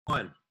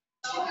One.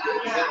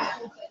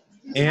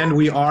 And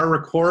we are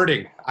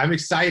recording. I'm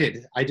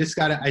excited. I just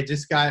got a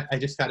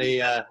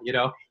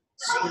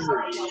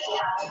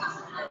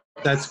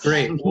that's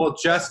great. Well,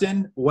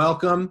 Justin,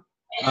 welcome.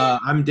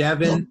 I'm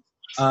Devin.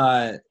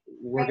 We're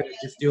gonna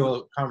just do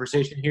a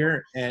conversation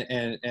here,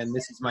 and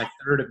this is my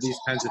third of these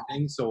kinds of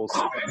things. So we'll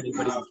see if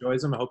anybody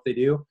enjoys them. I hope they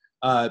do.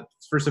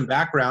 For some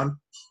background,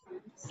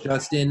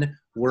 Justin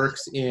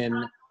works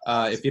in.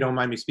 If you don't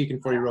mind me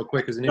speaking for you real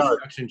quick as an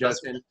introduction,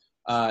 Justin,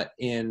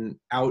 in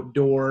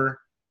outdoor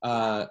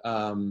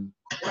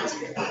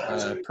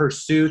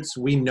pursuits.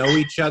 We know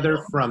each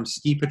other from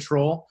ski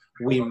patrol.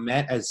 We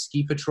met as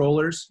ski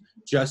patrollers,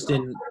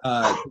 Justin,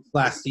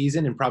 last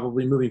season, and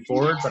probably moving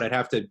forward, but I'd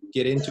have to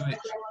get into it.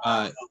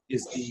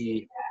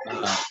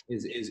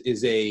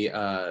 Is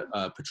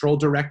a patrol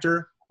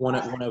director, one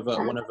of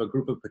a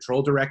group of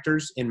patrol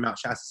directors in Mount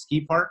Shasta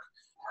Ski Park.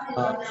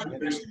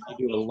 You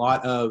do a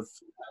lot of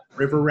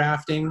river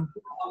rafting,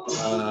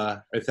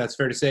 if that's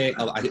fair to say,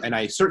 and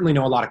I certainly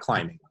know a lot of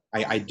climbing.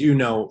 I do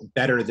know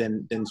better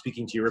than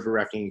speaking to your river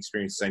rafting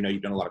experiences. I know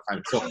you've done a lot of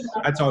climbing, so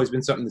that's always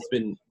been something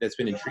that's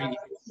been intriguing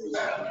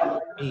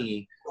to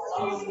me,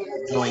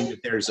 knowing that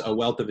there's a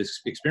wealth of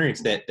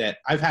experience that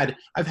I've had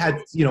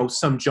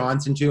some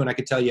jaunts into, and I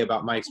could tell you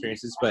about my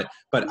experiences, but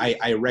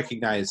I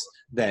recognize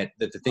that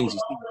the things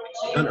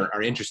you've done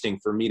are interesting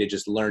for me to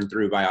just learn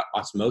through by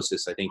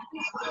osmosis. I think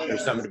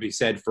there's something to be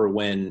said for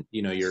when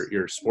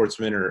you're a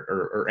sportsman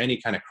or any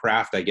kind of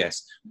craft, I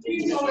guess,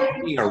 being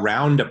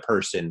around a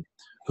person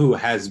who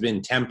has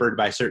been tempered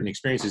by certain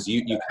experiences.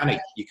 You kind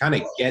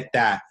of get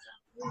that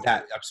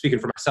I'm speaking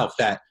for myself,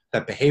 that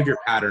behavior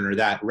pattern or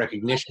that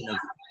recognition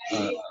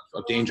of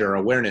danger or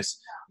awareness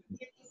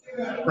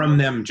from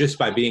them just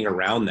by being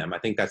around them. I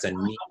think that's a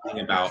neat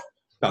thing about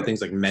things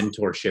like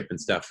mentorship and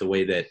stuff, the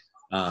way that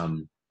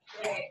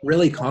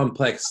really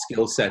complex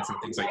skill sets and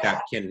things like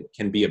that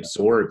can be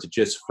absorbed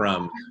just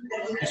from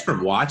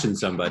watching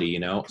somebody,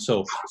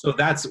 so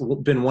that's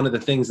been one of the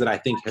things that I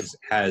think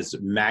has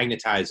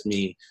magnetized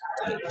me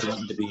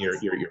to be your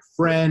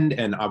friend,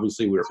 and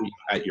obviously we're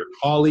at your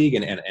colleague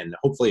and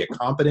hopefully a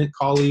competent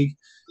colleague,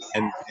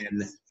 and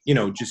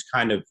just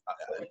kind of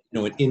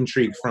an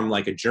intrigue from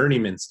like a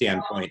journeyman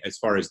standpoint as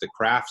far as the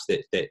crafts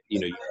that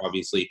you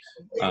obviously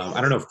I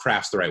don't know if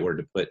craft's the right word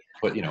to put,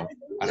 but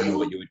I don't know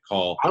what you would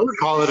call. I would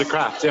call it a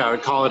craft. Yeah, I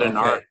would call it an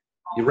art.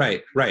 You're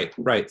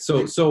right.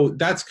 So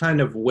that's kind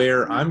of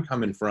where I'm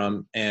coming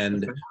from,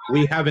 and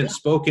we haven't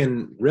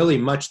spoken really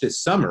much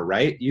this summer,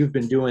 right? You've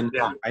been doing.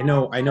 Yeah. I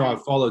know.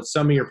 I've followed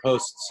some of your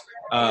posts,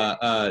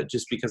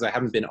 just because I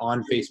haven't been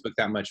on Facebook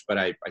that much, but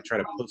I try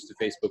to post to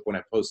Facebook when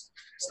I post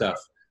stuff.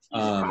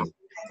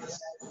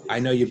 I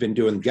know you've been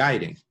doing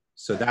guiding,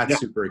 so that's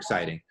super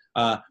exciting.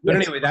 But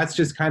anyway, that's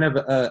just kind of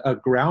a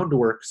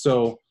groundwork.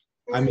 So,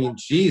 I mean,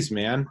 geez,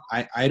 man,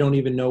 I don't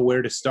even know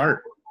where to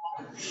start.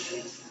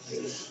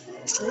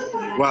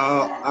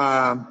 Well,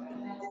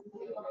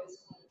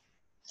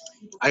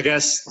 I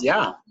guess,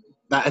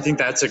 I think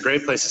that's a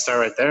great place to start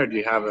right there. Do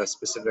you have a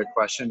specific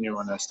question you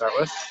want to start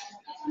with?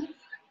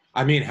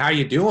 I mean, how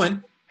you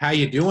doing?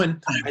 I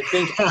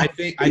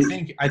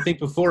think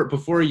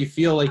before you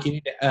feel like you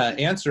need to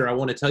answer, I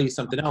want to tell you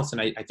something else,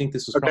 and I think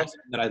this was probably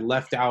something that I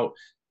left out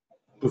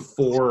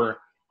before.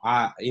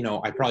 I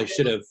probably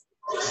should have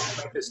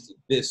practiced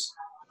this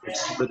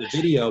for the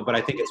video, but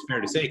I think it's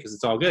fair to say because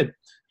it's all good.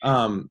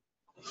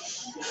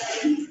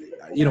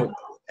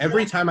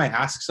 Every time I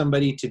ask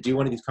somebody to do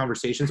one of these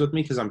conversations with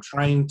me, because I'm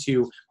trying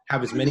to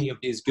have as many of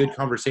these good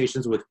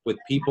conversations with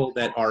people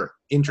that are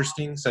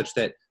interesting, such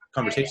that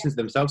conversations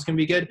themselves can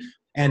be good.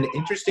 And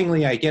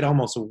interestingly, I get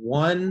almost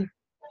one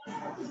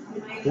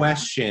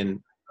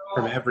question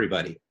from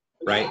everybody,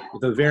 right?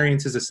 The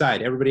variances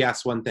aside, everybody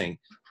asks one thing.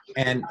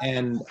 And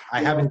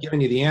I haven't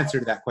given you the answer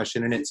to that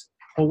question. And it's,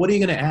 well, what are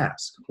you going to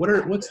ask?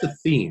 What's the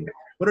theme?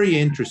 What are you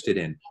interested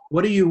in?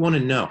 What do you want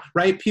to know?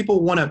 Right?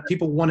 People want to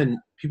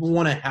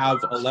have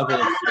a level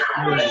of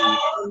security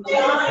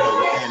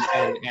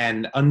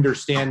and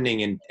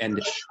understanding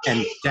and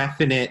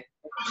definite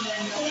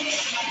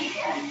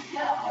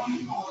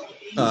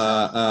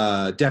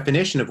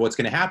definition of what's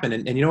going to happen.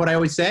 And you know what I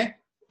always say?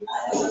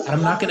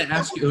 I'm not going to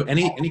ask you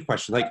any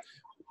question. Like,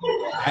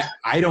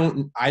 I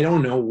don't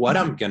know what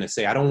I'm going to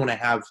say. I don't want to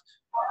have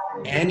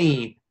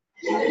any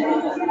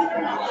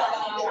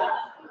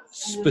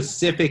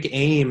specific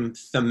aim,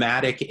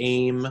 thematic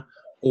aim,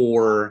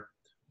 or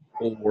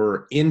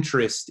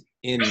interest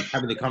in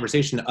having the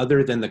conversation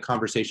other than the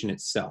conversation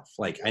itself.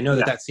 Like, I know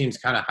that seems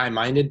kind of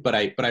high-minded, but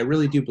I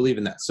really do believe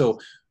in that. So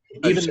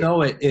even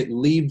though it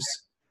leaves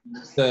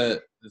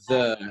the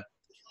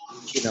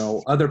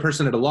other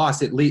person at a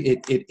loss,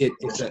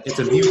 it's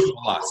a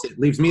mutual loss. It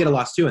leaves me at a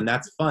loss too, and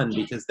that's fun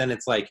because then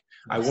it's like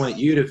I want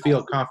you to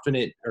feel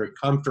confident or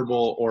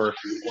comfortable or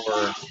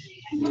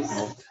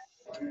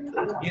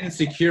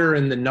insecure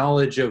in the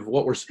knowledge of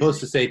what we're supposed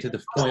to say to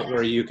the point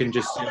where you can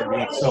just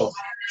so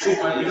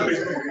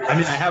I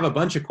mean, I have a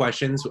bunch of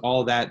questions,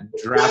 all that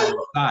drab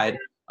aside.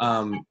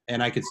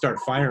 and I could start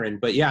firing.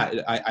 But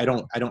yeah, I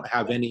don't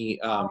have any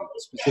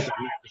specific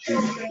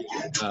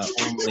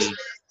only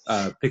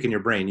picking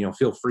your brain. You know,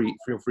 feel free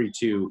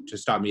to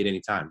stop me at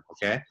any time.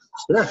 Okay.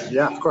 Sure.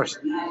 Yeah, of course.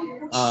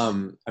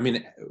 I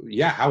mean,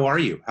 yeah. How are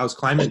you? How's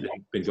climbing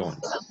been going?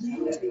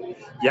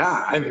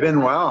 Yeah, I've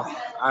been well.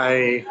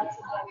 I'm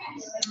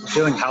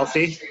feeling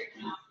healthy.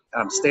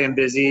 I'm staying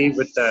busy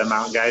with the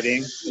mountain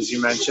guiding, as you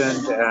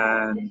mentioned,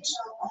 and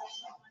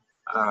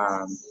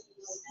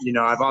you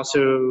know, I've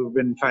also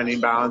been finding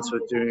balance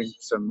with doing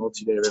some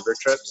multi-day river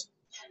trips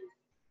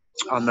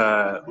on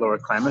the Lower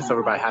Klamath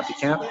over by Happy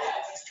Camp.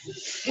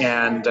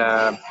 And,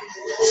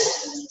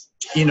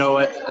 you know,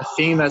 a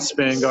theme that's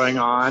been going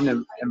on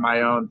in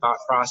my own thought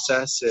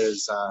process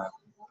is,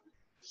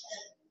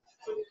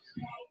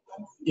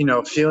 you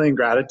know, feeling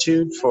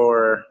gratitude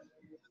for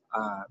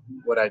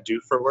what I do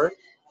for work.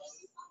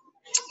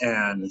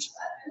 And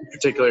in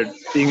particular,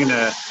 being in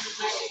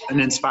an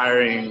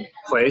inspiring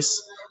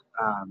place,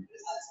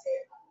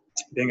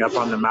 being up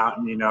on the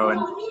mountain, you know, and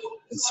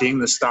seeing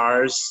the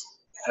stars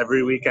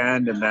every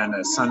weekend, and then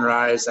a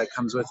sunrise that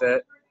comes with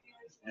it.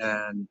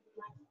 And,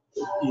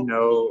 you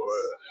know,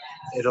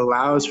 it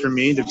allows for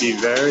me to be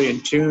very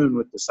in tune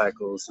with the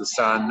cycles, the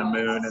sun, the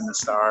moon, and the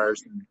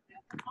stars.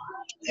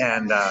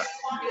 And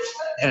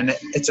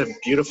it's a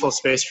beautiful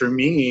space for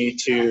me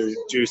to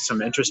do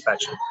some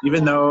introspection,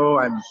 even though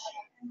I'm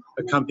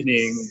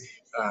accompanying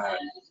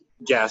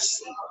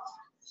guests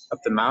up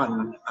the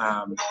mountain.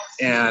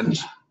 And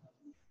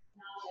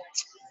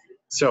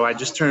so I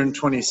just turned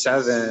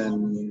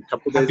 27 a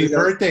couple days ago. Happy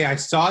birthday. I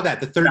saw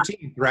that. The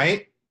 13th,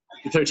 right?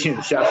 The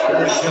 13th,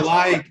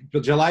 yeah.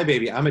 July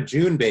baby. I'm a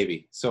June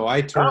baby. So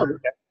I turned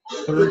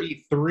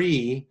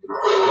 33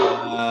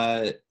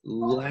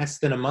 less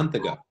than a month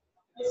ago.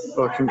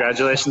 Well,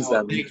 congratulations,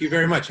 Devin. Thank you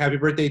very much. Happy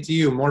birthday to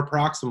you. More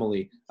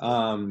proximally.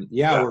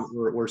 Yeah.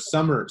 We're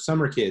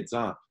summer kids,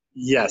 huh?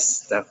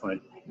 Yes,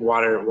 definitely.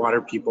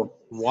 Water people.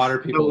 Water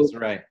people is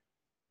right.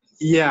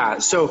 Yeah.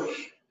 So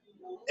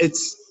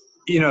it's,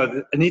 you know,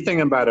 the neat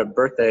thing about a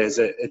birthday is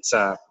it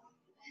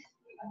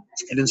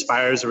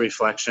inspires a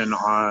reflection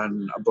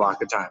on a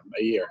block of time,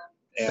 a year.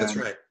 And that's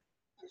right.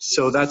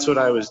 So that's what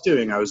I was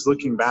doing. I was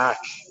looking back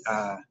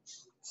on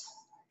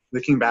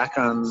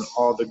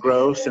all the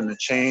growth and the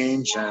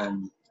change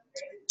and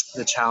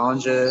the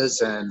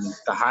challenges and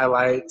the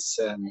highlights.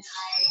 And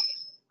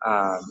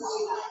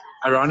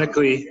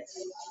ironically,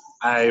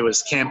 I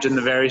was camped in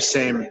the very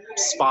same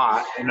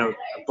spot in a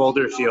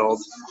boulder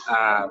field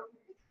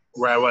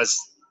where I was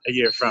a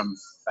year from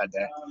that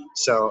day.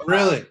 So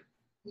really,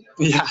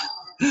 yeah.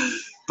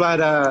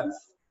 But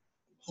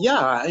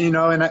yeah, you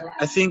know, and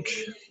I think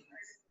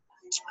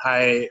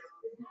I'm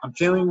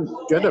feeling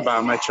good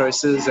about my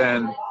choices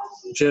and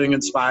feeling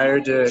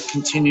inspired to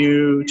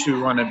continue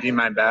to want to be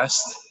my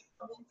best.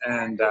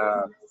 And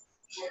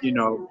you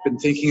know, been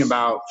thinking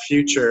about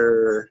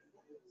future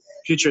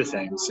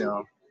things. You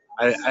know,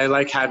 I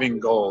like having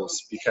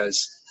goals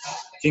because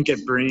I think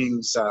it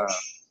brings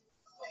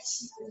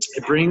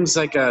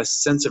like a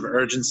sense of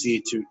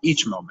urgency to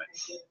each moment,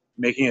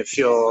 making it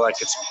feel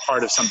like it's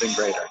part of something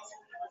greater.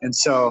 And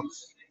so,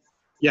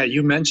 yeah,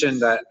 you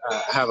mentioned that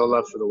I have a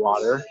love for the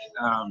water,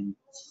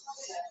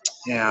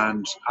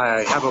 and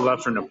I have a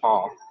love for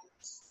Nepal.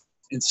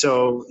 And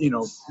so, you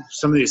know,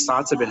 some of these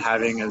thoughts I've been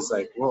having is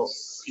like, well,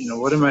 you know,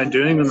 what am I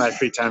doing in my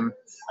free time?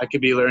 I could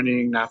be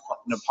learning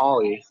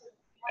Nepali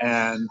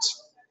and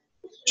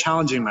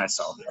challenging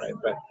myself, right?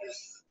 But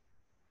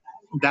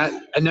that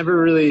I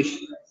never really,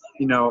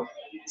 you know,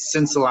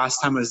 since the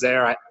last time I was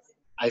there, I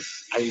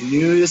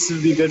knew this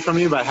would be good for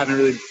me, but I hadn't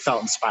really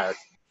felt inspired.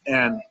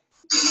 And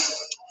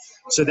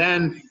so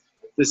then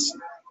this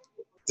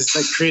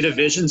like creative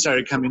vision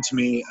started coming to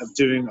me of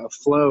doing a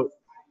float.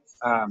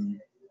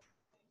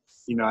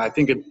 You know, I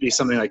think it'd be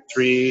something like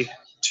 3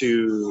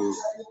 to,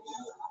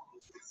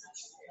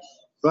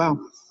 well,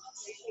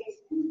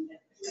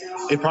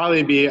 it'd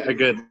probably be a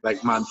good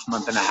like month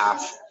and a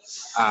half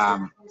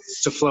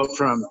to float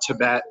from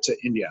Tibet to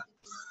India.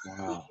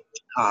 Wow.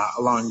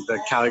 Along the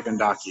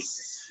Kaligandaki.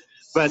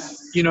 But,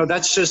 you know,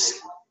 that's just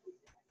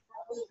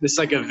this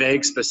like a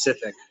vague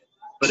specific,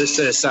 but it's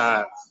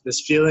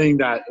this feeling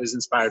that is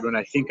inspired when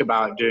I think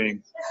about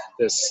doing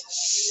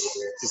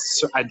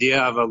this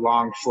idea of a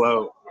long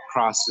float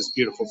across this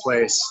beautiful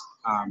place.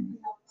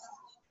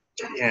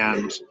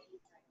 And,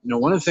 you know,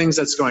 one of the things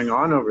that's going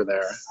on over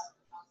there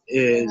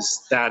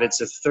is that it's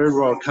a third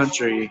world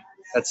country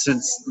that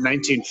since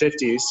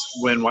 1950s,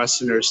 when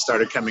Westerners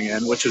started coming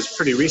in, which was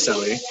pretty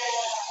recently,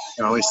 you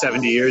know, only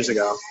 70 years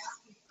ago,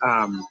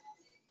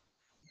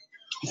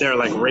 they're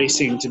like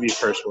racing to be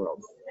first world.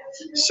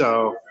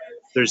 So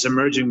there's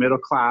emerging middle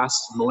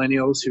class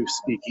millennials who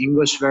speak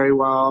English very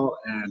well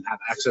and have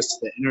access to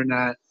the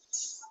internet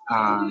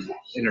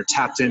and are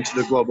tapped into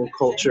the global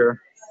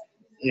culture.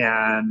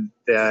 And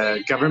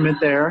the government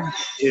there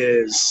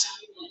is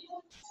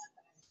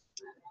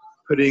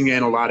putting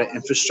in a lot of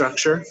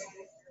infrastructure,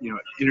 you know,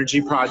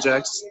 energy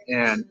projects.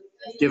 And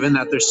given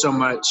that there's so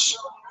much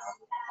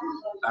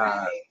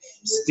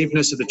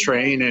steepness of the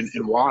terrain and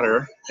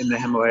water in the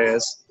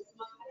Himalayas,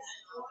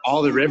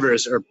 all the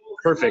rivers are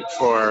perfect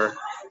for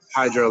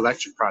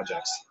hydroelectric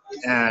projects.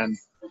 And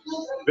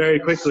very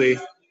quickly,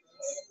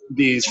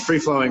 these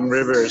free-flowing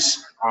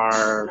rivers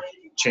are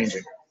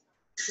changing.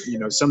 You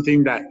know,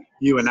 something that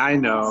you and I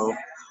know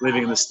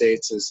living in the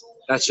States is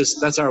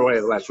that's our way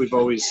of life. We've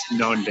always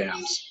known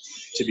dams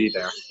to be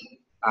there.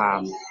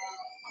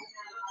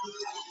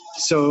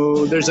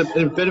 So there's a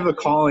bit of a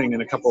calling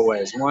in a couple of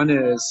ways. One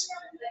is,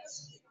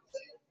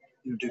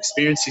 you know, to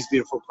experience these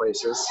beautiful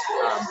places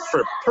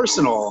for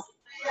personal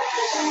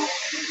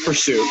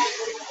pursuit.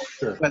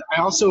 Sure. But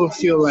I also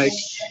feel like,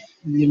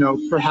 you know,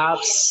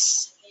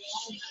 perhaps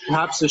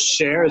to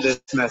share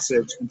this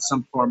message in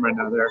some form or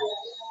another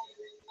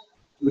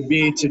would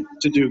be to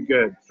do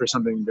good for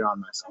something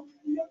beyond myself.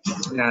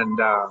 And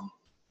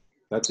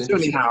That's so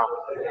interesting. anyhow,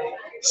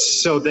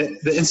 so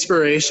the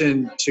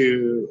inspiration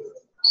to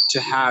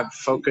have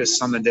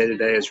focus on the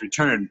day-to-day is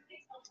returned,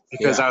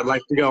 because Yeah. I would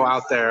like to go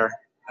out there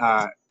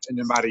in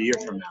about a year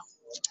from now.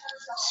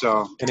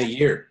 So In a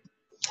year.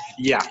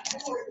 yeah,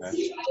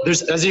 Okay.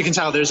 there's, as you can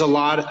tell, there's a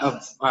lot of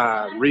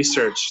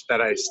research that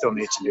I still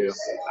need to do.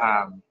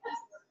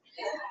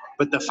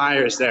 But the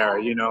fire is there.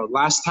 You know,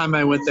 last time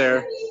I went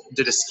there,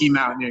 did a ski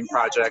mountaineering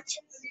project.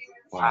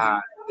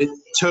 Wow. It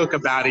took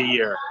about a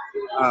year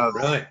of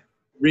Really?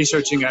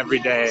 researching every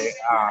day.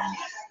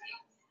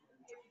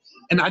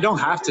 And I don't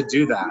have to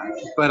do that,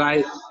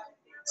 but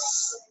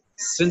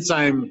since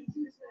I'm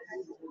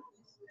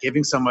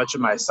giving so much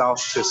of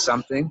myself to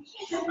something,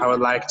 I would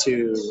like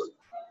to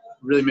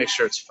really make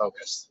sure it's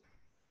focused.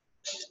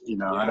 You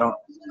know, I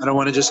don't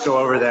want to just go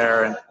over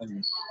there and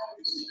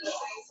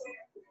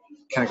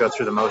kind of go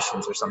through the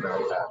motions or something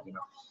like that, you know.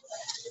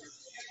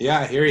 Yeah,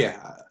 I hear you.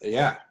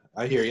 Yeah,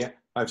 I hear you.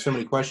 I have so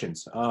many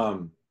questions.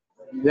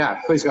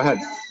 Yeah, please go ahead.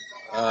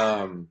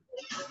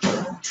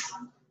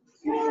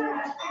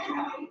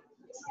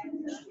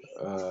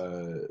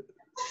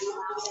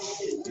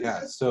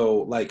 Yeah,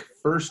 so like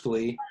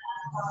firstly,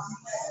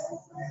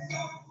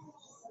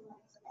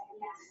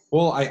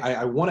 well,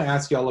 I want to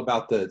ask you all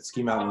about the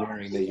ski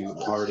mountaineering that you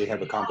already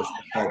have accomplished.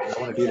 But I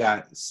want to do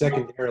that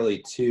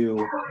secondarily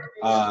to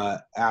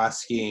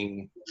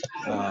asking,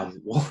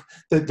 well,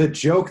 the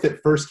joke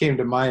that first came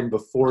to mind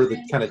before the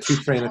kind of two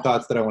train of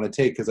thoughts that I want to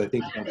take, because I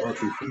think they'll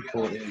both be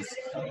fruitful, is,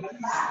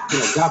 you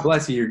know, God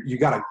bless you. You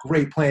got a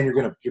great plan. You're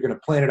gonna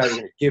plan it out. You're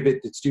gonna give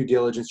it its due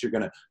diligence. You're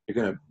gonna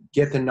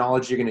get the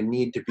knowledge you're gonna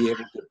need to be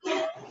able to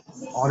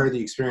honor the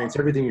experience.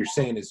 Everything you're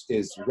saying is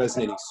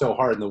resonating so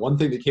hard. And the one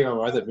thing that came out of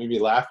my mind that made me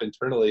laugh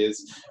internally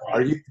is,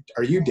 are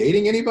you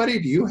dating anybody?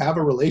 Do you have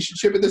a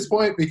relationship at this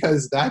point?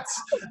 Because that's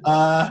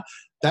an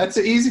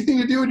easy thing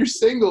to do when you're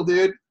single,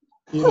 dude.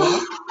 You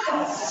know?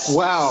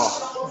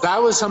 Wow,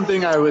 that was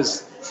something I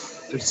was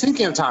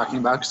thinking of talking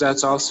about, because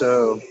that's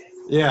also.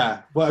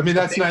 Yeah, well, I mean,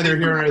 that's neither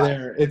here nor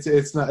there.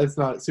 It's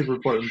not super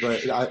important,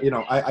 but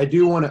I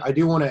do want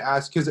to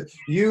ask, because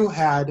you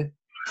had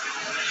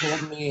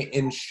told me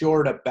in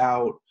short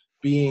about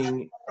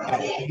being at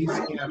Base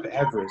Camp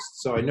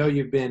Everest. So I know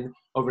you've been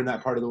over in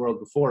that part of the world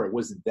before.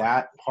 Was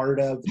that part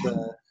of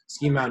the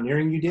ski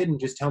mountaineering you did? And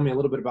just tell me a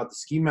little bit about the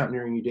ski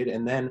mountaineering you did,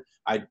 and then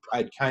I'd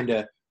kind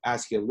of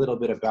ask you a little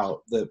bit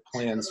about the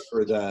plans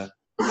for the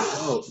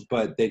boat,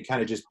 but they'd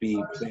kind of just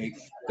be big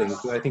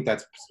things. I think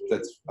that's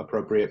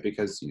appropriate,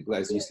 because,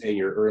 as you say,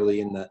 you're early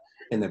in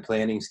the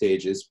planning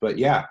stages. But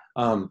yeah,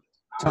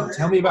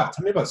 tell me about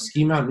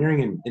ski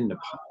mountaineering in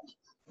Nepal.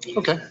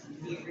 Okay.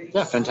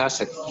 Yeah,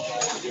 fantastic.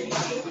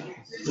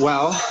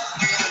 Well,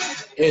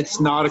 it's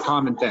not a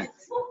common thing.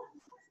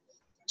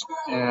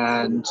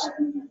 And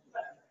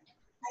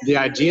the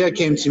idea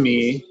came to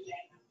me,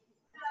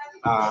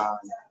 how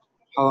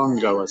long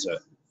ago was it?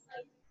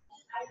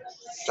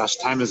 Gosh,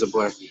 time is a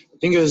blur. I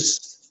think it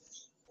was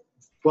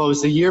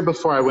the year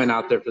before I went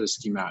out there for the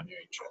ski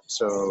mountaineering trip.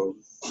 So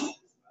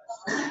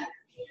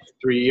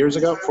 4 years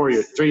ago,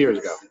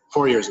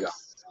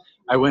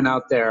 I went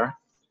out there.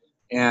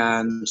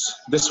 And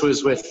this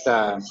was with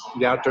the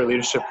Outdoor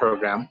Leadership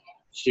Program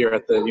here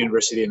at the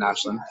University of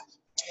Ashland.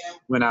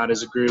 Went out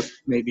as a group,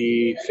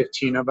 maybe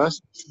 15 of us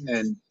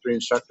and 3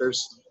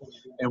 instructors.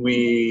 And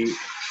we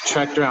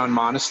trekked around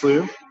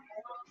Manaslu.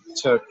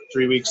 Took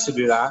 3 weeks to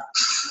do that.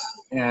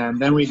 And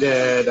then we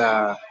did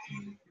a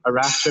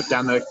raft trip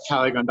down the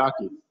Kali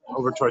Gandaki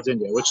over towards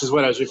India, which is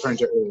what I was referring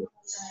to earlier.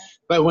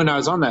 But when I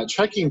was on that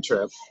trekking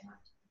trip,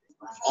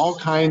 all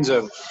kinds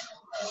of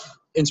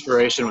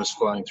inspiration was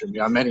flowing through me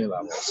on many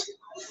levels.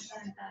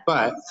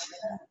 But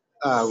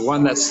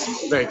one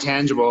that's very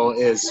tangible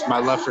is my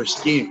love for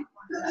skiing.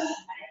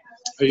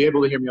 Are you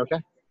able to hear me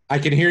okay? I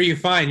can hear you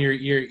fine.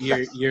 You're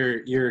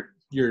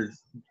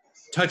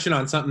touching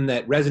on something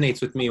that resonates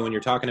with me when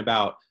you're talking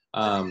about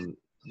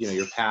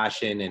your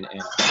passion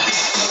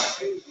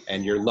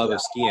and your love of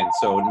skiing.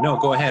 So no,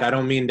 go ahead. I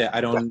don't mean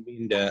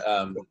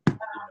to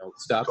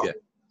stop you.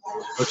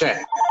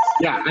 Okay.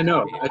 Yeah, I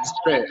know. That's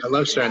great. I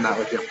love sharing that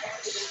with you.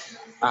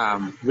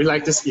 We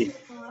like to ski.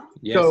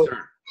 Yes, So,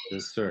 sir.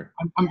 Yes, sir.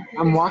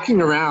 I'm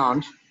walking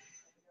around,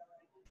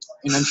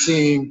 and I'm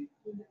seeing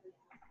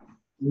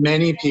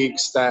many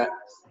peaks that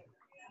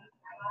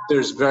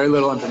there's very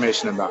little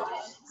information about.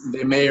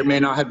 They may or may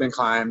not have been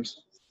climbed,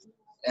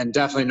 and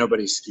definitely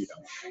nobody's skied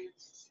them.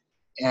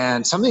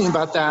 And something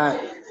about that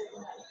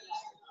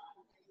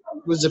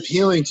was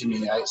appealing to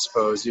me, I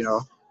suppose. You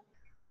know,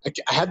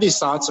 I had these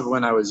thoughts of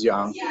when I was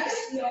young,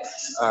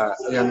 a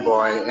young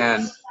boy,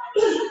 and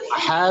I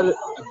had a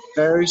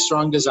very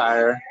strong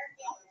desire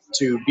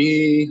to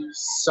be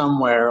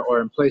somewhere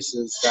or in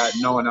places that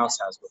no one else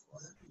has before.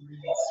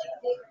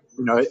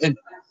 You know, and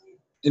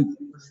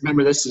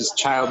remember, this is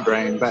child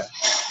brain, but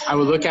I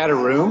would look at a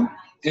room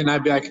and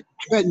I'd be like, I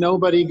bet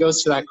nobody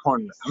goes to that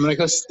corner. I'm going to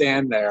go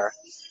stand there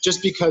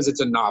just because it's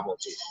a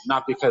novelty,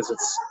 not because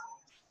it's,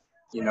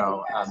 you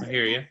know. I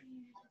hear you.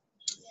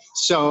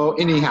 So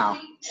anyhow,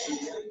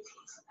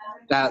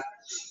 that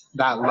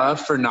love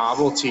for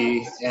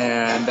novelty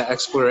and the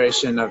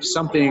exploration of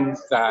something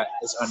that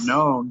is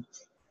unknown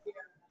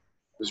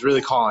was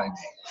really calling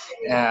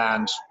me.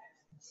 And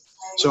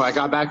so I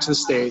got back to the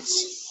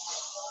States,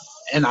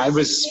 and I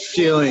was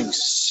feeling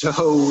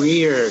so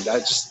weird.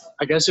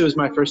 I guess it was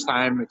my first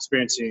time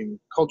experiencing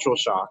cultural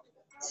shock.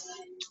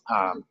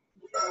 I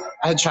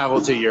had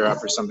traveled to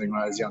Europe or something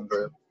when I was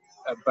younger,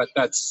 but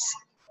that's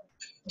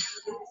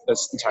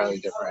entirely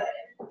different.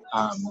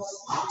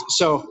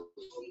 So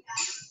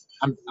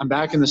I'm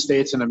back in the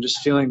States, and I'm just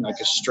feeling like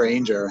a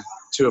stranger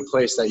to a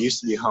place that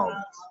used to be home.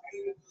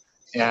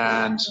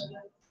 And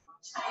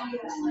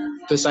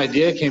this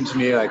idea came to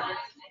me, like,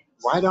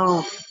 why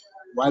don't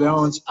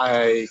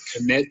I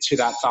commit to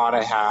that thought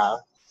I have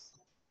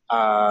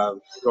of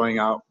going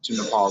out to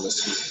Nepal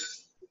this week?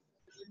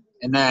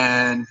 And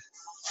then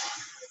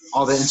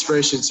all the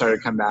inspiration started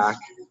to come back,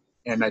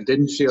 and I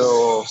didn't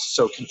feel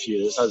so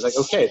confused. I was like,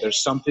 okay,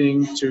 there's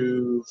something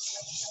to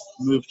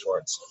move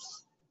towards.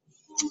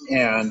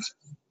 And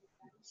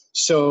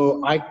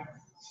so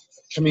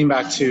coming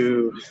back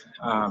to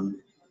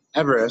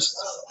Everest,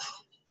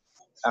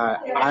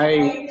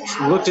 I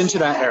looked into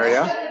that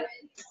area.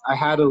 I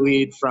had a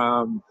lead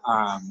from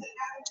a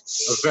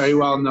very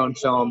well-known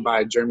film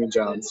by Jeremy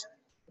Jones,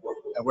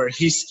 where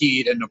he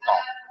skied in Nepal.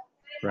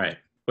 Right.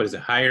 What is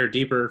it? Higher,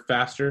 deeper,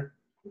 faster?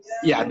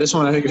 Yeah, this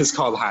one I think is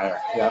called Higher.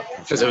 Yeah,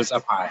 because it was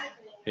up high.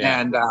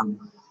 Yeah. And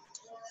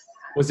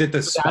was it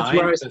the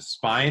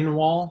spine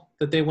wall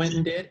that they went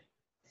and did?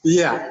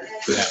 Yeah.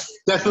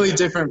 Definitely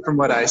different from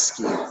what I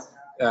skied.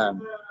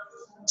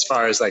 As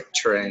far as like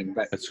terrain,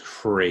 but that's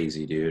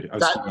crazy, dude. I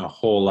was skiing my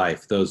whole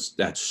life.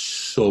 That's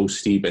so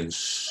steep and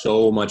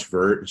so much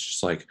vert. It's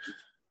just like,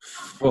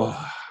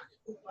 oh.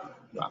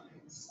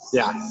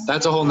 Yeah,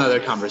 that's a whole nother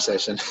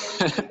conversation.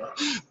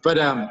 But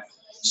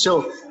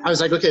so I was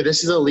like, okay,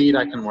 this is a lead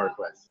I can work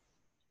with.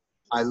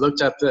 I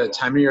looked up the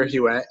time of year he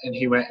went, and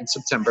he went in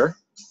September.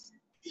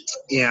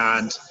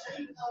 And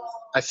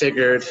I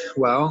figured,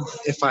 well,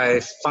 if I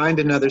find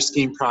another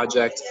skiing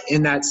project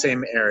in that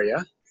same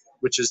area,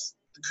 which is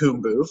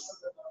Khumbu,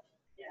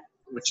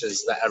 which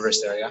is the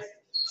Everest area,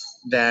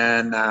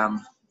 then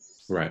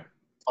right,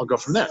 I'll go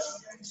from there.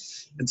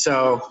 And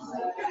so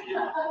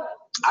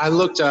I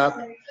looked up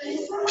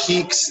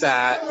peaks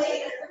that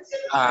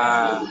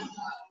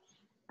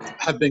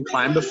have been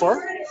climbed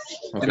before,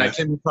 and I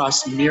came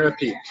across Mira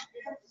Peak.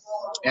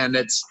 And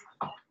it's,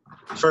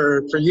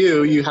 for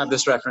you have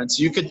this reference.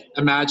 You could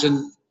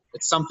imagine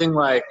it's something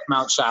like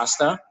Mount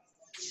Shasta,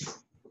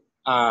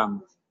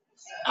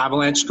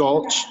 Avalanche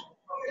Gulch,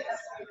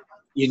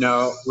 you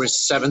know, with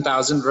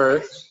 7,000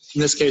 vert.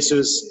 In this case, it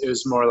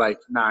was more like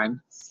 9.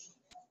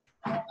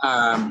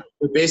 But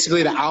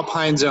basically, the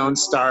alpine zone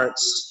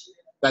starts,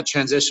 that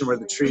transition where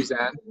the trees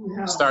end,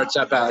 starts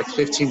up at like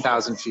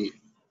 15,000 feet.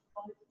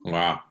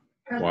 Wow.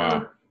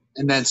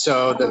 And then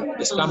so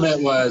the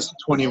summit was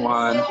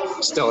 21,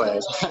 still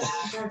is.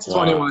 It's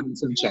 21 and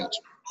some change.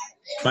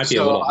 Might be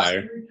a little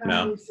higher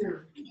now.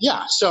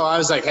 Yeah, so I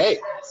was like, hey,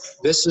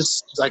 this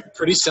is like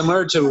pretty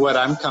similar to what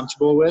I'm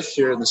comfortable with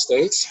here in the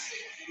States,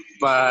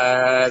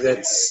 but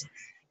it's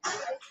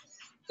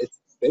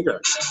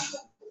bigger.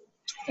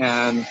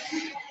 And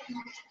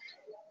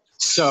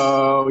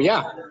so,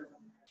 yeah,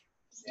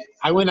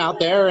 I went out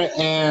there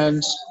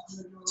and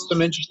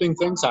some interesting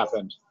things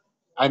happened.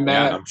 I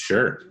met, yeah, I'm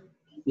sure.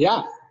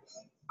 Yeah,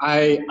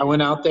 I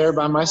went out there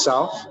by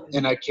myself,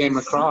 and I came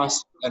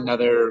across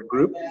another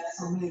group,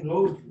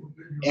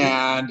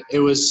 and it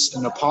was a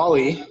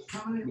Nepali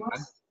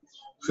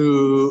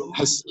who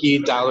has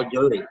skied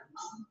Dhaulagiri.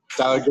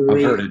 I've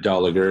heard of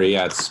Dhaulagiri.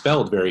 Yeah, it's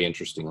spelled very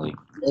interestingly.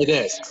 It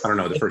is. I don't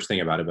know the first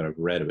thing about it, but I've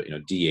read about,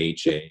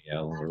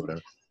 DHAL or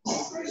whatever.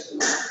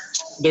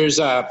 There's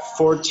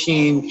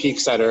 14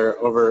 peaks that are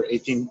over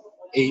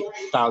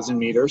 8,000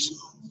 meters,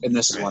 and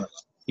this is one of them.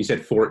 You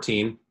said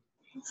 14?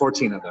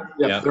 14 of them.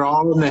 Yep. They're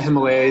all in the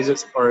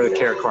Himalayas or the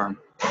Karakoram.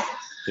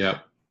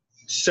 Yep.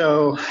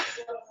 So,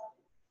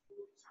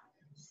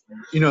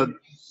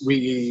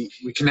 we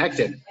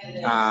connected,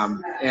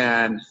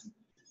 and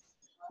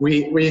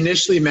we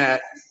initially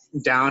met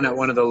down at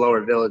one of the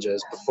lower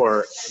villages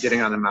before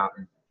getting on the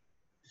mountain.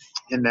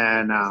 And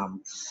then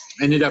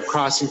ended up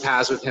crossing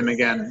paths with him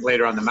again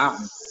later on the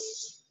mountain,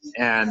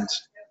 and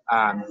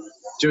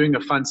doing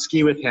a fun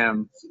ski with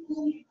him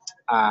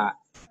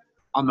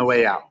on the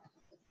way out.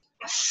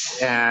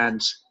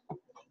 And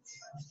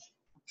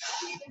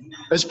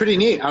it was pretty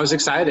neat. I was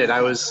excited.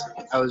 I was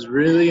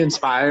really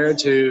inspired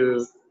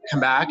to come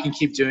back and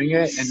keep doing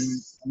it and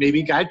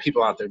maybe guide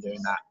people out there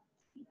doing that.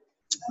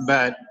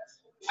 But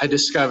I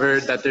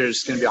discovered that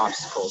there's going to be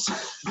obstacles.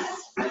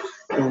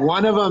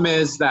 One of them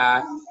is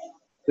that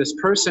this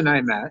person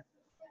I met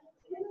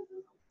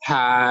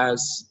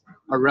has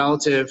a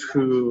relative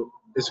who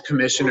is a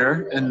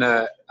commissioner in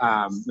the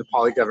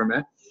Nepali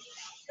government,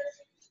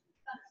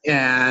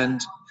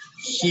 and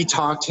he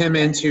talked him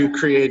into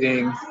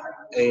creating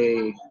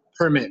a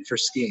permit for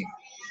skiing.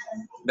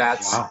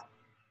 That's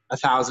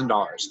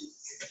 $1,000.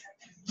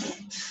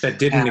 That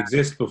didn't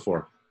exist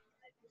before.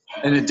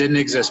 And it didn't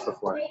exist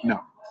before, no.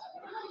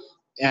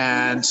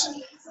 And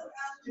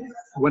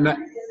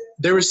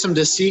there was some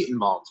deceit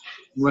involved.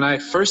 When I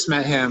first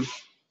met him,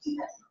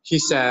 he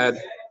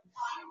said,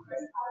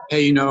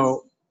 hey,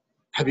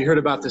 have you heard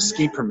about the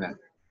ski permit?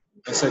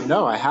 I said,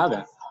 no, I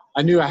haven't.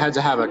 I knew I had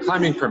to have a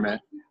climbing permit,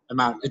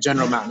 a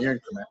general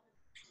mountaineering permit.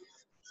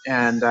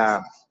 And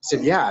he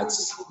said, yeah,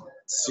 it's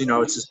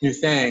this new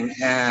thing.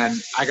 And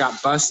I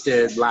got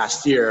busted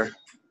last year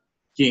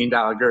skiing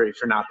Dalaguri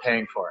for not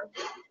paying for it.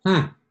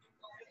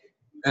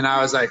 And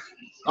I was like,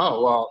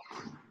 oh, well,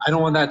 I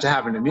don't want that to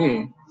happen to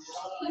me.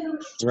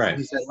 Right.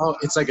 He said, oh,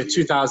 it's like a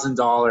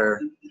 $2,000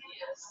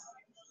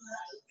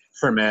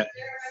 permit,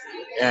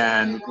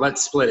 and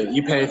let's split it.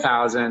 You pay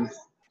 $1,000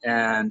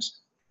 and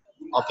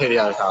I'll pay the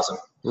other $1,000.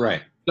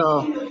 Right.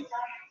 So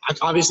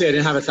obviously I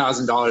didn't have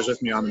 $1,000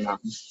 with me on the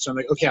mountain. So I'm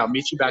like, okay, I'll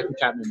meet you back in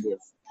Kathmandu.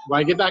 When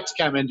I get back to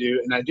Kathmandu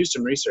and I do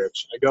some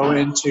research, I go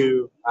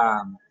into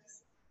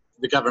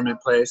the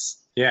government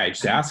place. Yeah, you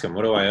just ask them,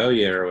 what do I owe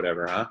you or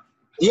whatever, huh?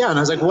 Yeah, and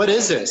I was like, what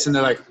is this? And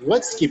they're like,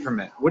 what ski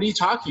permit? What are you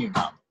talking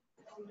about?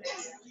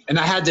 And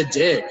I had to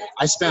dig.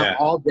 I spent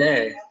all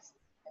day.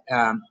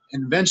 And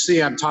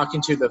eventually I'm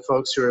talking to the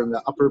folks who are in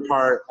the upper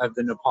part of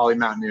the Nepali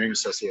Mountaineering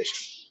Association.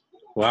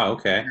 Wow,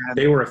 okay. And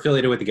they were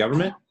affiliated with the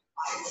government?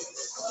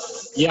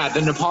 Yeah, the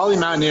Nepali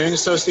Mountaineering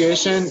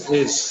Association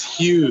is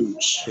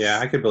huge. Yeah,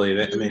 I could believe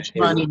it. I mean,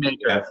 money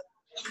maker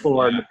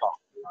for Nepal.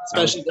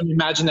 Especially,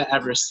 imagine the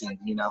Everest scene,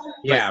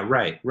 Yeah,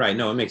 right.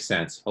 No, it makes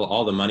sense.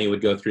 All the money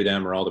would go through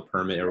them, or all the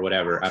permit or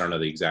whatever. I don't know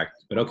the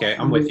exact, but okay,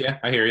 I'm with you.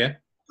 I hear you.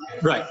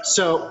 Right.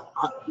 So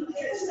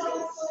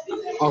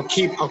I'll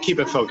keep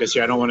it focused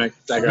here. I don't want to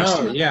digress.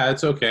 No, yeah,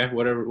 it's okay.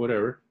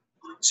 Whatever.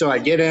 So I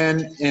get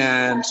in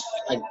and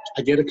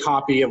I get a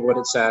copy of what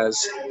it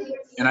says,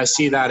 and I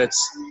see that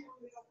it's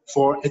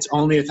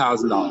only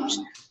 $1,000.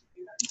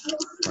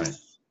 Right.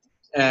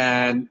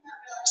 And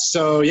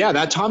so yeah,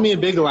 that taught me a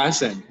big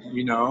lesson.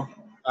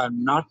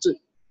 Not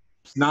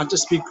to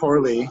speak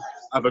poorly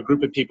of a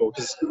group of people,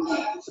 because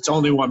it's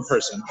only one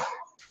person,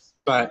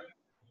 but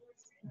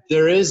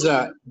there is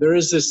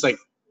this like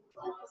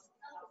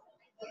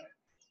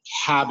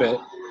habit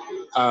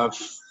of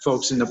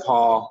folks in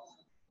Nepal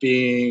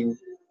being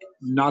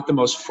not the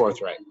most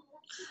forthright.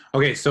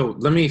 Okay, so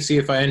let me see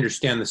if I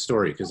understand the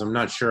story, because I'm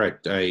not sure I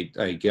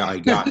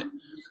got it.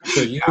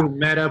 So you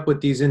met up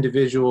with these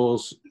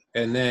individuals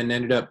and then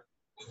ended up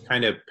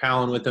kind of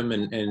palling with them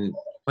and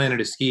planning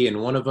to ski,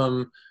 and one of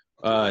them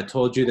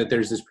told you that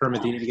there's this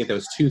permit that you need to get that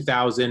was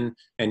 $2,000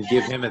 and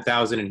give him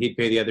 $1,000 and he'd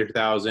pay the other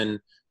 $1,000,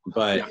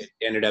 but it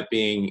ended up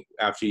being,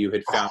 after you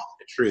had found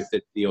the truth,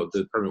 that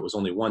the permit was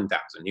only $1,000.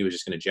 He was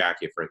just going to jack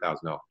you for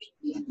 $1,000.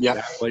 Yeah,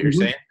 that's what you're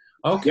saying?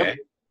 Okay. Yep.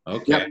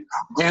 Okay. Yep.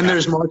 And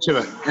there's more to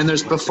it. And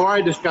before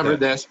I discovered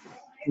this,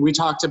 we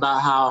talked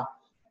about how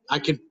I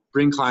could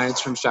bring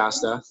clients from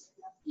Shasta,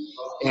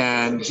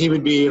 and he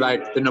would be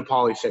like the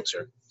Nepali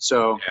fixer.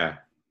 So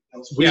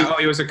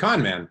he was a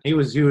con man. He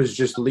was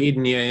just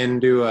leading you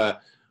into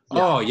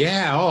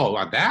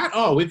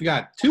we've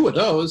got 2 of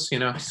those,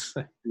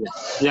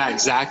 Yeah,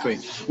 exactly.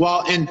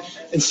 Well, and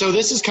so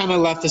this has kind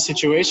of left a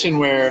situation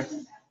where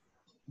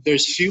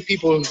there's few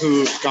people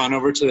who've gone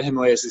over to the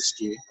Himalayas to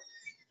ski,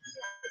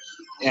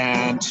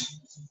 and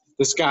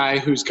this guy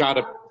he's trying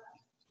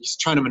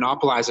to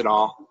monopolize it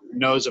all,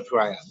 knows of who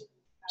I am.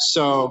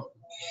 So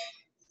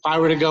if I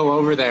were to go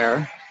over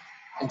there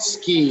and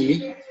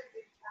ski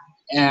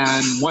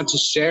and want to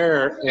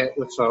share it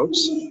with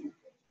folks,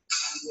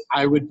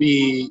 I would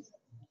be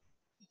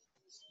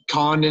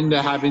conned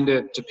into having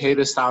to pay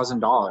this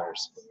 $1,000.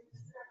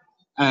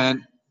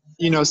 And,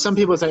 some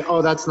people say,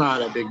 oh, that's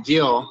not a big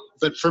deal.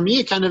 But for me,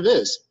 it kind of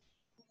is.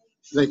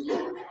 Like,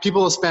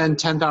 people spend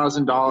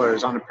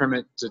 $10,000 on a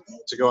permit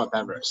to go up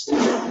Everest.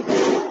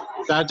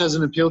 That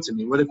doesn't appeal to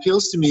me. What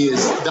appeals to me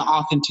is the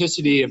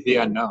authenticity of the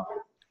unknown.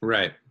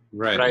 Right.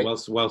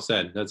 Well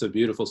said. That's a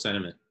beautiful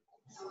sentiment.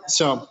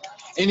 So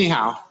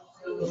anyhow,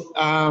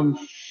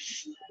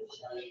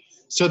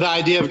 so the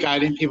idea of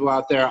guiding people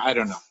out there, I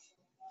don't know.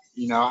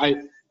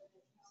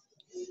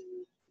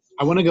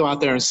 I want to go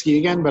out there and ski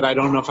again, but I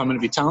don't know if I'm going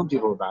to be telling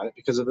people about it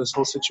because of this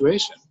whole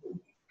situation.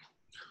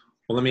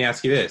 Well, let me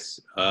ask you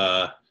this.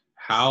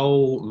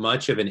 how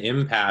much of an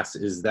impasse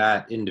is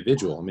that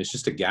individual? I mean, it's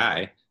just a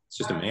guy. It's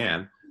just a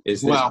man.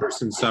 Is this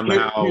person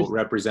somehow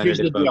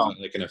representative of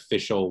like an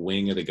official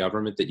wing of the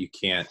government that you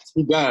can't?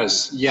 He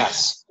does,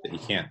 yes. That you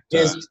can't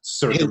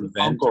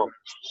circumvent.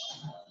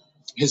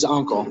 His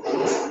uncle.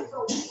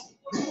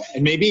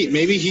 And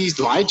maybe he's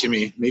lied to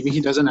me. Maybe he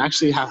doesn't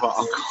actually have an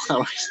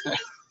uncle.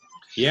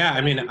 Yeah,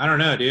 I mean, I don't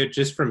know, dude.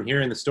 Just from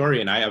hearing the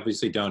story, and I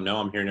obviously don't know.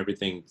 I'm hearing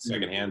everything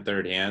secondhand,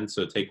 third hand.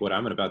 So take what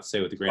I'm about to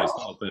say with a grain of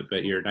salt.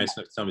 But you're nice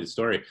enough to tell me the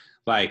story.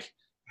 Like,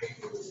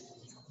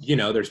 you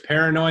know, there's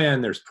paranoia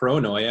and there's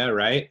pronoia,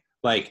 right?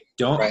 Like,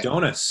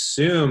 don't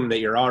assume that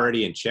you're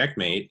already in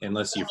checkmate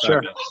unless you're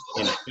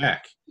in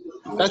check.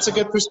 That's a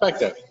good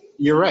perspective.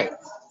 You're right.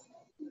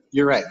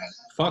 You're right, man.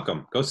 Fuck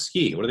them. Go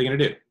ski. What are they gonna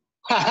do?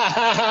 You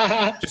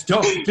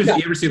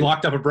ever see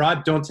Locked Up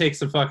Abroad? Don't take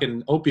some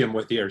fucking opium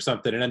with you or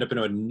something and end up in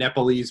a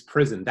Nepalese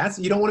prison.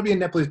 You don't want to be in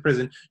a Nepalese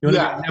prison. You want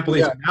to be in a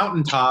Nepalese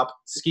mountaintop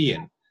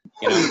skiing.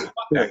 You know,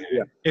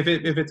 if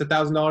it's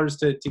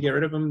 $1,000 to get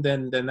rid of them,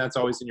 then that's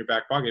always in your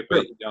back pocket.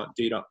 But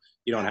you don't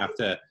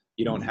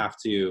have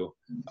to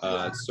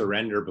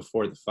surrender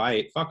before the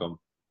fight. Fuck them.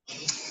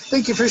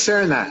 Thank you for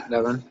sharing that,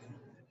 Devin.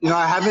 You know,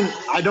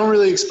 I don't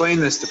really explain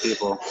this to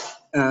people,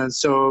 and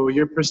so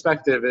your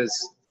perspective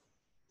is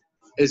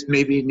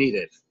maybe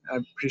needed. I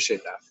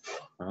appreciate that.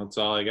 Well, that's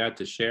all I got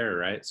to share,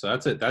 right? So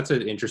that's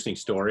an interesting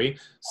story.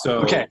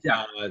 So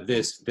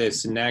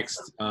this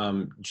next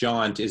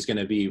jaunt is going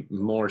to be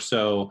more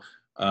so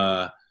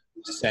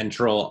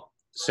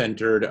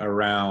centered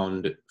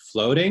around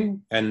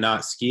floating and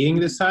not skiing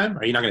this time.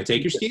 Are you not going to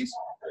take your skis?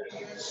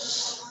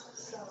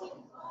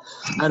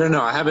 I don't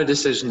know. I have a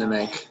decision to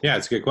make. Yeah,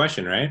 it's a good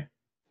question, right?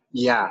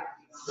 Yeah.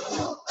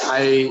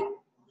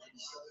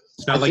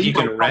 It's not like you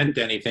can rent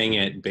anything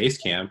at base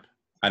camp.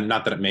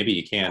 Not that maybe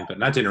you can, but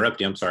not to interrupt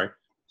you. I'm sorry.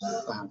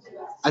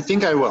 I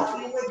think I will.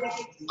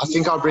 I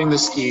think I'll bring the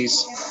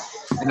skis,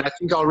 and I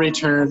think I'll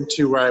return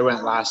to where I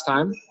went last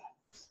time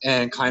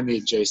and climb the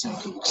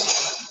adjacent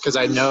peaks because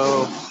I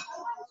know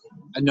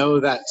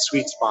that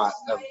sweet spot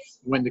of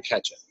when to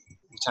catch it.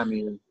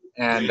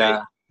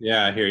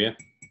 Yeah, I hear you.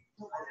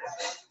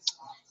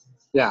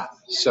 Yeah.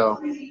 So,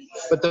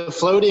 but the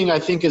floating I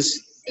think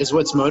is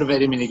what's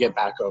motivating me to get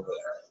back over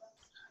there.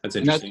 That's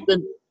interesting.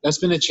 And that's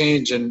been a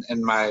change in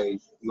my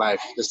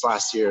life this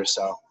last year or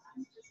so.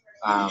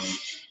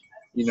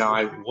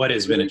 What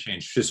has been a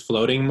change? Just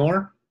floating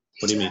more?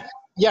 What do you mean?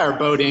 Yeah, or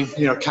boating,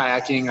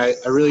 kayaking. I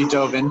really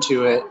dove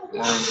into it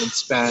and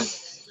spent.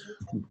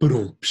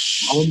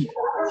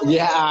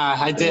 Yeah,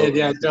 I did.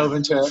 Yeah, I dove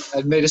into it.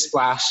 I made a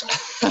splash.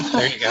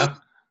 There you go.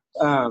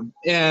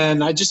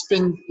 And I just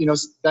been,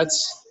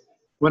 that's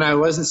when I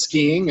wasn't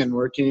skiing and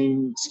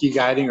working ski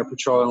guiding or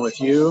patrolling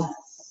with you,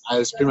 I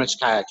was pretty much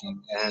kayaking.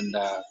 And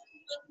I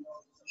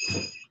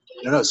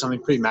don't know,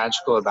 something pretty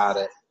magical about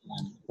it.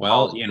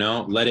 Well,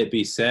 let it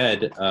be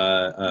said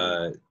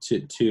to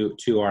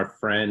our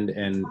friend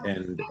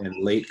and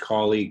late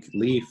colleague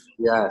Leaf.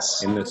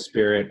 Yes. In the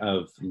spirit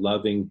of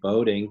loving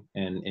boating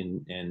and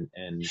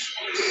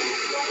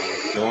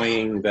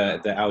enjoying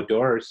the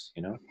outdoors,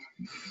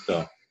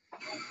 So.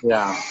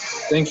 Yeah.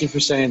 Thank you for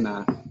saying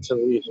that to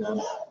Leaf,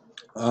 man.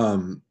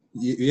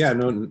 Yeah.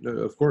 No.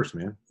 Of course,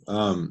 man.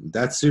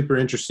 That's super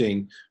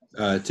interesting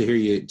to hear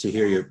you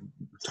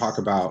talk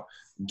about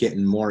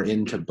getting more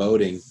into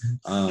boating.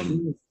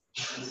 I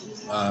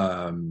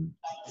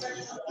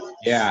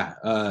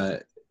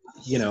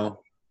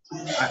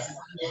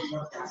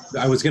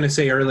was going to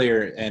say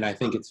earlier, and I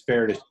think it's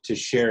fair to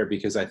share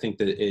because I think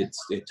that it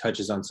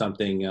touches on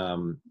something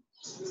kind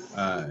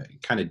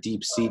of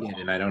deep-seated,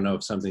 and I don't know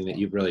if something that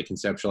you've really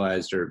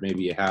conceptualized or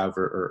maybe you have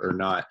or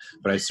not,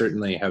 but I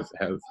certainly have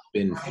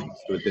been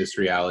faced with this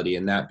reality,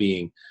 and that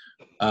being,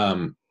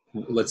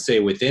 let's say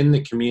within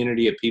the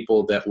community of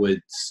people that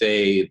would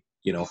say,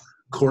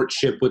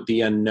 courtship with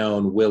the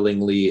unknown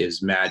willingly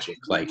is magic,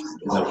 like in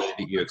the way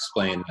that you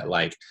explained that,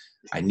 like,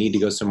 I need to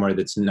go somewhere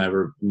that's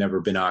never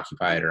been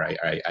occupied, or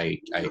I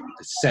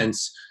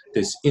sense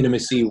this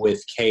intimacy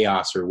with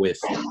chaos or with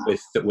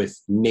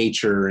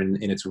nature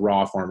in its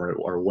raw form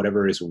or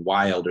whatever is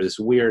wild, or this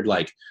weird,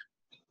 like,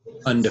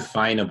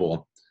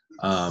 undefinable.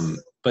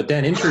 But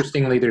then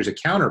interestingly, there's a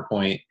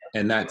counterpoint,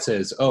 and that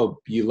says, oh,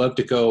 you love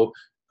to go,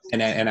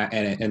 and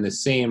the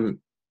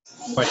same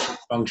question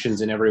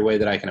functions in every way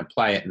that I can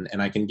apply it,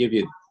 and I can give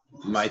you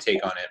my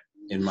take on it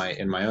in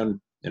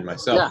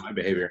myself, my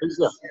behavior.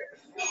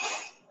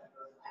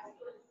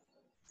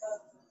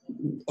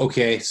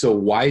 Okay, so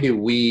why do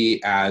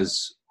we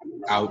as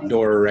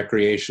outdoor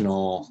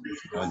recreational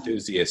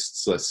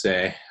enthusiasts, let's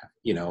say,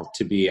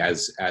 to be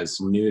as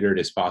neutered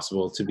as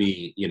possible, to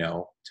be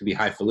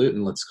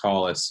highfalutin, let's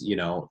call us,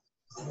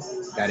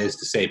 that is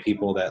to say,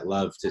 people that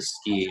love to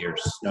ski or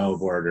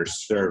snowboard or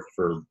surf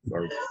or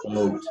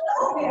boat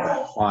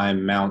or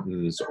climb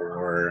mountains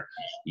or,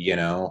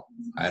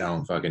 I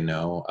don't fucking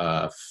know,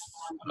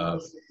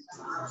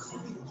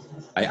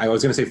 I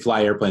was going to say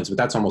fly airplanes, but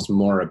that's almost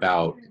more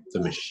about the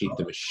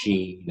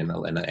machine and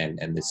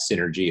the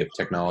synergy of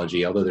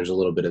technology, although there's a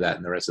little bit of that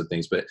in the rest of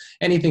things. But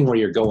anything where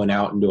you're going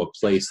out into a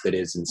place that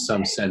is in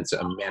some sense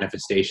a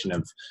manifestation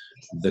of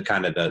the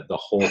kind of the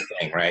whole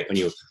thing, right?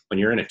 When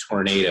you're in a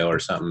tornado or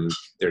something,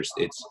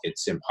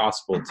 it's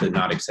impossible to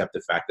not accept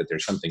the fact that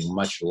there's something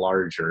much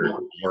larger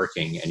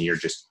working, and you're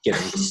just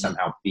getting to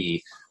somehow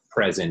be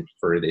present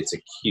for its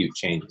acute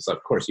changes.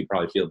 Of course, you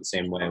probably feel the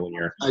same way when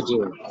you're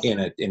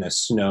in a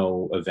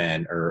snow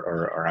event,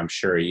 or I'm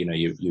sure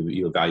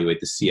you evaluate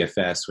the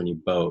CFS when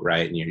you boat,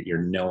 right? And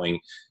you're knowing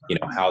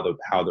how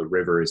the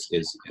river is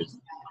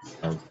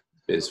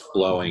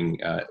flowing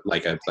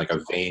like a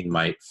vein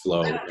might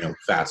flow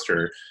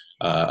faster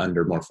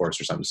under more force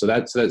or something. So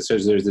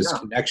there's this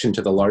connection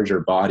to the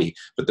larger body,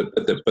 but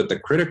the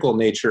critical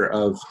nature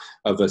of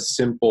a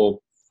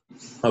simple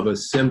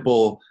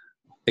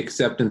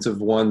acceptance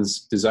of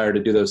one's desire to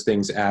do those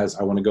things as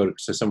I want to go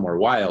to somewhere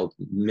wild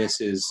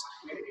misses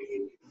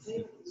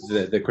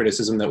the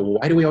criticism that, well,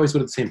 why do we always go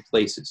to the same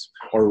places,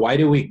 or why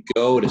do we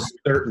go to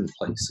certain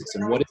places,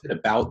 and what is it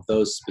about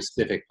those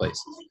specific places?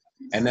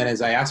 And then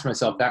as I ask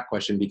myself that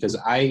question, because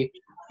I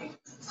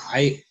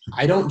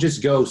don't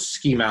just go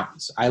ski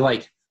mountains.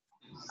 I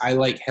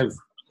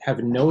have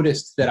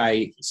noticed that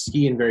I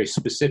ski in very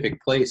specific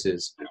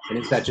places. And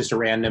is that just a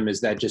random?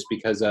 Is that just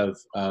because of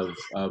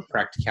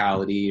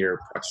practicality or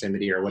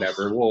proximity or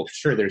whatever? Well,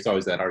 sure, there's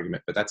always that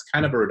argument, but that's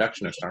kind of a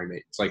reductionist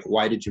argument. It's like,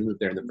 why did you move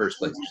there in the first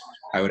place?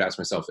 I would ask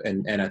myself.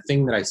 And a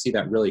thing that I see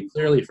that really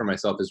clearly for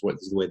myself is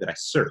the way that I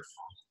surf.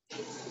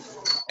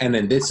 And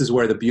then this is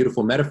where the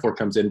beautiful metaphor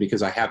comes in,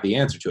 because I have the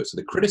answer to it. So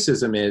the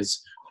criticism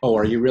is, oh,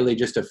 are you really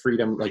just a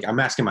freedom? Like, I'm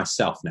asking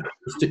myself now,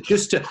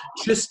 just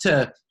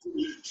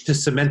to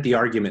cement the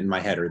argument in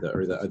my head, or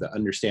the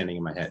understanding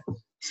in my head.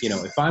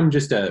 If I'm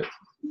just a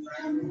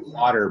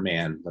water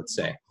man, let's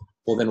say,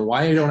 well, then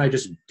why don't I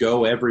just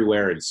go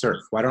everywhere and surf?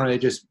 Why don't I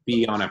just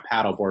be on a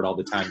paddleboard all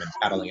the time and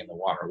paddling in the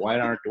water? Why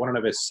don't I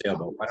have a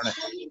sailboat? Why don't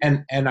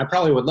I? And I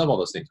probably would love all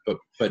those things,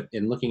 but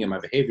in looking at my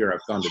behavior,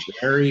 I've gone to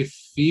very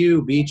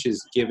few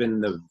beaches,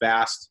 given the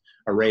vast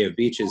array of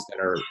beaches that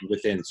are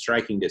within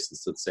striking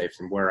distance, let's say,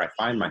 from where I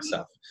find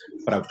myself.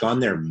 But I've gone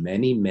there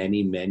many,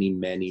 many, many,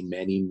 many,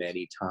 many,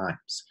 many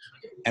times.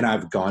 And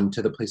I've gone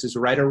to the places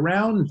right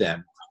around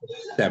them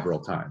several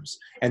times.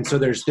 And so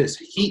there's this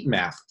heat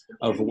map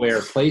of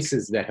where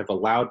places that have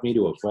allowed me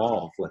to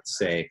evolve, let's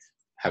say,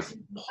 have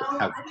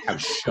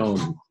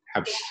shown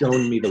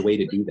me the way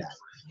to do that.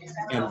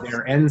 And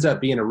there ends up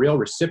being a real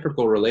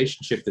reciprocal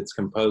relationship that's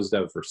composed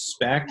of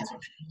respect,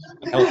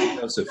 a healthy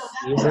dose of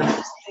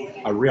fear,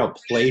 a real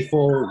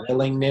playful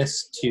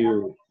willingness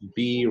to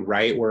be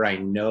right where I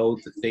know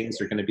the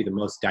things are going to be the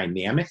most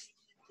dynamic.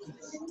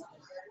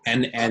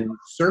 And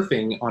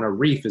surfing on a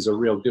reef is a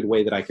real good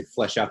way that I could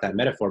flesh out that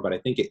metaphor, but I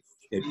think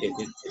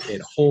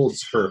it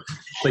holds for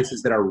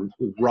places that are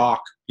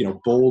rock,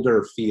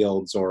 boulder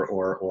fields, or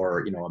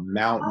a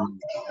mountain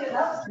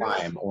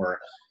climb, or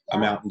a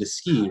mountain to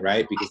ski,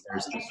 right? Because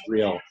there's this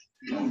real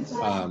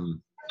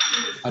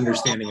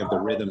understanding of the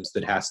rhythms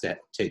that has to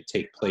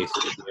take place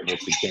to be able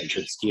to get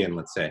good skiing,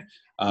 let's say.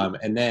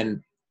 And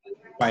then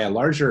by a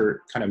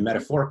larger kind of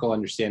metaphorical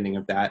understanding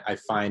of that, I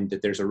find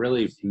that there's a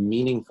really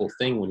meaningful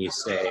thing when you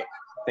say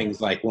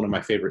things like, one of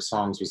my favorite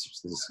songs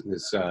was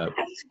this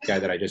guy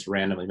that I just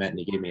randomly met, and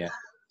he gave me a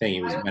thing.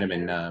 He met him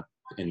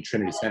in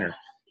Trinity Center.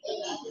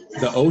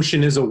 The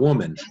ocean is a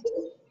woman.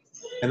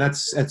 And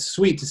that's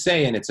sweet to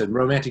say, and it's a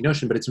romantic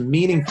notion, but it's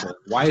meaningful.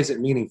 Why is it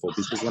meaningful?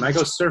 Because when I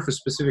go surf a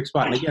specific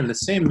spot, and again, the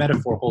same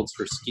metaphor holds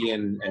for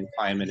skiing and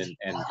climbing and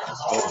boating.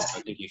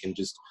 I think you can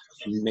just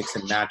mix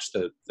and match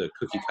the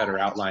cookie cutter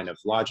outline of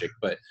logic.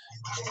 But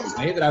the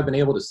way that I've been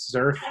able to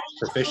surf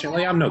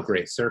proficiently, I'm no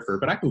great surfer,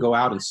 but I can go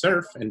out and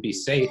surf and be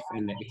safe,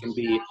 and it can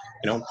be,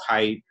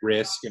 high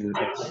risk and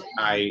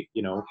high,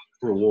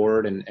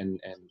 reward and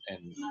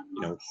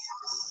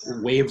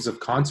waves of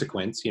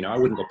consequence. I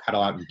wouldn't go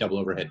paddle out in double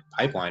overhead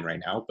pipeline right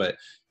now, but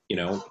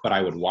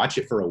I would watch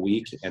it for a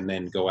week and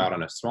then go out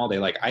on a small day.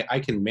 Like I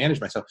can manage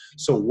myself.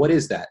 So what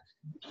is that?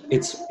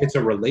 It's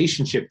a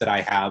relationship that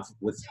I have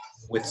with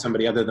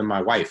somebody other than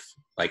my wife.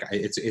 Like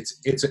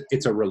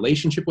it's a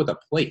relationship with a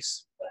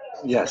place.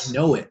 Yes.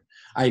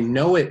 I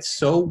know it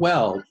so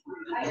well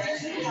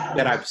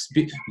that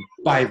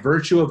by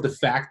virtue of the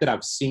fact that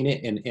I've seen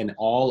it in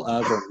all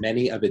of or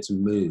many of its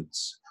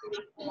moods.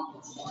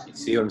 You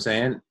see what I'm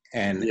saying?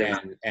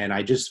 And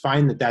I just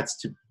find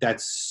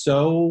that's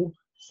so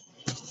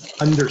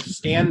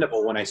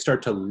understandable when I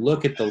start to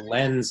look at the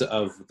lens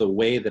of the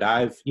way that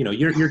I've,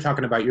 you're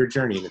talking about your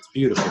journey, and it's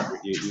beautiful.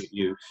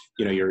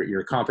 You're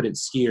a competent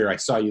skier. I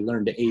saw you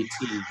learn to AT,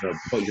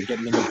 but you're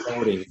getting into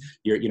boating.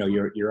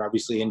 You're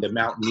obviously into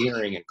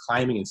mountaineering and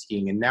climbing and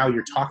skiing. And now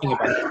you're talking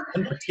about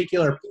one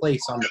particular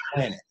place on the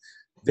planet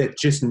that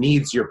just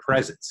needs your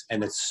presence.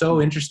 And it's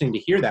so interesting to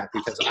hear that,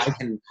 because I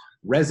can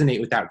resonate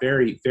with that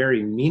very,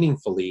 very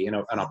meaningfully in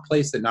a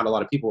place that not a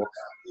lot of people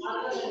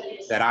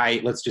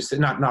let's just say,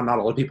 not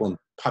all the people in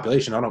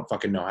population. I don't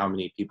fucking know how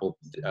many people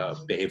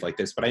behave like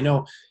this, but I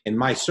know in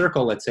my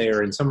circle, let's say,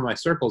 or in some of my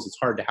circles, it's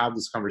hard to have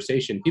this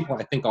conversation. People,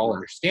 I think, all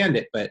understand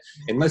it, but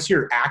unless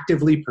you're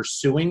actively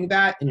pursuing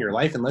that in your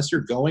life, unless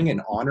you're going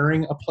and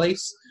honoring a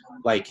place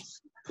like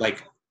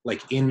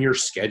in your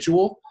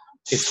schedule,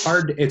 it's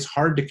hard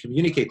to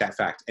communicate that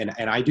fact. And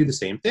I do the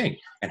same thing.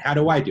 And how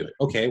do I do it?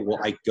 Okay, well,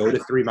 I go to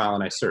 3 Mile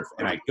and I surf,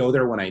 and I go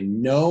there when I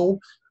know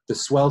the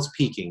swell's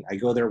peaking. I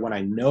go there when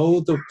I know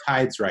the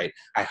tide's right.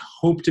 I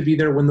hope to be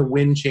there when the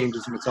wind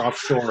changes and it's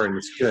offshore and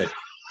it's good.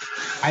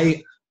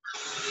 I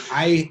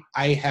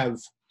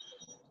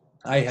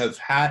have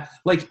had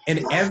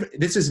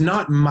this is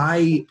not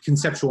my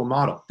conceptual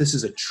model. This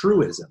is a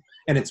truism.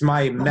 And it's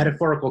my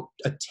metaphorical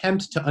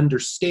attempt to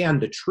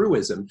understand a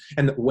truism.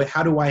 And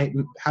how do I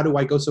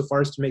go so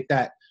far as to make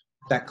that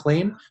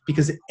claim?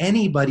 Because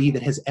anybody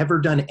that has ever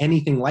done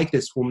anything like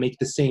this will make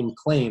the same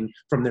claim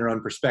from their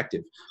own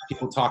perspective.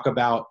 People talk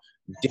about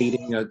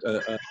dating a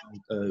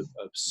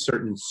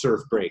certain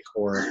surf break,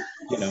 or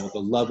the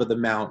love of the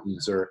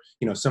mountains, or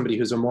somebody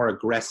who's a more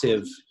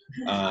aggressive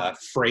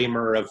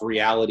framer of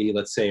reality,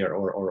 let's say,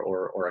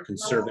 or a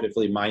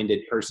conservatively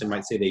minded person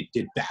might say they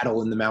did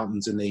battle in the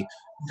mountains and they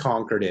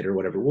conquered it or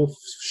whatever. Well,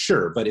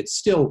 sure, but it's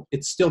still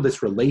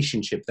this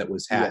relationship that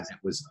was had,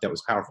 that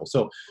was powerful.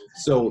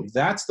 So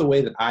that's the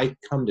way that I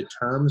come to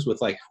terms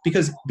with,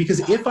 because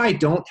if I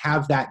don't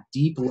have that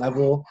deep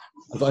level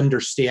of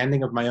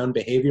understanding of my own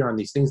behavior on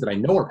these things that I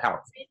know are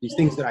powerful, these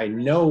things that I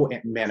know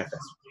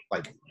manifest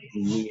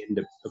me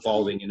into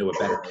evolving into a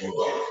better me.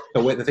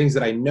 The things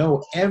that I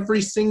know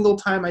every single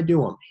time I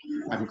do them,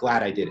 I'm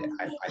glad I did it.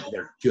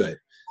 They're good.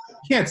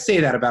 You can't say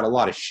that about a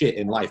lot of shit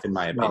in life, in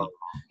my opinion.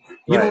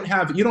 You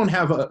don't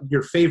have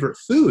your favorite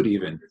food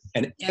even,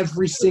 and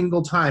every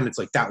single time it's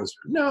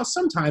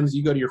sometimes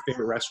you go to your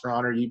favorite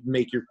restaurant or you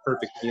make your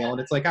perfect meal and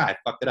it's I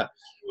fucked it up.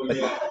 But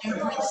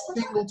every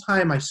single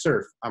time I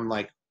surf, I'm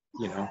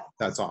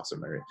that's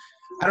awesome.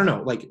 I don't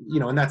know,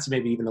 and that's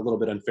maybe even a little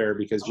bit unfair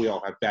because we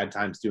all have bad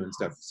times doing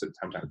stuff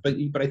sometimes.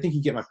 But I think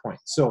you get my point.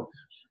 So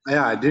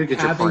yeah, I do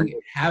get your point.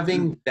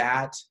 Having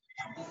that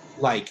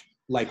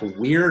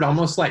weird,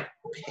 almost like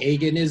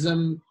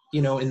paganism,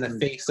 in the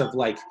face of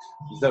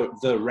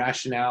the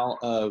rationale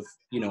of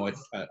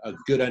a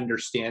good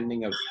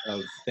understanding of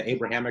the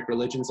Abrahamic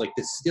religions,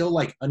 this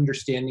still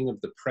understanding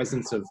of the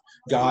presence of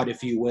God,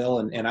 if you will,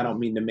 and I don't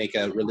mean to make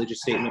a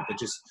religious statement, but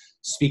just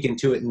speaking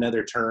to it in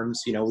other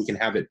terms. We can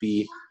have it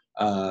be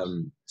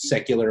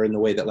secular in the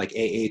way that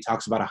AA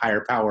talks about a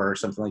higher power or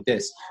something like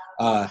this,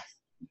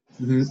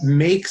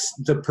 makes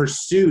the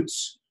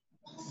pursuits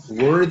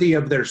worthy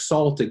of their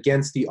salt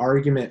against the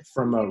argument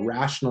from a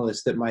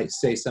rationalist that might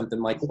say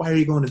something like, why are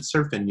you going and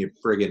surfing, you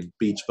friggin'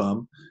 beach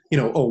bum?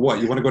 Oh, what,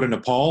 you want to go to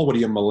Nepal? What are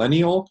you, a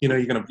millennial?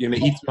 You're gonna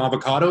eat some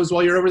avocados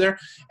while you're over there?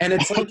 And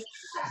it's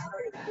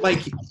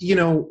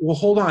well,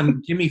 hold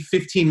on, give me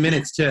 15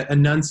 minutes to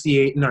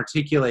enunciate and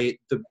articulate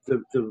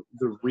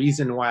the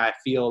reason why I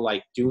feel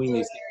like doing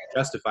these things is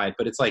justified.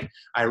 But it's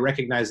I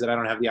recognize that I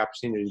don't have the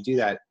opportunity to do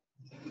that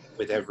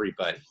with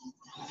everybody.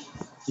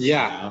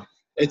 Yeah.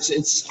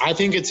 I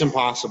think it's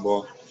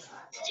impossible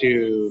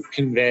to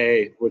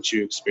convey what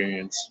you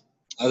experience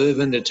other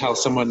than to tell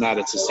someone that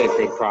it's a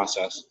sacred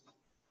process.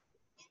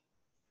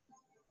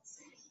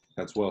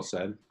 That's well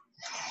said.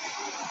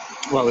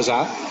 What was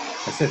that?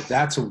 I said,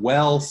 that's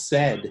well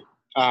said.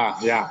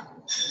 Yeah.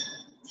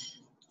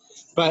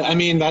 But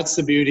that's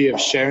the beauty of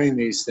sharing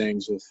these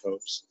things with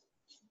folks,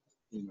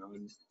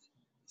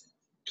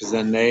 because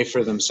then they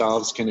for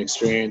themselves can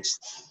experience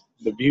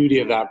the beauty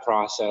of that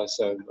process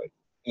of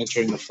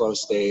entering the flow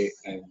state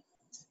and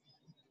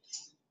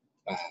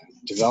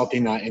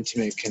developing that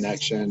intimate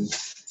connection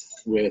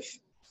with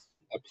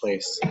a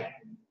place.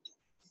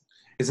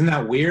 Isn't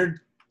that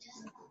weird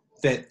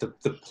that the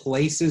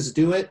places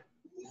do it?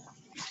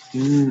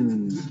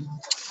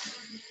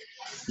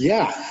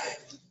 Yeah,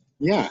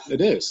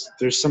 it is.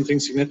 There's something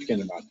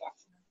significant about that.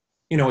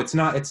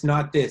 It's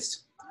not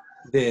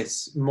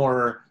this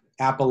more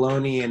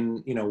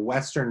Apollonian,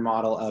 Western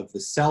model of the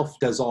self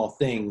does all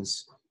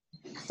things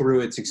through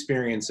its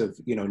experience of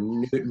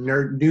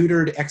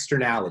neutered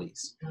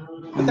externalities.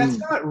 But that's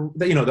not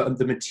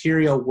the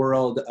material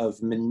world of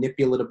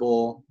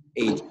manipulatable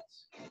agents.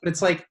 But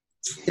it's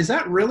is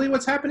that really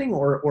what's happening,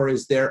 or are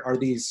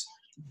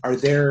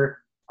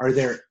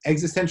there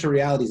existential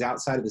realities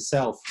outside of the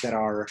self that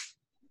are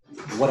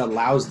what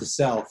allows the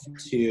self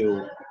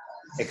to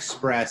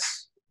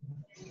express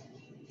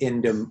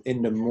into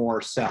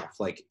more self,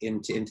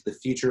 into the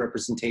future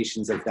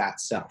representations of that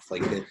self,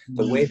 the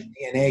way the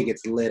DNA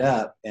gets lit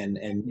up and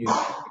gets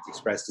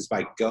expressed is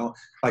by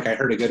I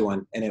heard a good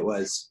one, and it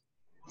was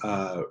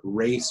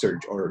race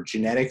or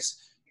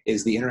genetics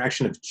is the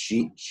interaction of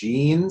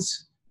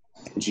genes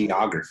and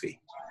geography.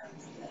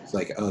 It's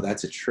oh,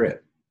 that's a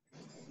trip.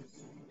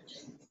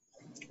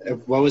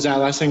 What was that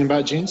last thing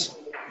about genes?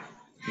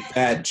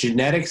 That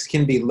genetics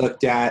can be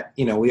looked at,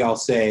 we all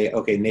say,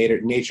 okay,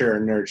 nature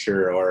or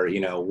nurture, or,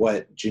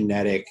 what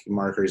genetic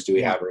markers do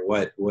we have, or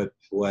what,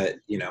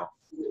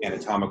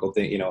 anatomical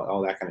thing, you know,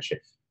 all that kind of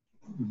shit.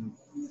 Mm-hmm.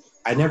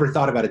 I never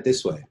thought about it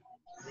this way,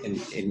 and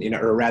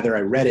or rather,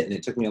 I read it, and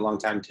it took me a long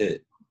time to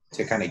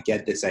kind of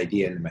get this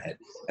idea into my head,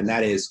 and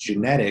that is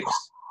genetics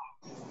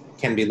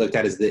can be looked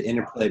at as the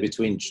interplay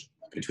between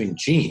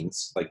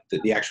genes, like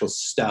the actual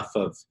stuff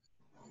of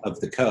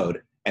the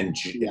code, and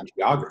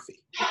geography.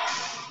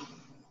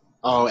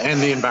 Oh, and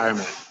the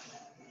environment.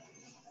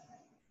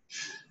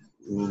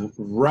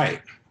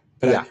 Right.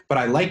 But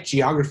I like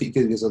geography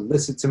because it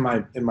elicits in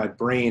my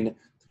brain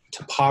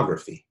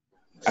topography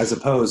as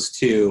opposed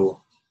to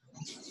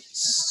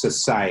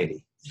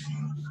society.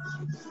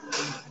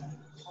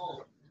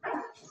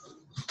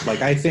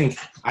 Like I think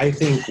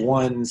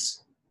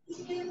one's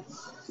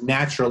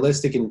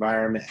naturalistic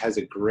environment has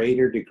a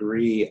greater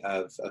degree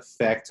of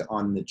effect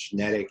on the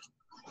genetic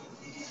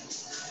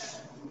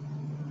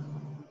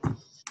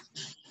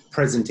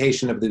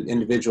presentation of the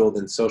individual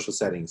than social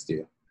settings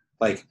do.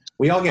 Like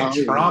we all get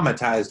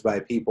traumatized by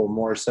people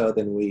more so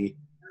than we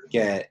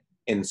get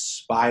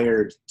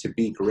inspired to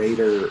be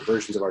greater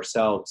versions of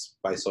ourselves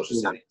by social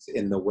settings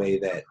in the way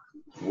that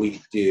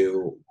we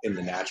do in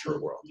the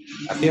natural world.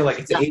 I feel like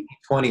it's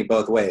 80-20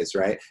 both ways,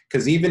 right?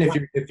 Because even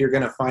if you're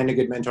going to find a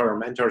good mentor or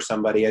mentor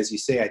somebody, as you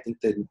say, I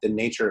think the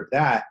nature of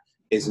that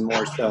is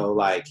more so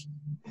like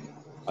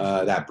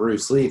that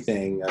Bruce Lee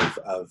thing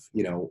of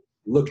you know,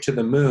 look to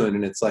the moon,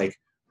 and it's like,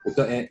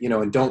 well, you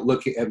know, and don't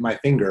look at my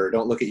finger,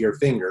 don't look at your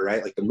finger,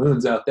 right? Like the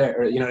moon's out there,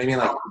 or, you know what I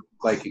mean?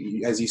 Like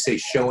as you say,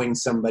 showing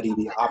somebody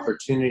the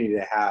opportunity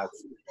to have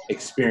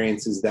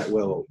experiences that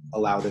will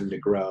allow them to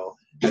grow,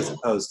 as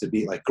opposed to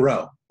be like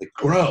grow,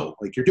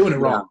 like you're doing it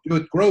wrong.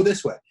 Grow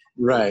this way.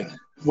 Right.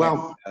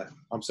 Well,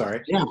 I'm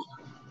sorry. Yeah.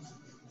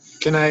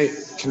 Can I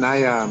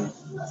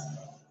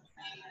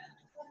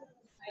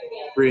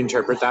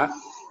reinterpret that?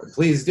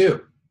 Please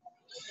do.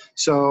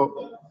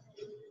 So,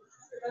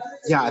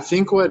 yeah, I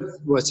think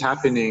what's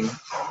happening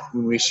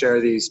when we share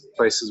these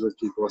places with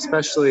people,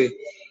 especially if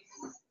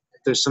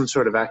there's some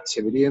sort of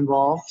activity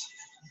involved,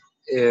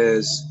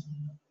 is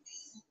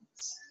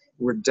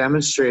we're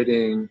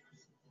demonstrating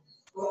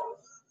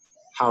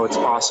how it's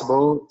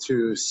possible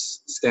to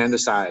stand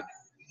aside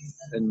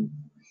and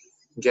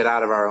get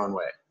out of our own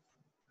way.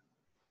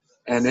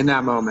 And in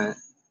that moment,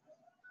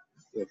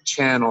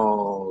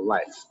 channel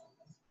life.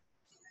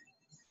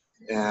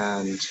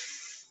 And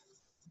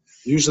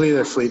usually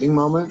they're fleeting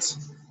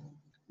moments,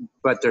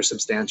 but they're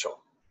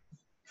substantial.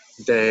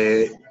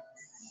 There's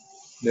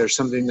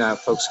something that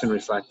folks can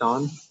reflect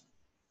on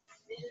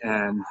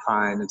and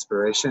find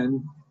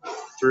inspiration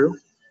through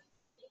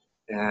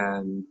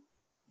and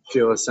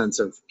feel a sense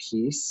of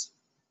peace.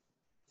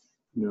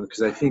 You know,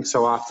 because I think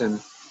so often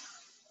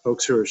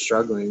folks who are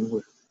struggling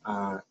with,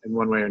 in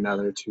one way or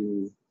another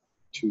to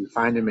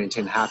find and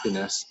maintain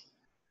happiness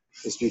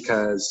is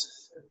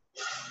because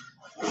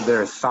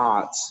their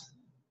thoughts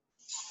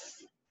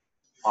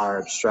are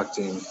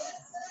obstructing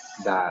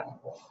that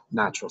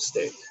natural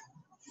state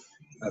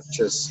of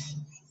just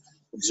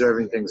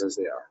observing things as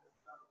they are.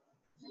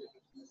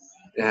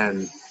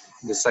 And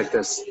it's like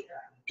this,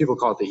 people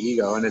call it the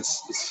ego, and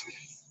it's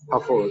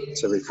helpful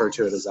to refer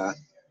to it as that,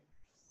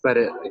 but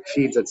it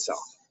feeds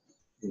itself,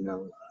 you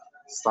know,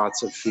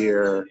 thoughts of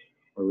fear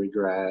or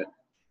regret.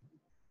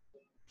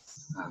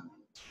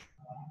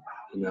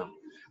 You know,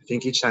 I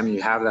think each time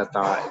you have that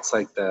thought, it's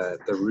like the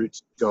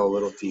roots go a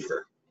little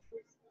deeper.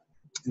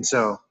 And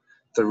so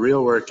the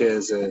real work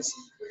is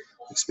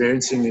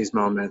experiencing these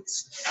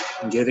moments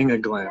and getting a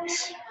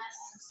glimpse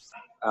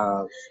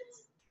of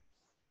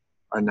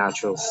our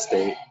natural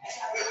state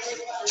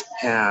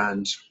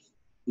and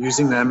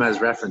using them as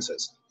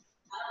references.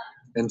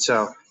 And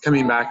so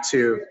coming back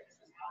to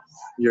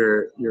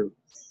your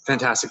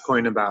fantastic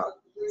point about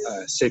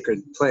a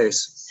sacred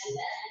place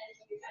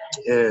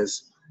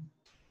is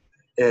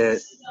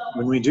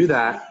when we do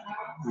that,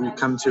 we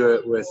come to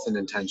it with an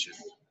intention.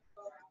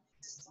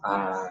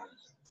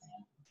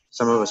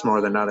 Some of us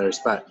more than others,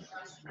 but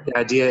the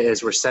idea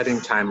is we're setting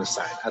time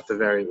aside at the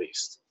very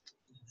least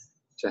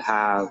to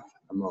have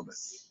a moment.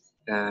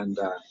 And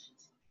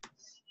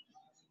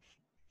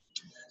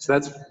so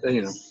that's,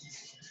 you know,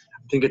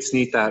 I think it's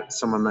neat that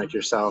someone like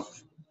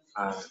yourself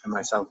and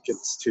myself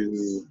gets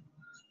to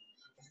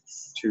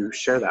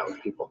share that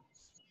with people.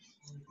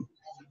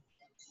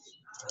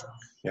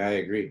 Yeah, I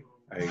agree.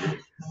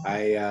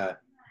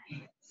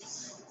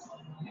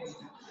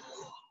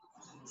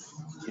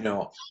 You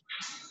know,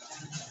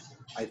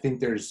 I think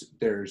there's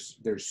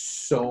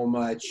so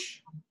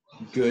much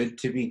good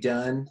to be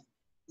done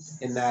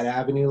in that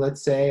avenue,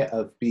 let's say,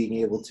 of being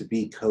able to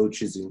be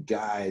coaches and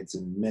guides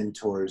and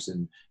mentors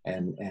and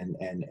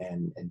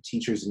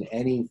teachers in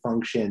any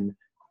function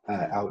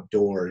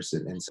outdoors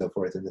and so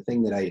forth. And the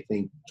thing that I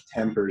think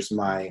tempers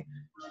my,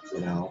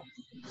 you know,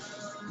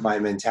 my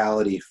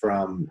mentality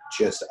from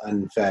just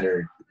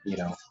unfettered, you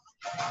know,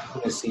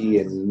 fantasy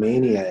and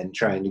mania and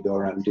trying to go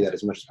around and do that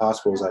as much as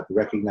possible is I've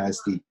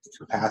recognized the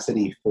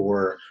capacity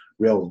for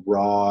real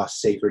raw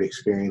sacred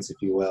experience, if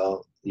you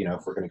will. You know,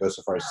 if we're going to go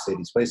so far as to say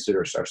these places are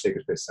our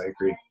sacred spaces, I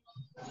agree.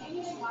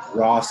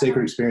 raw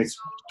sacred experience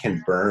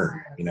can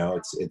burn. You know,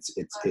 it's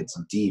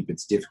deep.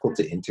 It's difficult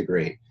to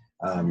integrate.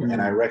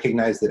 And I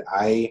recognize that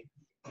I,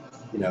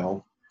 you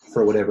know,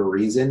 for whatever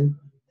reason,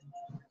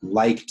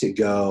 like to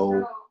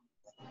go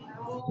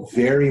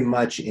very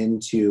much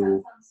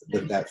into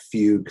that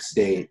fugue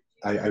state.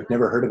 I've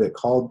never heard of it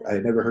called. I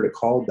had never heard it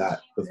called that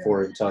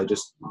before until I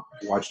just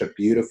watched a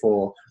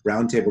beautiful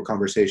roundtable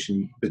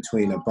conversation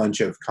between a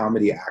bunch of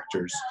comedy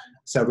actors,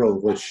 several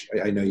of which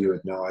I know you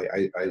would know.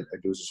 I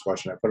was just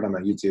watching. I put it on my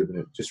YouTube, and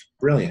it's just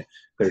brilliant.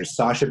 There's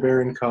Sacha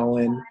Baron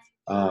Cohen.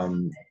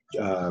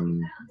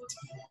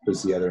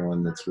 Who's the other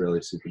one that's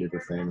really super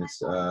duper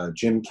famous?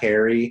 Jim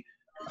Carrey,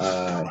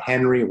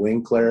 Henry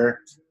Winkler,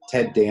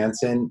 Ted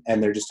Danson,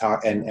 and they're just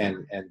talking,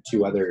 and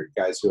two other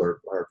guys who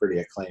are pretty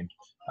acclaimed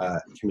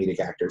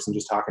comedic actors, and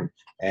just talking.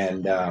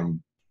 And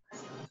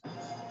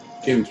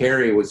Jim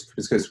Carrey was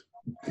because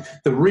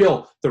the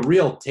real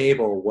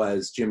table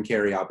was Jim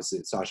Carrey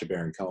opposite Sacha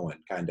Baron Cohen,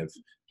 kind of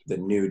the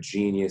new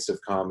genius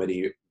of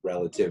comedy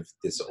relative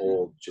this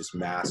old just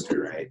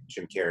master, right?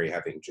 Jim Carrey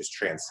having just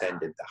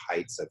transcended the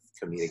heights of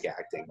comedic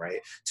acting, right?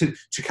 To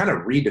kind of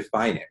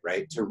redefine it,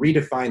 right? To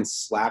redefine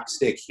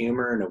slapstick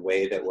humor in a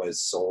way that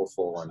was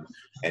soulful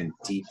and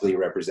deeply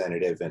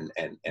representative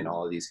and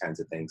all of these kinds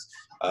of things.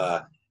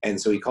 And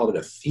so he called it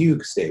a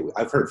fugue state.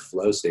 I've heard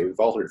flow state. We've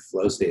all heard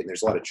flow state, and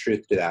there's a lot of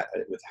truth to that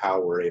with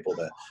how we're able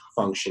to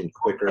function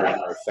quicker and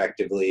more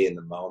effectively in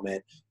the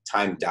moment.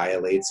 Time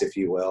dilates, if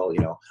you will.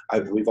 You know,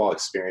 we've all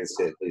experienced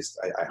it. At least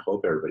I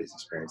hope everybody's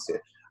experienced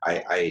it.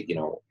 I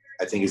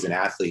think as an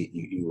athlete,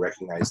 you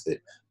recognize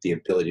that the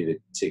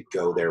ability to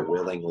go there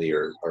willingly,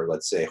 or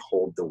let's say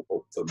hold the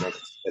moment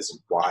as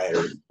wide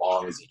or as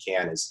long as you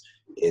can is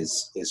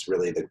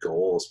really the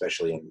goal,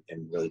 especially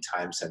in really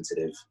time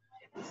sensitive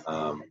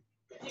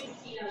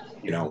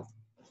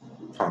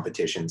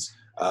competitions.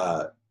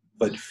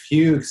 But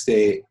fugue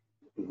state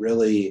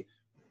really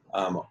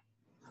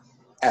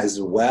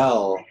as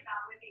well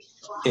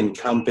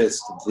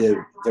encompassed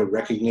the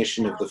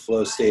recognition of the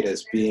flow state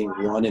as being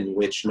one in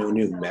which no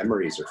new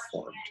memories are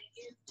formed.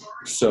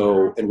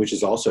 So, and which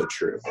is also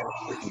true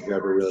if you've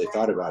ever really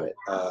thought about it.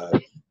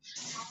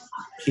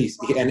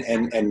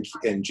 And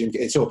Jim.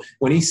 And so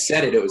when he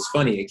said it, it was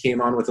funny. It came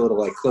on with a little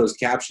like closed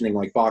captioning,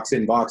 like box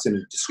in,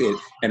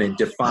 and it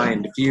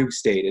defined fugue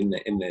state in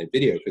the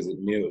video because it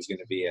knew it was going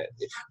to be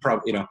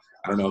probably, I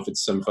don't know if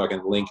it's some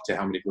fucking link to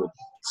how many people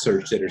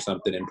searched it or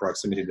something in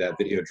proximity to that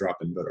video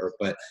dropping,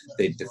 but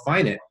they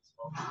define it.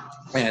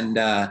 And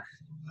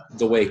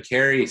the way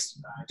Carey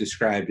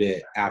described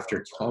it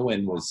after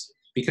Cohen was,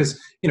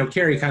 because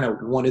Carey kind of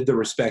wanted the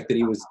respect that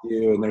he was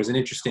due, and there's an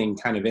interesting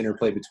kind of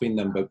interplay between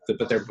them, but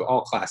they're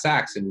all class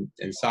acts, and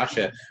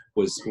Sacha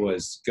was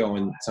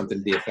going something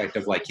to the effect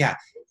of like, yeah,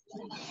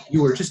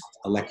 you were just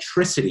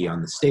electricity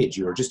on the stage.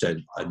 You were just a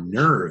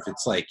nerve.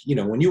 It's like,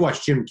 when you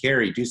watch Jim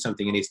Carrey do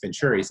something in Ace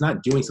Ventura, he's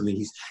not doing something.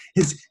 He's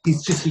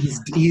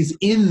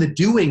in the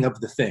doing of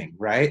the thing,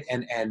 right?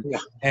 And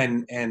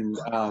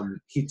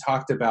he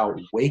talked about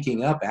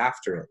waking up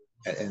after it.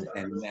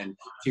 And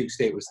fugue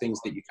state was things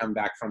that you come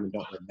back from and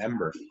don't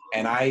remember.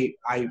 And I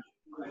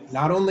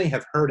not only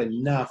have heard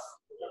enough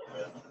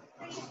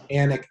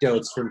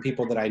anecdotes from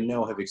people that I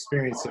know have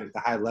experienced it at the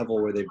high level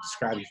where they've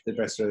described it to the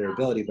best of their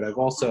ability, but I've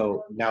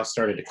also now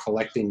started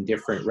collecting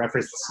different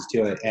references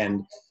to it,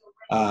 and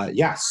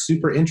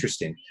super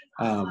interesting.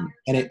 And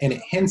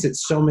it hints at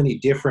so many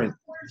different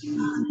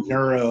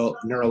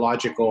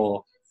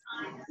neurological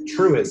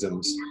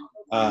truisms.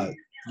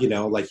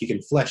 Like you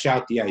can flesh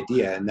out the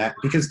idea, and that,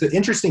 because the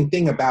interesting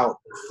thing about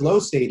flow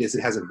state is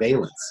it has a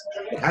valence.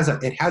 It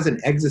has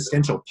an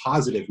existential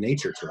positive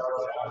nature to it.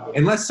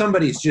 Unless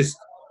somebody's just,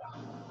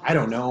 I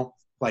don't know,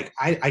 like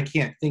I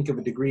can't think of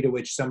a degree to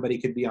which somebody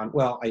could be on,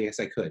 well, I guess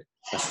I could.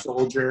 A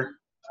soldier,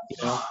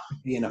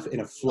 be in a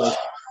flow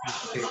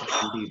state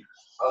can be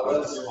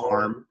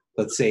harm.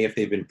 Let's say if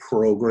they've been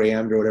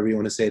programmed, or whatever you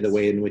want to say, the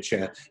way in which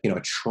a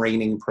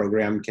training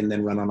program can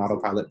then run on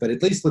autopilot. But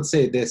at least let's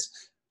say this.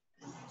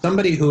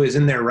 Somebody who is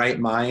in their right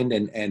mind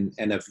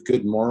and of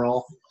good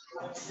moral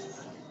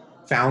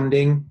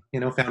foundation,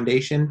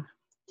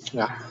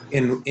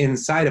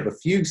 inside of a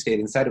fugue state,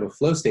 inside of a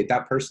flow state,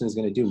 that person is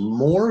going to do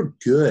more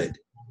good,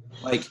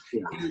 like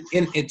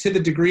in to the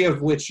degree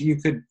of which you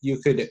could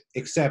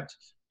accept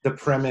the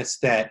premise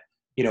that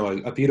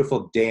a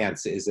beautiful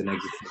dance is an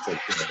existential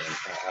good,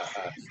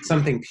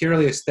 something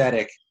purely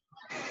aesthetic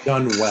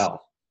done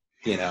well,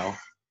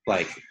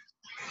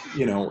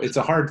 it's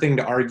a hard thing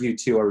to argue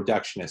to a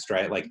reductionist,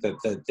 right? Like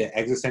the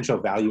existential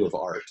value of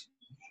art.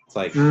 It's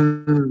like, but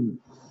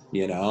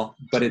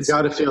it's, you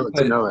got to feel it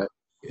to know it.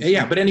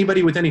 Yeah, but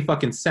anybody with any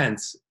fucking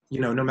sense,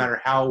 no matter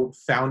how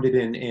founded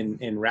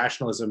in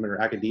rationalism or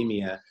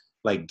academia,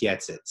 like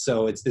gets it.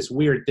 So it's this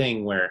weird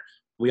thing where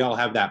we all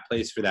have that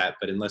place for that,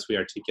 but unless we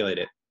articulate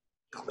it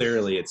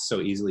clearly, it's so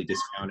easily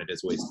discounted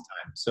as a waste of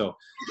time. So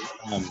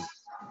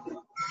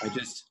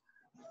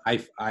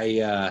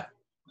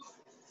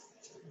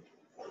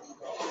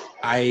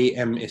I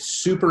am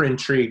super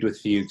intrigued with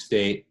fugue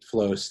state,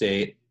 flow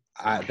state.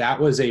 That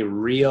was a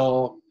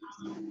real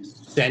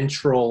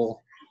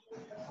central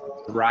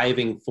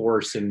driving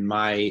force in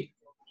my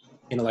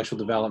intellectual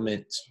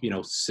development,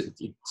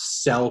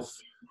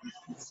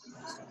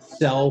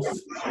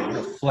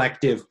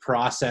 self-reflective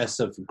process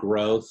of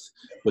growth,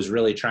 was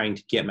really trying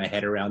to get my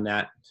head around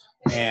that.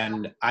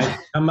 And I've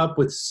come up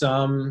with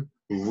some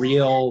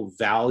real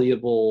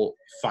valuable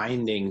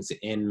findings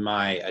in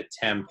my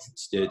attempt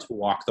to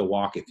walk the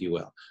walk, if you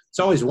will. It's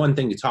always one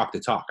thing to talk the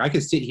talk. I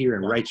could sit here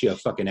and write you a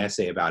fucking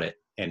essay about it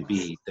and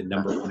be the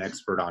 #1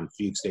 expert on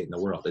fugue state in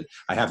the world.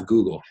 I have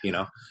Google,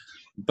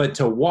 but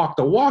to walk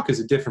the walk is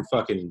a different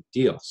fucking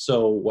deal.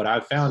 So what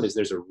I've found is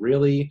there's a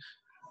really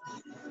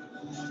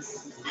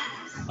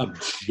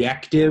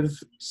objective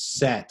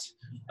set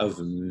of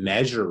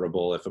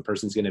measurable, if a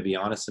person's going to be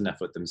honest enough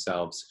with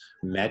themselves,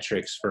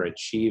 metrics for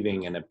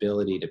achieving an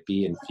ability to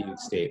be in fugue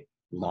state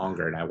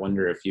longer. And I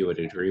wonder if you would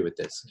agree with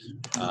this.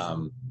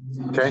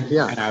 Okay,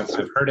 yeah. And I've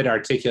heard it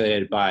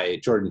articulated by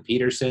Jordan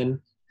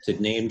Peterson. To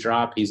name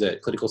drop, he's a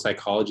clinical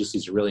psychologist.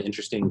 He's a really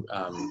interesting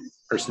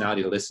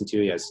personality to listen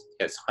to. He has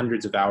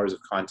hundreds of hours of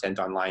content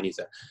online. He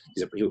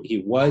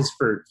was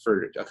for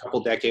a couple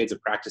decades a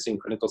practicing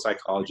clinical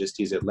psychologist.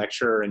 He's a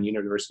lecturer in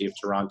University of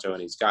Toronto,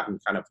 and he's gotten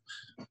kind of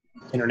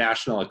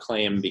international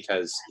acclaim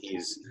because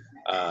he's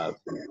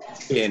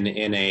been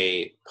in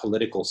a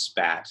political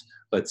spat,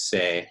 let's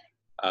say,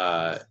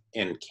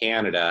 in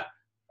Canada.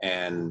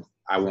 And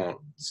I won't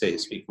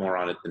speak more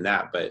on it than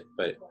that, but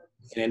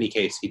in any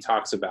case, he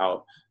talks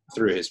about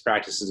through his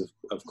practices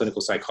of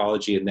clinical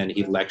psychology, and then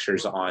he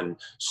lectures on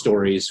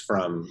stories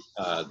from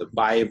the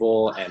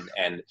Bible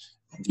and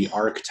the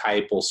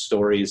archetypal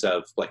stories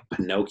of like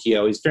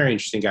Pinocchio. He's a very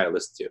interesting guy to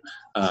listen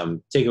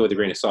to. Take it with a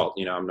grain of salt.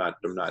 I'm not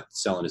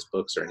selling his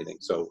books or anything,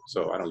 so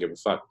I don't give a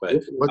fuck.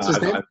 But what's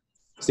his name?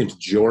 His name's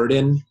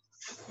Jordan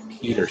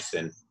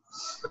Peterson,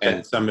 okay.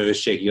 And some of his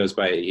shit he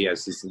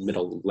has his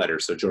middle letter,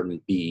 so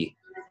Jordan B.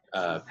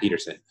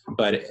 Peterson.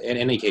 But in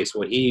any case,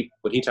 what he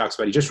talks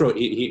about,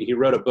 he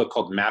wrote a book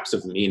called Maps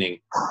of Meaning.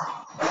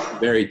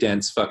 Very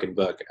dense fucking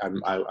book.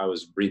 I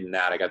was reading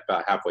that. I got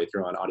about halfway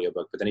through on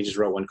audiobook, but then he just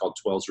wrote one called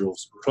 12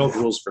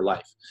 Rules for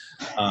Life.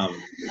 He's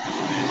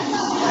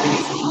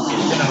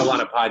been on a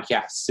lot of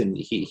podcasts, and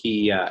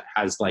he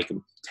has like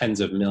tens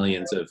of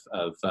millions of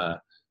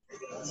a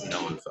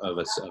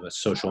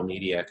social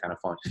media kind of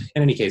following.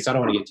 In any case, I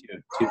don't want to get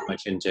too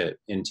much into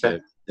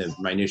the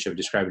minutiae of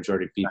describing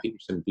Jordan B.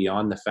 Peterson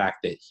beyond the fact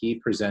that he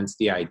presents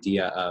the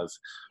idea of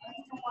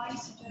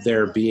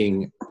there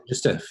being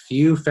just a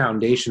few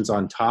foundations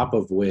on top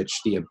of which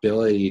the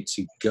ability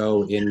to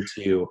go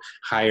into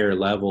higher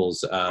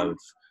levels of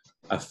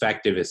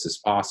effectiveness is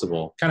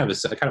possible. Kind of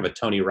a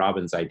Tony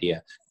Robbins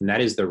idea, and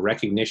that is the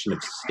recognition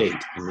of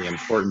state and the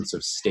importance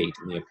of state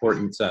and the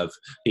importance of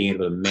being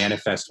able to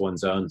manifest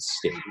one's own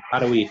state. How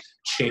do we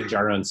change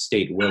our own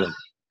state willingly?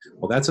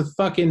 Well, that's a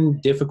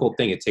fucking difficult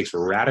thing. It takes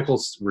radical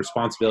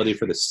responsibility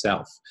for the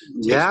self.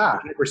 It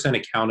takes 100%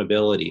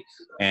 accountability,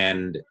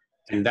 and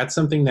that's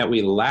something that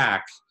we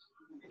lack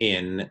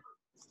in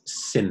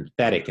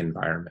synthetic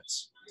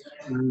environments.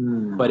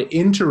 But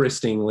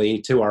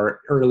interestingly, to our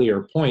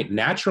earlier point,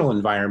 natural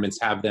environments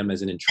have them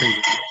as an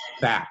intrinsic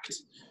fact.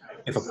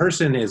 If a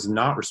person is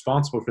not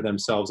responsible for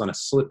themselves on a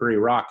slippery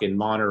rock in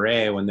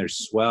Monterey when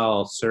there's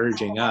swell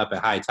surging up at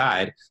high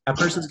tide, that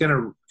person's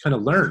going to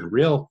learn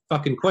real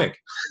fucking quick.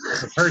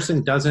 If a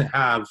person doesn't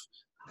have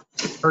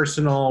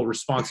personal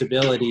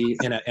responsibility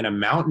in a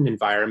mountain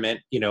environment,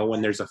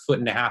 when there's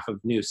 1.5 feet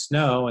of new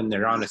snow and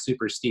they're on a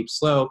super steep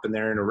slope and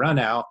they're in a run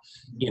out,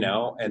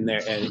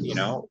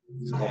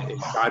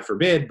 God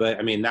forbid, but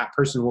I mean, that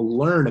person will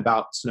learn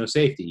about snow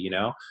safety,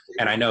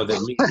 and I know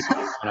that me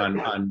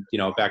on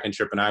back in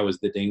trip, and I was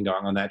the ding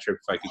dong on that trip,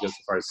 if I could go so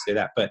far as to say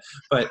that, but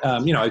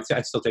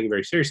I still take it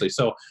very seriously.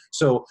 So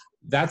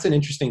that's an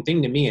interesting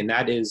thing to me. And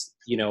that is,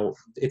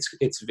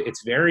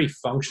 it's very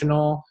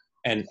functional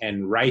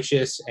and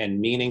righteous and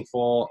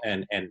meaningful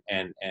and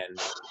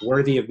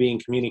worthy of being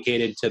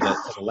communicated to the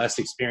less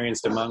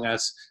experienced among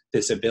us,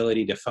 this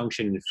ability to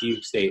function in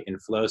fugue state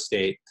and flow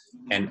state,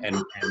 and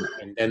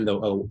then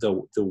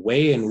the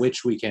way in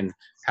which we can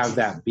have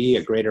that be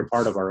a greater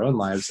part of our own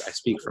lives. I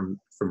speak from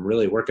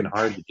really working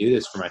hard to do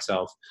this for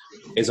myself,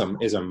 is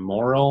a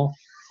moral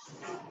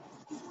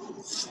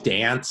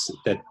stance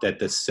that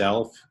the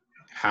self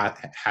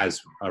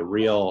has a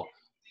real,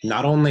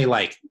 not only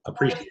like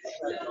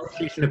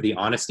appreciation of the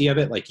honesty of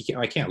it. Like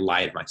I can't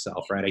lie to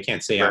myself, right? I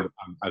can't say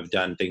I've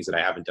done things that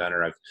I haven't done,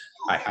 or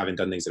I haven't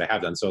done things that I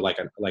have done. So like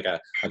an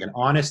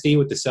honesty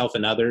with the self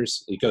and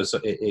others. It goes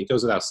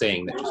without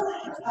saying that just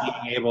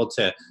being able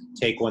to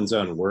take one's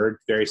own word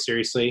very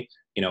seriously.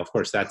 Of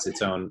course that's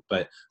its own,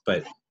 but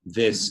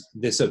this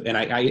and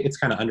I it's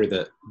kind of under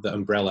the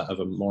umbrella of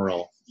a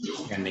moral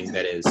standing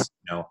that is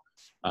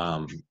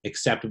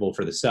acceptable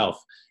for the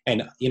self.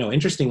 And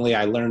interestingly,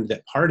 I learned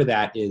that part of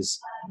that is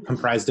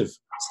comprised of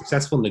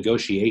successful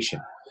negotiation.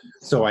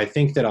 So I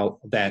think that a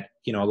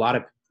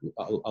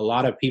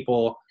lot of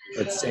people,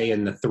 let's say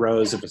in the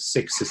throes of a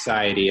sick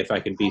society, if I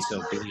can be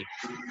so believe,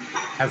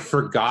 have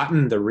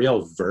forgotten the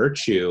real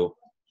virtue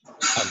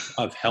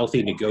of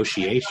healthy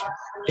negotiation.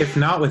 If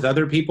not with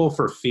other people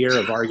for fear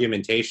of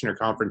argumentation or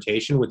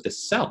confrontation, with the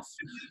self.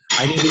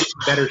 I need to be in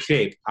better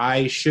shape.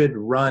 I should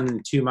run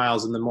 2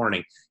 miles in the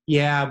morning.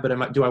 Yeah,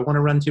 but do I want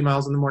to run 2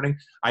 miles in the morning?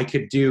 I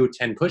could do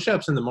 10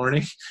 push-ups in the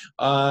morning. Do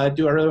I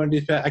really want to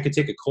do that? I could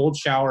take a cold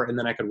shower and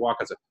then I could walk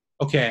outside.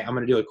 Okay, I'm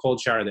going to do a cold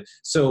shower.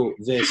 So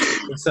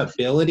this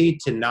ability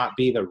to not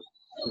be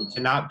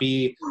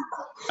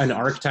an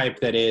archetype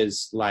that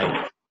is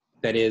like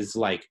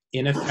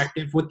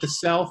ineffective with the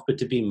self, but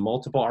to be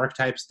multiple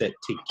archetypes that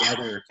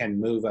together can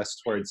move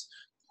us towards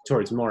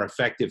more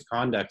effective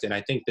conduct. And I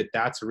think that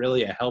that's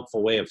really a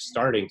helpful way of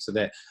starting, so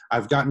that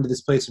I've gotten to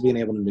this place of being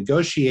able to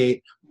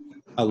negotiate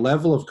a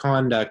level of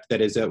conduct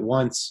that is at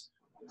once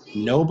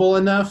noble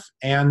enough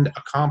and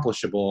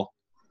accomplishable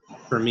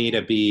for me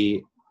to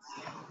be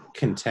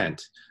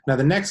content. Now,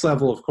 the next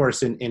level, of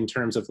course, in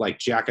terms of like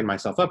jacking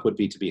myself up, would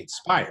be to be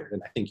inspired.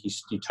 And I think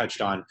you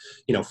touched on,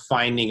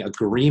 finding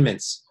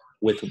agreements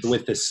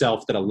with the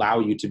self that allow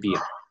you to be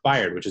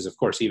inspired, which is, of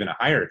course, even a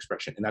higher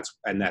expression. And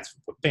that's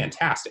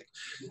fantastic.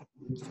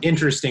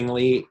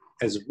 Interestingly,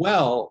 as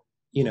well,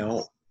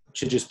 to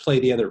just play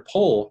the other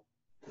pole,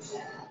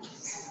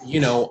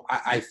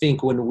 I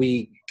think when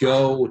we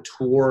go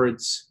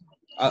towards,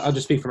 I'll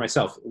just speak for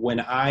myself. When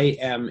I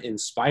am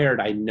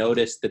inspired, I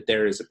notice that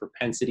there is a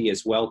propensity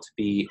as well to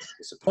be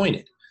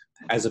disappointed,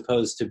 as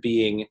opposed to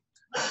being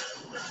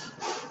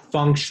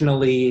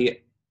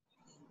functionally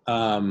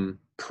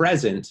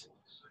present.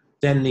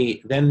 Then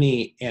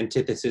the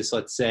antithesis,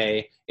 let's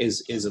say,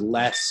 is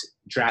less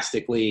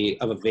drastically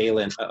of a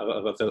valence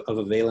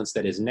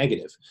that is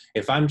negative.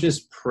 If I'm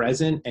just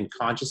present and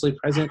consciously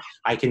present,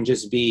 I can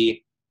just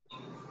be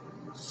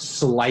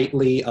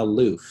slightly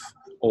aloof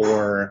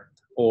or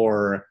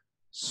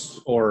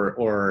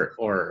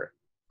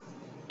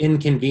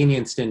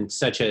inconvenienced in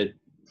such a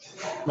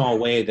small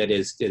way that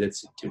it's to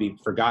be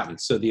forgotten.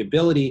 So the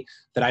ability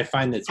that I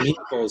find that's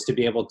meaningful is to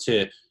be able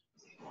to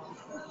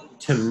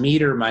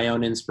meter my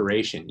own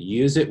inspiration,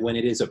 use it when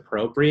it is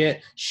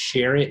appropriate,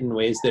 share it in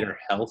ways that are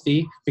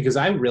healthy, because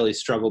I really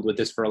struggled with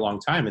this for a long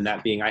time, and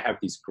that being I have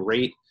these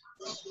great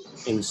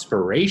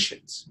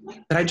inspirations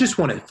that I just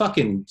want to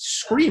fucking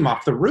scream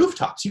off the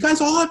rooftops. You guys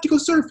all have to go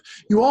surf.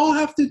 You all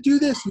have to do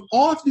this. You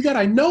all have to do that.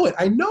 I know it.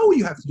 I know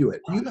you have to do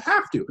it. You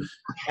have to.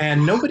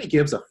 And nobody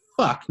gives a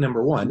fuck,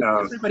 number one.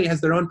 No. Everybody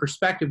has their own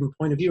perspective and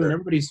point of view, and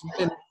everybody's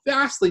in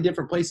vastly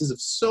different places of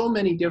so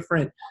many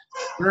different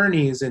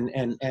journeys and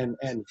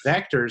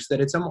vectors that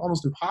it's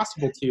almost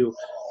impossible to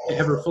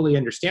ever fully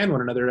understand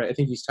one another. I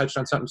think he's touched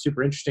on something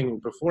super interesting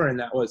before, and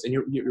that was, and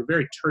you're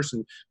very terse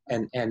and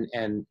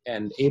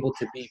able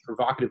to be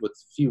provocative with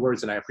few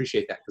words, and I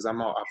appreciate that, because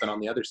I'm often on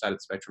the other side of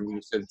the spectrum.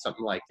 You said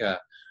something like,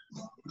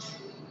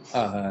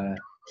 oh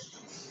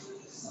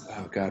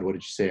God, what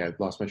did you say? I've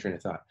lost my train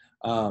of thought.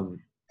 What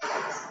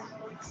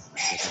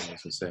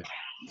was I say?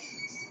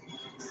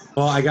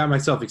 Well, I got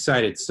myself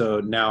excited, so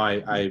now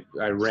I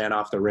ran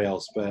off the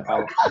rails, but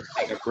I'll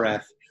take a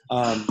breath.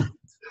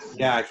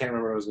 Yeah, I can't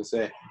remember what I was going to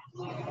say.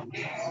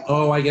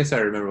 Oh, I guess I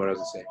remember what I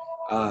was going to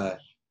say.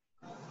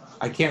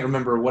 I can't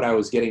remember what I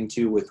was getting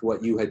to with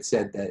what you had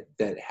said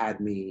that had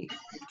me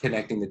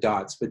connecting the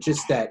dots, but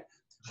just that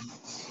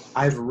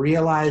I've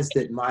realized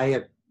that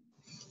my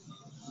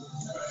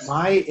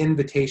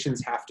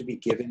invitations have to be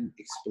given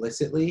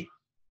explicitly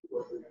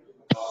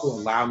to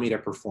allow me to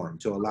perform,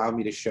 to allow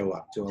me to show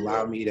up, to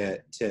allow me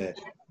to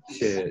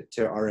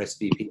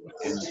RSVP,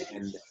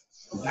 and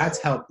that's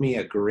helped me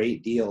a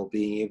great deal,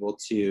 being able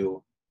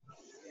to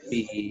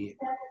be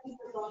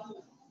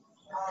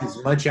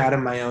as much out of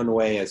my own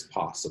way as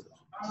possible.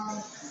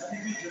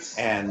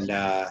 And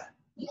yeah,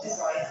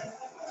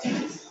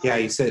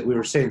 we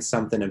were saying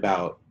something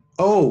about,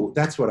 oh,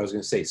 that's what I was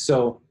going to say.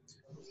 So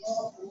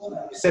you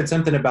said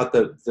something about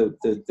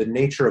the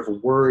nature of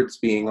words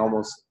being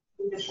almost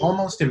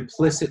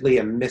implicitly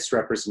a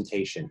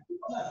misrepresentation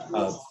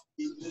of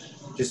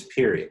just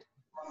period.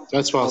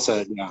 That's well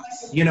said. Yeah.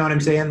 You know what I'm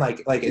saying?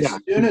 Like as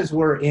soon as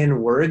we're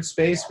in word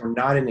space, we're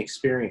not in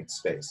experience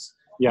space.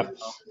 Yep.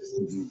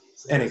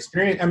 And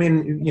experience, I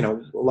mean,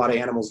 a lot of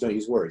animals don't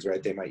use words,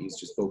 right? They might use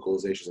just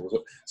vocalizations.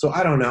 So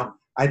I don't know.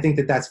 I think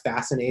that that's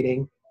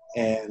fascinating.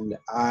 And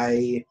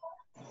I,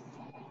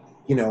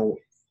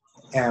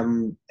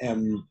 am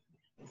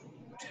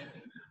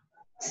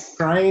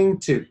trying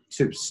to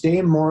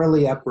stay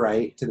morally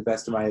upright to the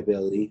best of my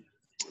ability.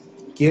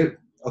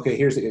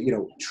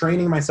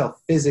 Training myself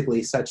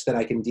physically such that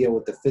I can deal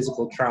with the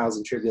physical trials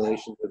and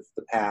tribulations of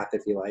the path,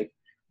 if you like.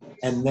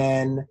 And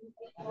then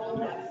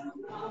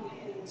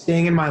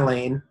staying in my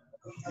lane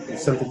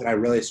is something that I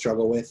really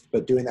struggle with,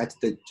 but doing that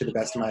to the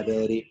best of my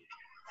ability.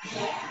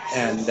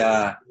 And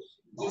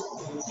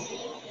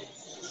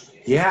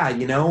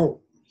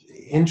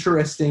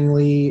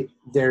interestingly,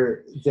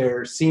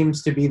 there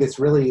seems to be this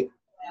really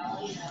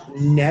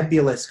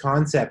nebulous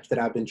concept that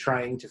I've been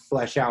trying to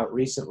flesh out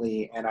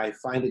recently, and I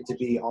find it to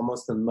be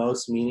almost the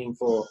most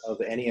meaningful of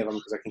any of them,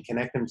 because I can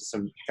connect them to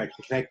I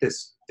can connect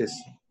this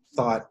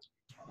thought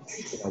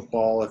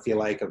ball, if you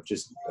like, of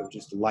just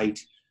light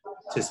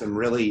to some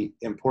really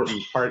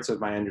important parts of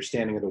my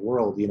understanding of the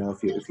world. You know,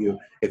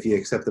 if you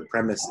accept the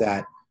premise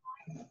that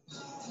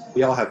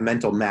we all have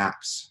mental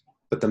maps,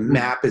 but the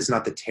map is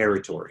not the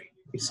territory.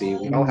 You see,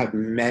 we all have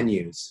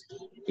menus.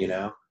 You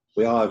know,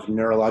 we all have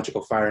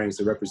neurological firings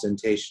that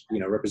represent the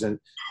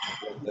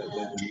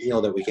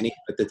meal that we can eat.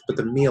 But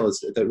the meal is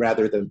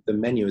the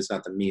menu is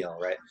not the meal,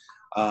 right?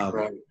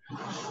 Right.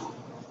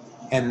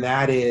 And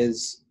that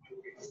is,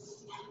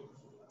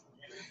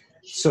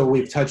 so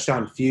we've touched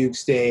on fugue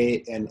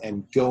state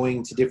and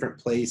going to different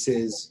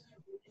places,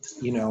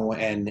 you know,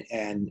 and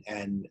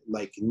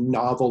like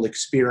novel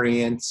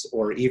experience,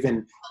 or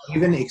even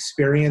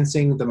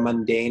experiencing the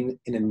mundane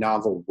in a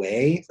novel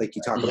way. Like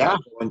you talk about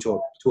going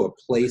to a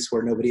place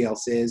where nobody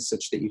else is,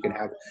 such that you can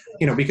have,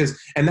 you know,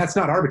 and that's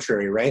not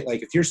arbitrary, right?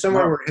 Like if you're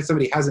somewhere where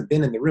somebody hasn't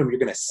been in the room, you're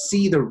going to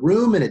see the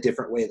room in a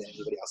different way than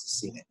anybody else has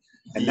seen it.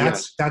 And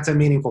that's a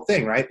meaningful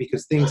thing, right?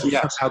 Because things are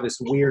somehow this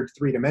weird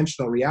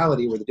three-dimensional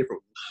reality where the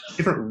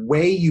different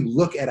way you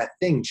look at a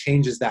thing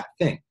changes that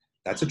thing.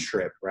 That's a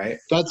trip, right?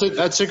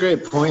 That's a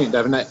great point,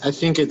 Devin. I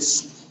think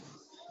it's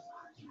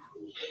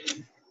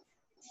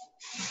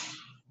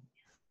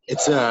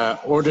a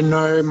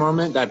ordinary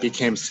moment that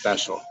became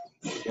special.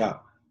 Yeah,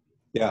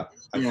 I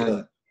feel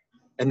it.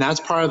 And that's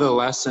part of the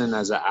lesson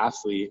as an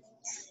athlete,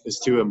 is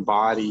to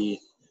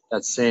embody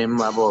that same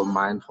level of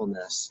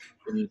mindfulness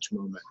in each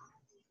moment.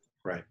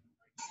 Right.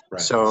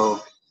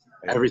 So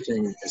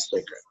everything is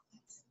sacred.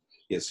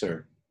 Yes,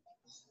 sir.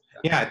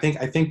 Yeah, I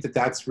think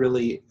that's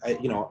really,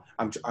 you know,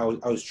 I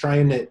was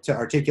trying to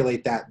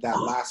articulate that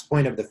last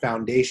point of the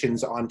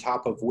foundations on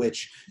top of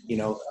which, you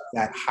know,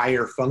 that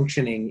higher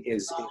functioning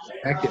is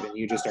effective, and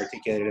you just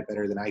articulated it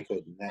better than I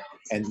could.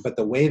 But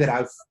the way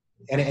that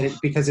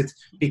because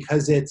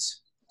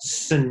it's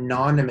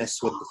synonymous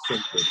with the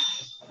sacred,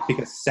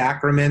 because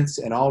sacraments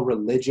and all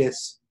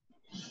religious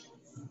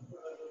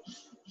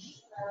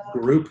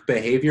group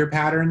behavior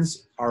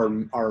patterns are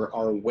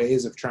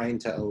ways of trying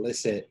to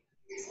elicit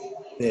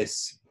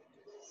this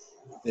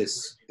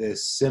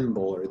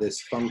symbol or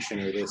this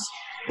function or this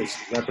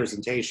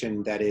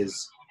representation that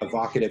is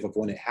evocative of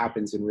when it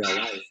happens in real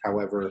life,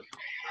 however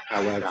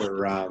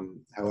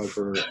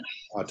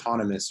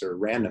autonomous or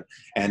random,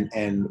 and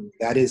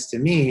that is, to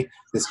me,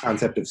 this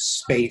concept of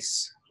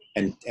space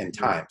and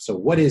time. So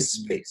what is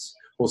space?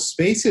 Well,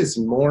 space is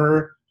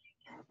more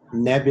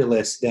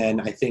nebulous than,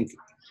 I think,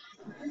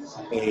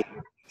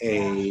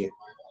 a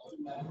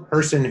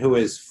person who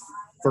is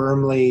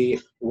firmly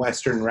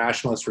Western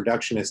rationalist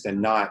reductionist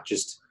and not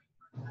just,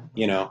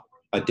 you know,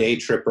 a day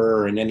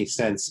tripper or in any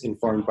sense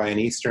informed by an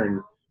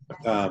Eastern,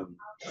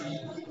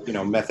 you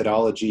know,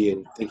 methodology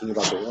and thinking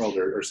about the world,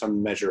 or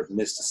some measure of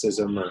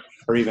mysticism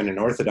or even an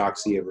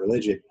orthodoxy of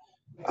religion.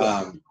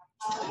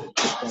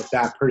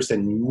 That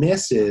person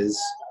misses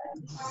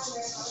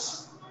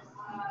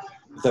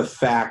the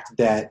fact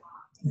that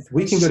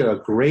we can go to a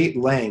great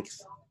length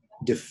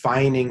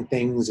defining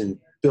things and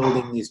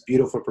building these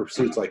beautiful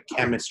pursuits like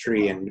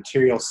chemistry and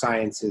material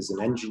sciences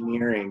and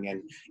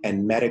engineering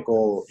and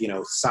medical, you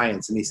know,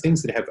 science, and these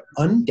things that have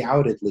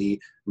undoubtedly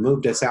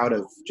moved us out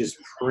of just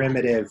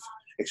primitive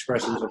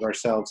expressions of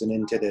ourselves and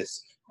into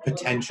this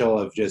potential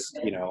of just,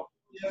 you know,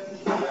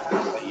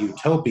 a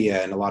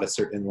utopia in a lot of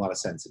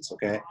senses.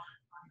 Okay,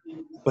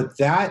 but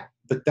that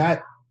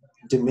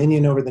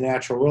dominion over the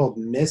natural world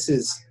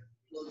misses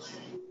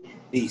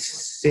the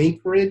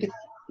sacred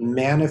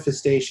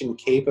manifestation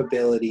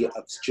capability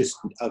of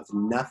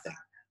nothing,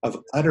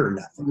 of utter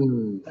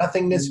nothing,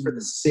 nothingness for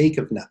the sake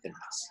of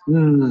nothingness.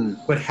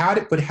 But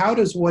how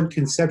does one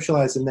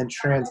conceptualize and then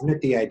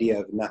transmit the idea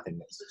of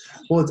nothingness?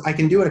 Well, I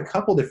can do it a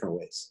couple different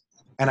ways,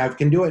 and I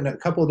can do it in a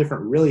couple of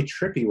different really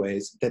trippy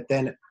ways that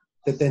then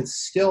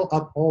still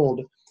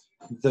uphold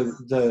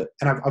and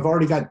I've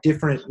already got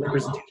different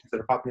representations that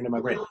are popping into my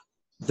brain.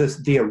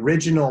 The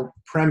original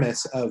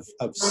premise of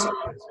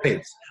sacred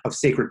space, of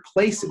sacred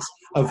places,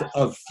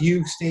 of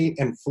fugue state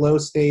and flow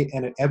state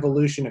and an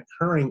evolution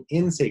occurring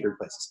in sacred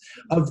places,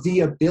 of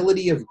the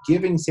ability of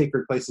giving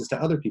sacred places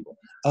to other people,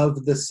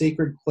 of the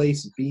sacred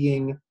place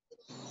being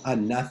a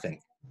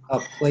nothing, a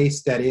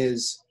place that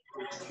is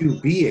to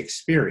be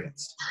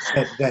experienced,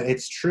 that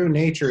its true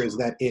nature is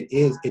that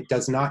it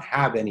does not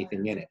have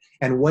anything in it.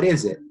 And what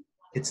is it?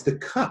 It's the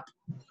cup.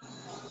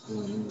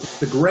 It's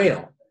the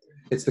grail.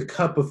 It's the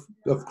cup of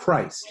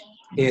Christ.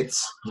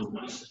 It's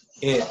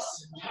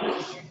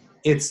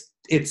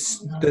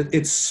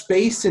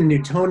space in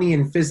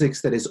Newtonian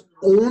physics that is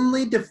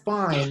only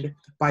defined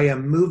by a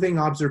moving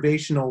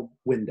observational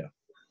window.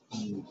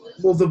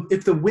 Well,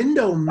 if the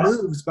window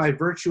moves by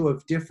virtue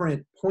of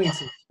different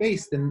points in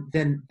space, then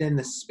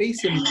the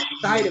space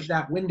inside of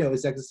that window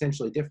is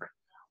existentially different.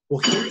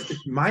 Well, here's the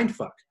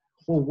mindfuck.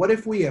 Well, what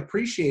if we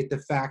appreciate the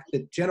fact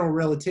that general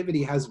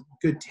relativity has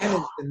good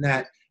tenets in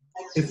that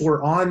if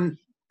we're on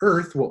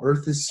Earth, well,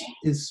 Earth is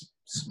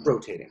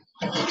rotating.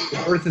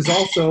 Earth is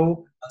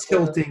also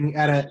tilting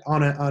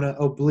on a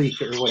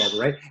oblique or whatever,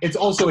 right? It's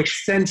also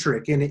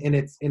eccentric in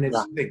its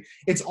thing.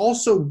 It's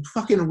also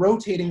fucking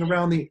rotating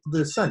around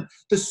the sun.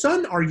 The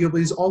sun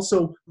arguably is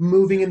also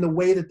moving in the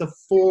way that the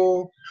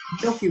full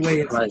Milky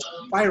Way is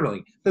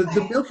spiraling.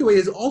 The Milky Way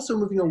is also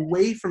moving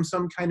away from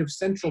some kind of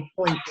central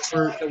point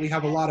that we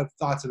have a lot of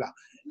thoughts about.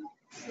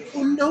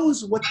 Who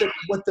knows what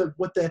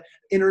the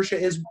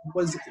inertia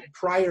was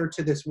prior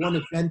to this one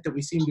event that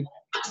we seem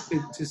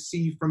to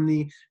see from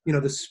the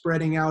the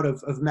spreading out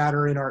of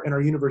matter in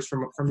our universe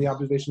from the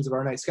observations of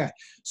our night sky.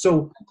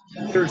 So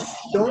there's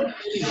so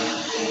many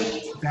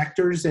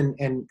vectors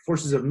and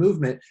forces of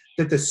movement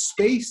that the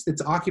space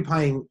that's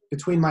occupying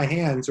between my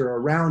hands or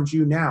around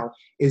you now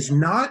is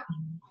not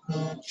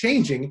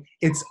changing.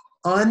 It's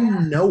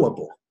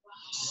unknowable.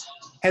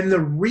 And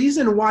the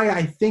reason why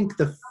I think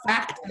the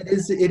fact that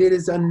it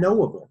is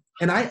unknowable,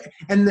 and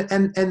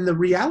the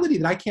reality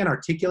that I can't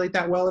articulate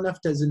that well enough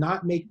does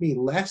not make me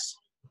less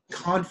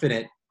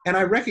confident. And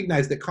I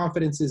recognize that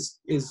confidence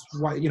is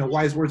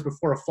wise words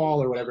before a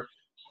fall or whatever.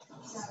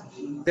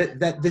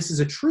 That this is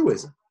a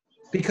truism,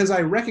 because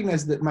I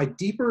recognize that my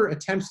deeper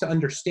attempts to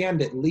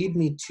understand it lead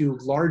me to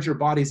larger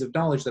bodies of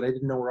knowledge that I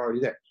didn't know were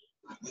already there.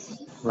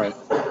 Right.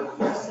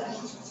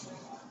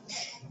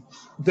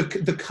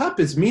 The cup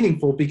is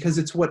meaningful because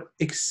it's what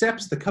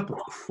accepts the cup of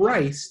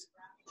Christ,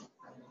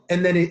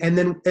 and then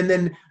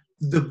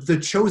the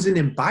chosen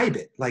imbibe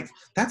it. Like,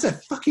 that's a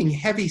fucking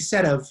heavy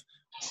set of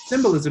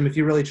symbolism if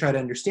you really try to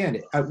understand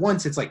it. At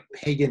once it's like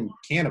pagan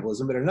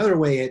cannibalism, but another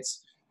way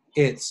it's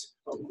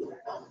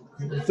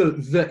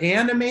the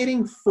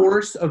animating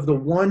force of the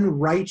one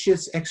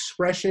righteous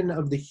expression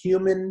of the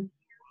human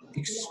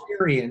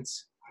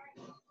experience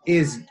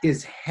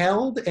is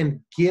held and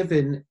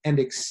given and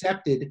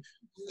accepted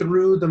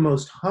through the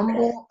most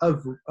humble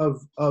of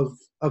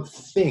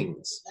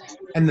things.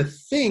 And the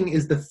thing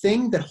is the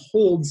thing that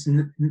holds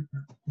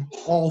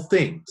all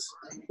things.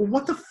 Well,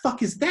 what the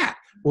fuck is that?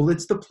 Well,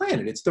 it's the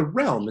planet, it's the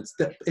realm, it's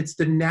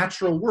the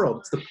natural world,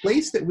 it's the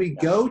place that we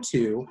go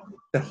to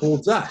that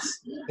holds us.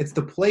 It's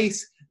the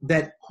place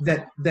that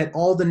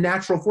all the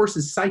natural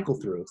forces cycle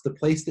through. It's the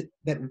place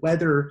that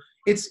weather.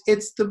 It's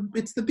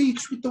the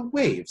beach with the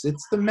waves.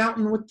 It's the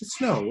mountain with the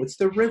snow. It's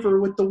the river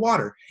with the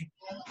water.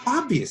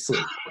 Obviously.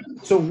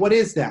 So what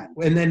is that?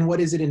 And then what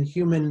is it in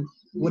human?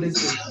 What is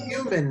it in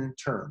human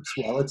terms?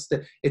 Well, it's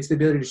the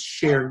ability to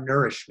share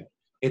nourishment.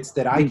 It's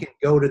that I can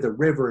go to the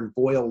river and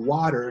boil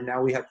water, and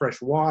now we have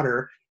fresh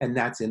water, and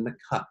that's in the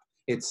cup.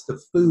 It's the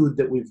food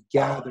that we've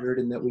gathered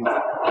and that we've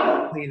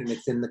cleaned, and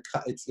it's in the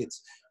cup.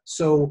 It's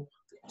so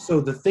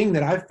the thing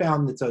that I've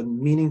found that's a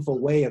meaningful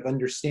way of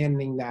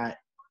understanding that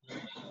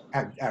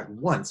at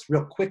once,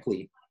 real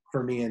quickly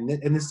for me, and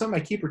this is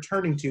something I keep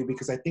returning to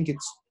because I think it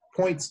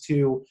points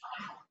to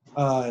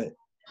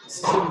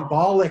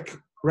symbolic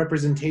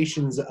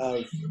representations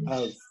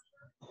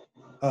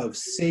of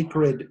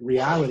sacred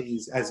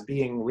realities as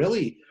being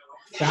really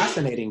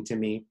fascinating to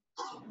me,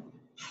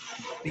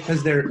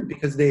 because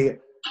they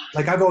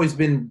like, I've always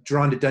been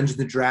drawn to Dungeons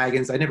and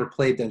Dragons. I never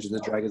played Dungeons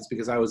and Dragons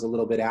because I was a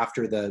little bit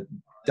after the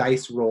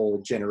dice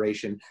roll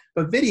generation,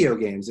 but video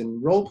games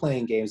and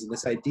role-playing games and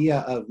this idea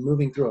of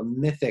moving through a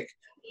mythic,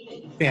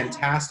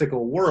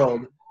 fantastical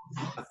world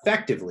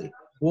effectively.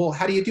 Well,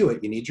 how do you do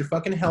it? You need your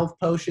fucking health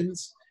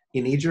potions.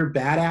 You need your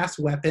badass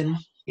weapon.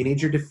 You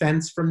need your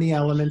defense from the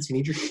elements. You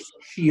need your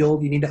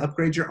shield. You need to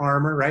upgrade your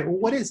armor, right? Well,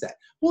 what is that?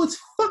 Well, it's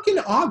fucking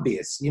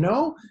obvious,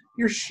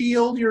 Your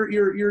shield,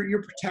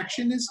 your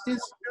protection is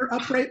your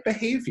upright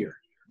behavior.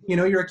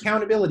 Your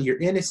accountability, your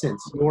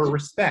innocence, your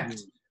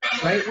respect,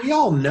 right? We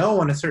all know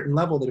on a certain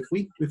level that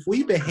if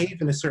we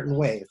behave in a certain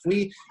way,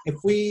 if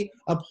we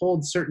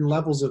uphold certain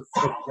levels of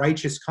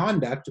righteous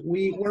conduct,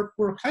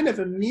 we're kind of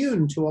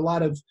immune to a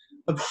lot of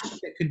shit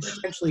that could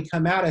potentially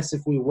come at us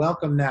if we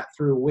welcome that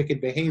through wicked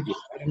behavior.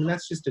 I mean,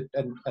 that's just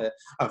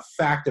a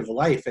fact of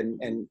life, and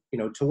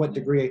to what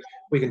degree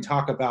we can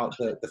talk about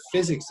the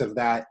physics of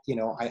that,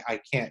 I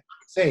can't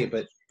say,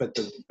 but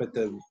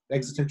the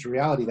existential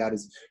reality that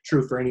is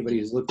true for anybody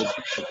who's lived a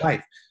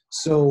life.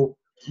 So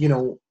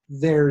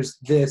there's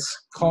this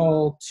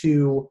call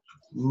to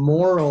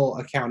moral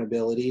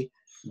accountability,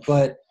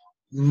 but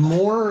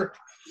more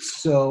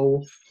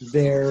so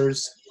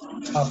there's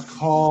a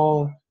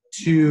call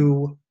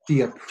to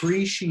the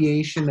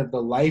appreciation of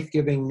the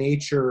life-giving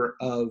nature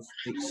of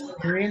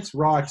experience,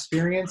 raw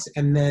experience,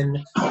 and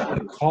then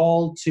the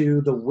call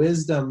to the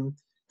wisdom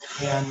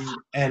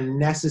and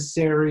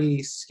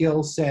necessary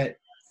skill set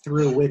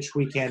through which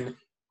we can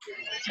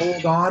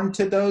hold on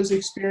to those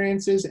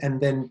experiences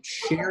and then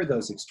share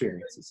those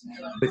experiences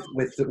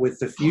with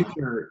the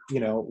future,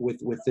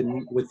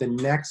 with the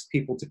next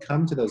people to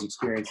come to those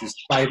experiences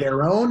by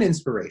their own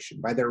inspiration,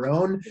 by their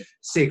own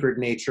sacred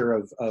nature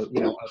of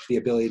the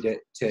ability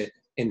to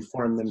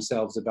inform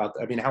themselves about.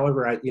 I mean,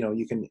 however,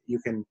 you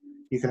can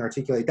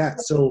articulate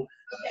that. So,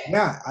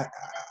 yeah,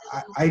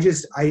 I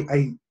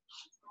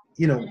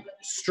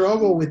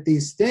struggle with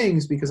these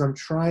things because I'm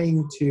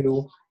trying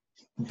to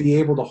be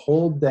able to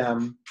hold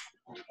them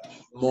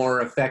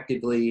more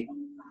effectively,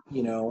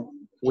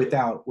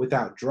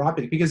 without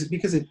dropping, because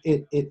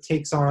it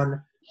takes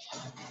on,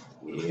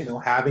 you know,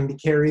 having to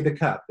carry the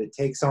cup. It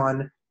takes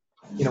on,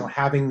 you know,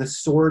 having the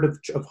sword of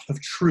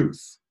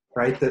truth,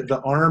 right?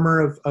 The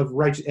armor of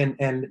righteous,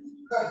 and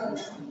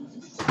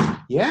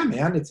yeah,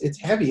 man, it's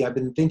heavy. I've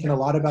been thinking a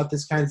lot about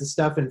this kinds of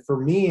stuff, and for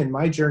me in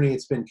my journey,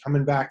 it's been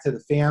coming back to the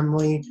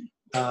family,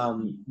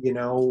 you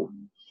know,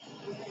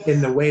 in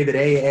the way that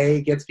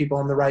AA gets people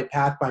on the right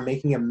path by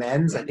making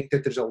amends. I think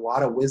that there's a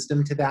lot of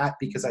wisdom to that,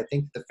 because I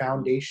think the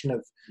foundation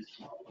of,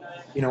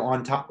 you know,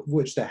 on top of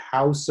which the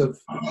house of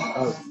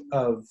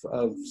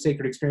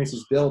sacred experience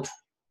is built,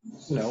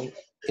 you know,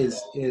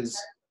 is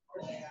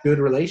good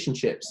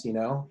relationships, you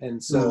know.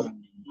 And so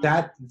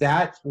that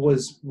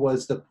was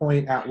the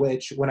point at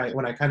which, when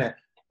I kind of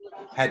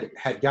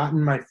had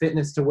gotten my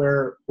fitness to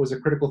where it was a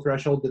critical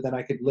threshold, that then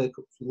I could look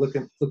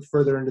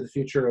further into the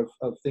future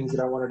of things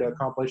that I wanted to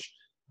accomplish.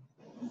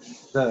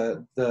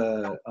 You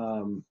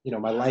know,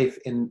 my life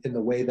in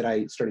the way that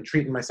I started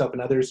treating myself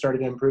and others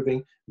started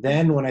improving.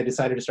 Then when I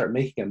decided to start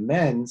making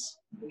amends,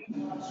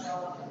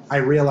 I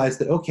realized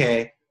that,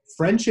 okay,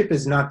 friendship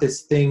is not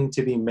this thing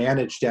to be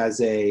managed as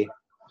a,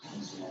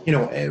 you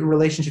know,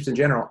 relationships in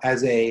general,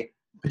 as a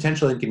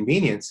potential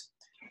inconvenience.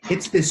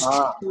 It's this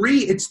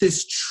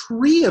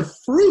tree of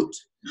fruit.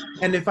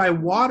 And if I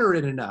water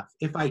it enough,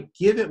 if I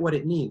give it what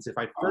it needs, if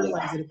I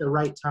fertilize it at the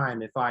right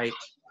time,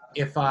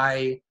 if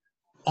I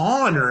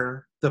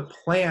honor the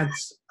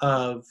plants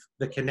of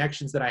the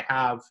connections that I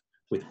have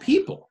with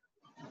people,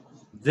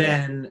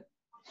 then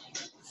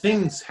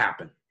things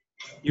happen.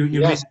 You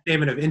made a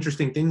statement of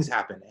interesting things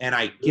happen. And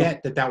I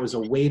get that was a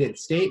weighted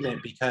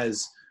statement,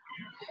 because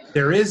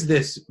there is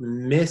this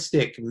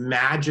mystic,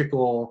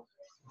 magical,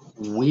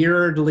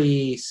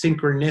 weirdly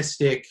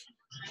synchronistic,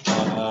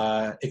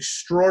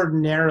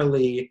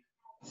 extraordinarily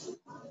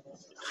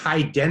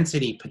high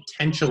density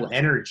potential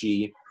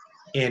energy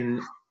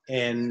in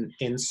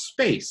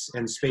space,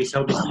 and space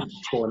helping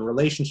people and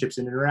relationships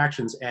and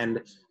interactions. And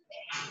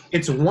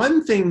it's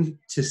one thing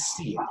to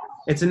see it.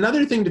 It's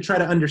another thing to try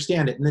to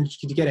understand it, and then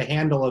to get a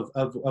handle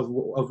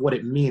of what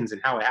it means and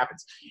how it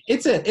happens.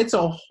 It's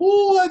a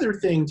whole other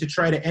thing to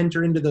try to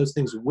enter into those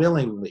things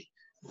willingly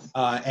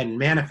and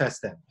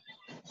manifest them.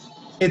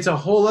 It's a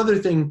whole other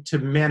thing to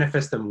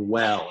manifest them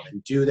well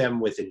and do them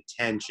with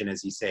intention,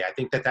 as you say. I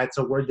think that's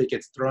a word that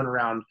gets thrown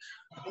around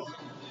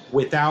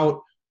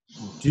without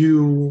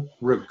due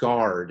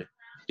regard,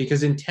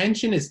 because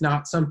intention is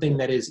not something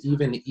that is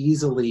even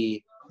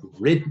easily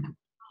written,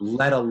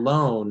 let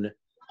alone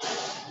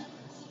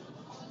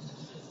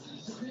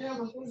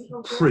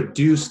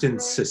produced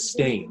and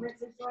sustained.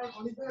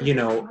 You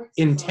know,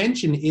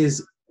 intention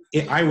is,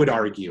 I would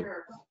argue,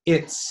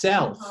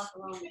 itself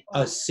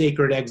a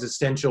sacred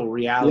existential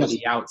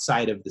reality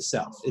outside of the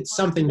self. It's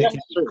something that can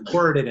be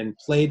recorded and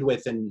played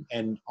with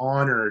and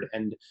honored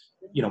and,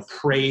 you know,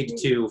 prayed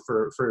to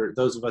for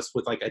those of us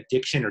with like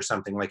addiction or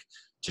something, like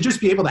to just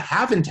be able to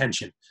have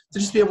intention, to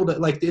just be able to,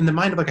 like, in the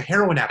mind of like a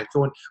heroin addict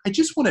going, I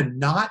just want to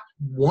not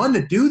want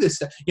to do this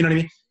stuff. You know what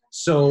I mean?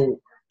 So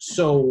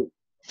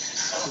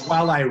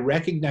while I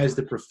recognize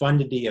the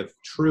profundity of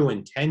true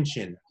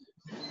intention,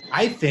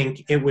 I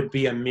think it would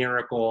be a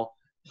miracle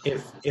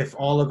if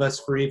all of us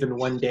for even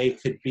one day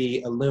could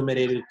be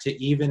illuminated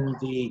to even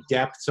the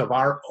depths of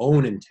our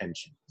own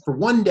intention for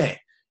one day.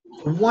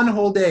 For one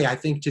whole day, I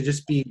think to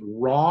just be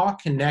raw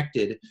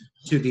connected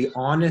to the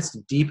honest,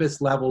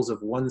 deepest levels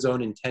of one's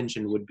own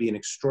intention would be an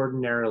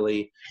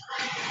extraordinarily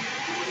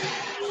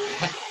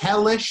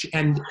hellish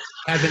and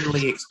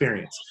heavenly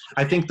experience.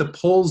 I think the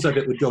pulls of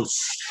it would go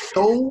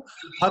so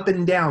up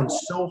and down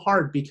so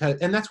hard, because,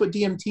 and that's what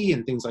DMT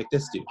and things like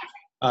this do,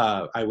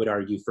 I would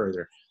argue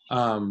further.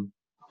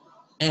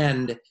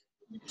 And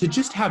to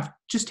just have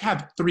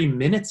 3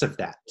 minutes of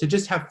that, to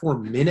just have 4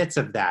 minutes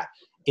of that,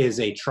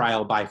 is a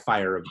trial by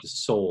fire of the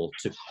soul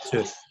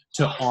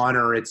to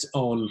honor its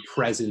own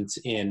presence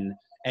in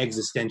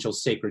existential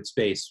sacred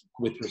space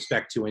with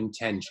respect to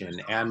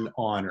intention and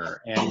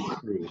honor and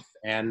truth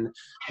and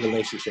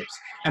relationships.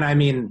 And I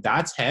mean,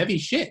 that's heavy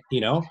shit,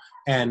 you know?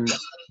 And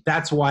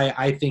that's why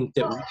I think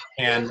that we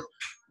can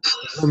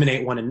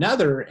illuminate one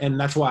another. And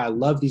that's why I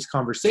love these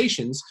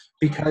conversations,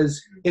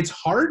 because it's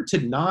hard to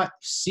not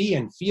see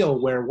and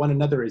feel where one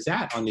another is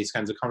at on these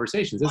kinds of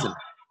conversations, isn't it?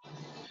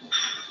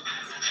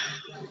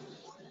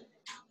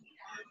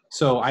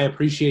 So I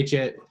appreciate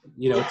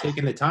you know,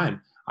 taking the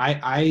time.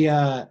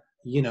 I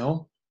you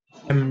know,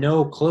 am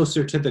no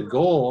closer to the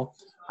goal.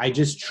 I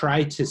just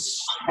try to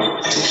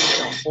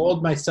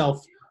hold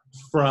myself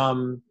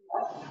from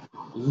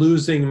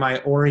losing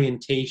my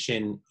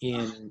orientation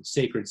in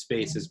sacred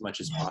space as much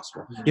as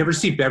possible. You ever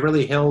see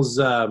Beverly Hills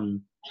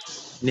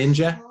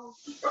Ninja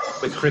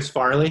with Chris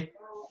Farley?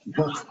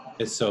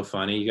 It's so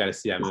funny. You got to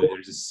see that movie.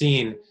 There's a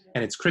scene,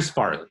 and it's Chris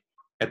Farley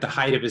at the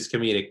height of his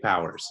comedic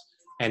powers.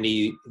 And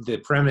the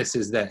premise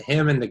is that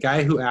him and the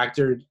guy who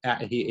acted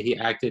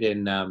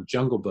in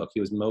Jungle Book, he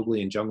was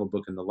Mowgli in Jungle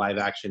Book in the live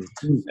action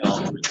film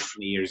 15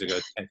 years ago.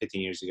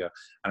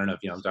 I don't know if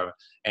you know what I'm talking about.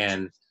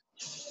 And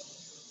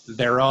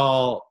they're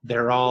all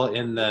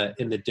in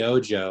the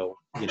dojo,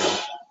 you know,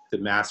 the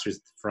masters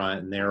at the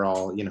front, and they're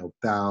all, you know,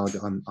 bowed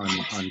on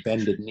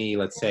bended knee,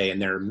 let's say, and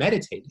they're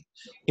meditating,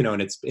 you know,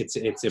 and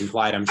it's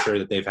implied, I'm sure,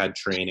 that they've had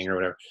training or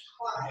whatever.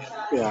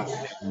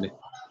 Yeah. And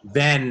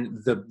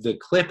then the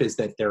clip is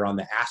that they're on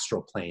the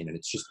astral plane, and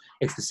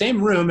it's the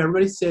same room,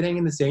 everybody's sitting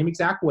in the same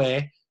exact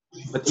way,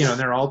 but, you know,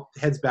 they're all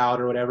heads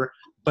bowed or whatever,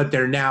 but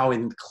they're now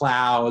in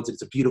clouds,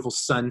 it's a beautiful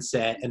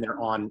sunset, and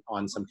they're on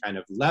some kind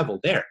of level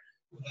there.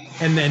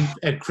 And then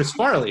Chris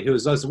Farley,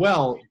 who's as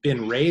well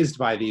been raised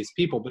by these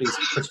people, but he's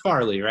Chris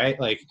Farley, right?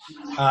 Like,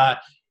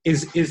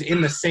 is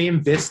in the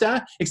same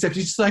vista, except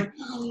he's just like,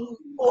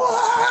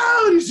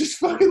 wow, and he's just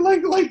fucking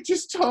like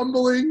just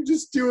tumbling,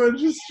 just doing,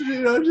 just,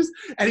 you know, just,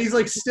 and he's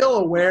like still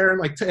aware and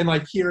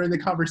like hearing the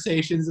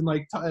conversations and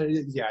like,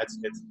 yeah, it's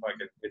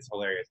fucking, it's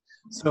hilarious.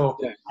 So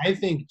yeah. I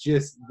think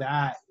just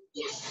that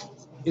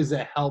is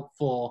a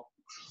helpful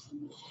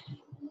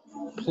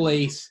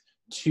place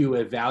to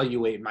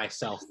evaluate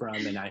myself from,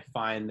 and I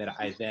find that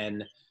I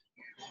then,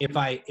 if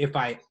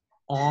I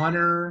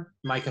honor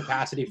my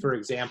capacity, for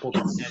example,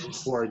 to tend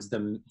towards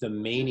the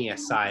mania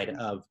side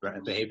of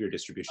behavior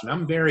distribution,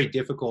 I'm very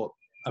difficult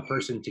a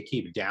person to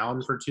keep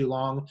down for too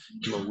long,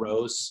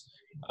 morose,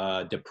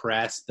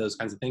 depressed, those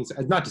kinds of things.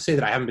 Not to say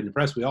that I haven't been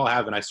depressed, we all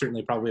have, and I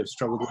certainly probably have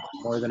struggled with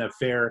more than a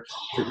fair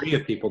degree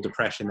of people,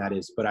 depression that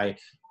is, but I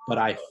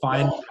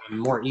find I'm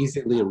more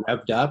easily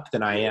revved up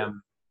than I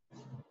am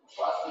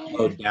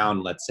slowed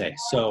down, let's say.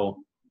 So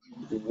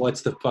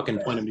what's the fucking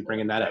point of me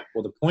bringing that up?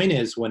 Well, the point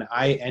is, when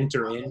I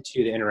enter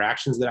into the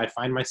interactions that I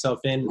find myself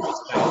in, the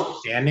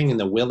understanding and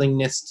the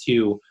willingness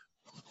to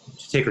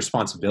take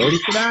responsibility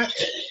for that,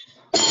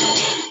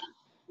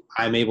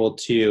 I'm able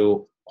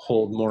to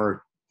hold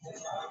more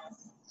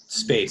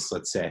space,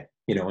 let's say,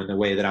 you know, in the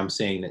way that I'm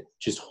saying that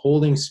just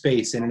holding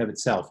space in and of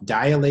itself,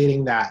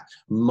 dilating that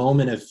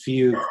moment of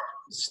fugue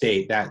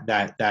state,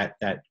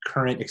 that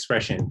current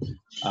expression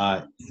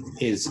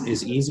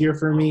is easier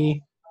for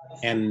me,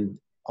 and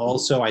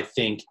also I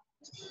think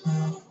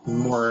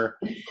more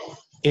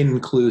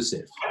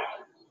inclusive,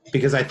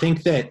 because I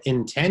think that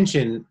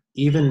intention,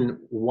 even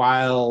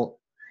while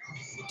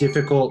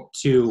difficult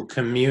to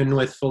commune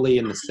with fully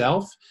in the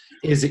self,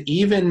 is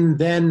even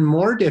then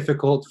more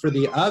difficult for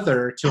the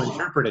other to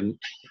interpret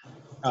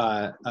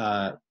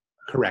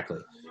correctly,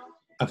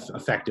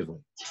 effectively.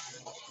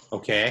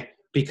 Okay,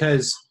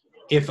 because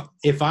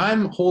if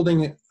I'm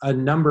holding a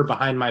number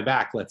behind my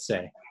back, let's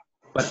say,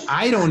 but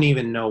I don't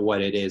even know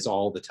what it is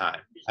all the time,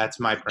 that's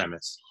my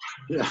premise.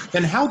 Yeah.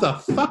 Then how the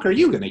fuck are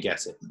you going to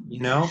guess it? You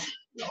know?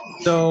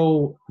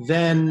 So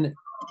then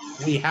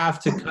we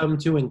have to come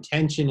to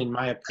intention, in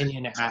my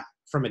opinion,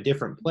 from a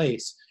different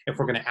place if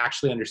we're going to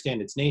actually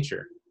understand its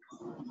nature.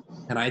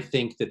 And I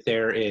think that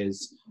there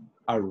is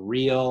a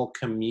real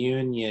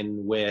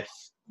communion with,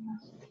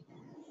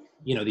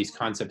 you know, these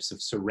concepts of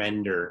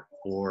surrender,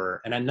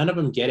 and none of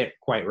them get it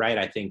quite right,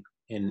 I think,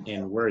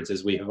 in words,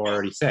 as we have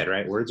already said,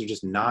 right? Words are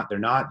just not, they're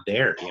not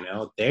there, you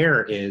know?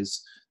 There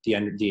is the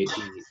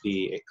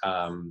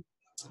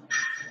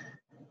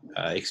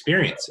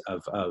experience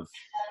of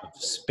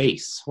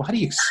space. Well, how do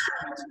you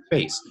experience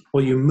space?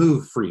 Well, you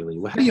move freely.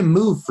 Well, how do you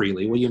move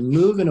freely? Well, you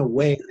move in a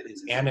way that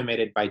is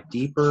animated by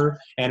deeper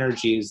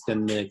energies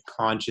than the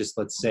conscious,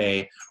 let's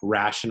say,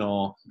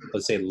 rational,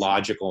 let's say,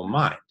 logical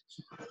mind.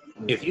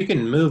 If you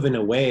can move in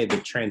a way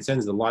that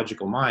transcends the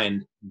logical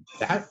mind,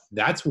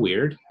 that's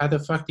weird. How the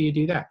fuck do you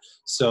do that?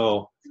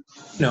 So,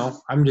 you know,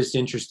 I'm just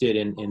interested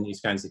in these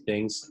kinds of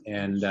things.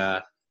 And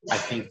I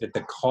think that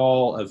the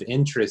call of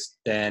interest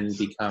then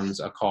becomes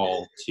a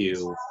call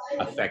to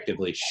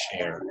effectively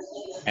share.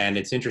 And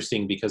it's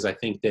interesting because I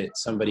think that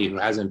somebody who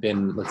hasn't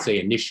been, let's say,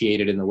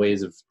 initiated in the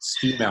ways of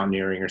ski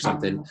mountaineering or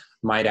something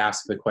might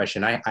ask the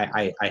question.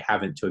 I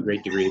haven't to a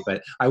great degree,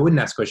 but I wouldn't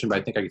ask the question, but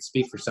I think I could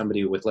speak for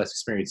somebody with less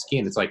experience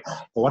skiing. It's like,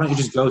 well, why don't you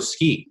just go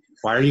ski?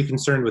 Why are you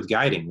concerned with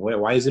guiding?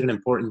 Why is it an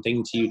important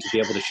thing to you to be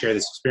able to share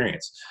this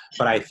experience?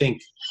 But I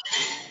think,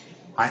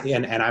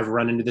 and I've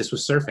run into this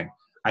with surfing.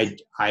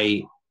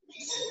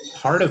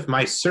 Part of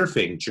my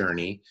surfing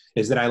journey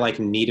is that I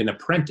need an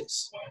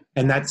apprentice.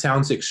 And that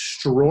sounds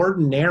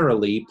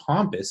extraordinarily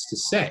pompous to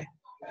say.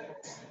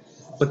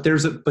 But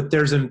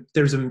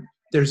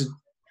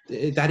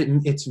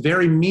it's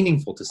very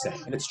meaningful to say,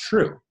 and it's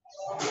true.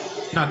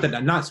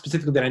 Not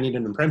specifically that I need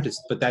an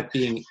apprentice, but that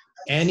being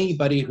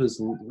anybody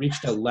who's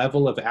reached a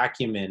level of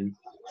acumen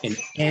in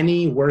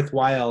any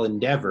worthwhile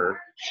endeavor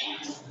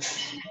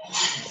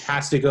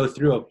has to go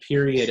through a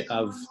period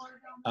of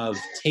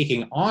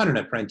taking on an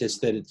apprentice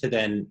to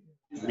then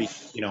reach,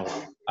 you know,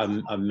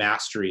 a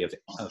mastery of it.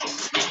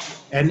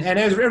 And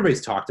as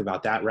everybody's talked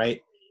about that,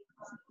 right?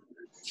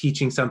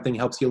 Teaching something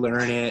helps you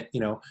learn it, you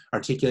know,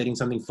 articulating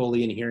something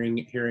fully and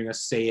hearing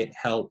us say it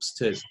helps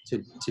to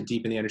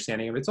deepen the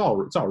understanding of it. It's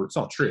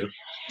all true.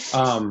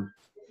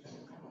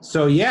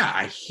 So yeah,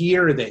 I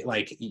hear that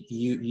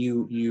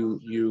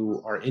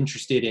you are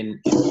interested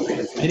in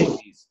transmitting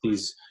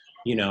these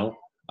you know,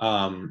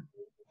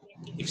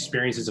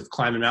 experiences of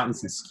climbing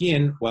mountains and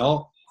skiing.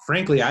 Well,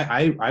 frankly,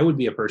 I would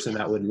be a person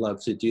that would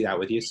love to do that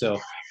with you. So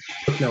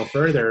look no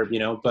further, you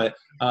know, but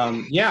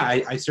yeah,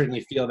 I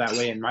certainly feel that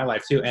way in my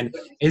life too. And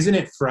isn't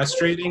it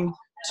frustrating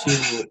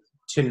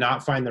to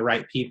not find the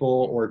right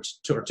people, or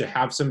to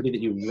have somebody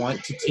that you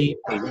want to teach,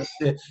 or you want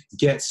to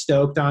get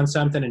stoked on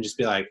something and just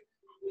be like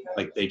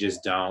they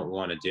just don't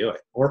want to do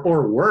it,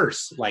 or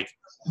worse, like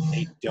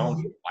they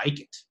don't like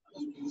it.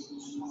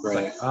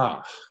 Right.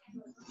 Like,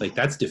 like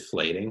that's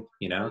deflating,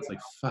 you know? It's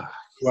like, fuck.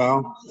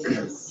 Well,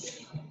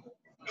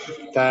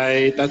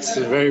 that's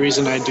the very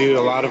reason I do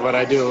a lot of what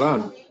I do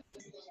alone.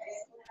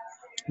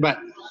 But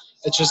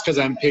it's just because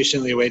I'm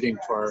patiently waiting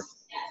for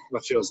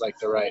what feels like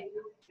the right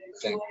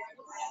thing.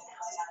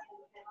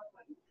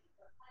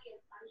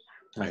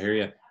 I hear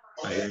you.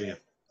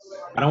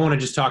 I don't want to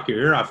just talk your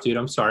ear off, dude.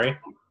 I'm sorry.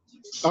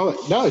 Oh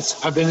no,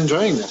 I've been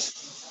enjoying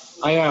this.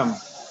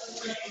 I've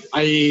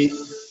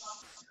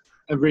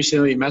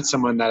recently met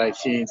someone that I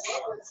think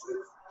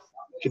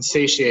could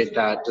satiate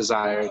that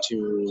desire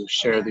to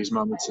share these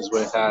moments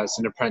with as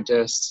an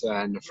apprentice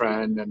and a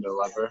friend and a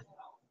lover.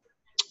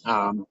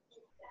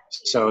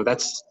 So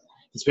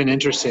it's been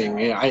interesting.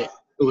 Yeah, I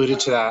alluded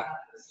to that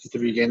at the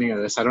beginning of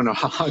this. I don't know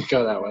how long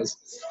ago that was.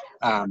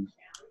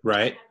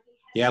 Right.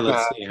 Yeah,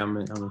 let's see how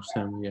much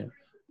time we get.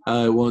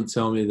 It won't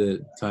tell me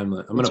the time.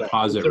 I'm going to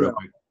pause it real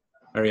quick.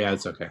 Oh, yeah,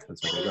 it's okay.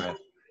 That's okay. Go ahead.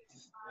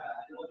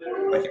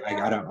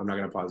 I'm not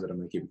going to pause it. I'm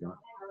going to keep it going.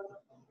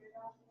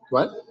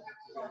 What?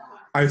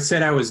 I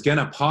said I was going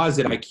to pause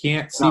it. I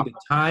can't see the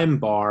time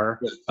bar.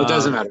 It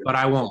doesn't matter. But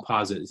I won't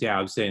pause it. Yeah,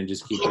 I'm saying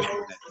just keep it.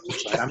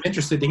 But I'm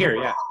interested to hear.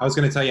 Yeah. I was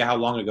going to tell you how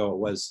long ago it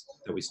was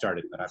that we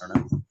started, but I don't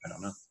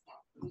know.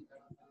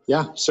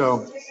 Yeah.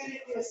 So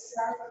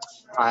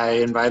I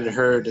invited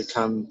her to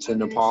come to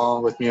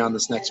Nepal with me on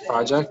this next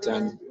project,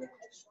 and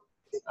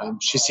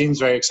she seems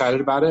very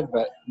excited about it,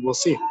 but we'll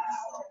see.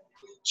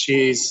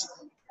 She's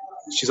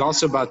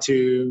also about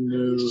to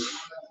move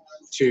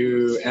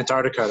to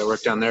Antarctica to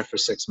work down there for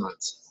 6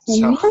 months.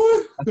 So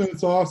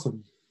that's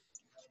awesome.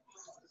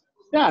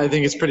 Yeah, I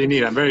think it's pretty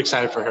neat. I'm very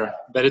excited for her,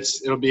 but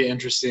it'll be an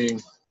interesting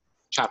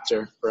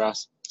chapter for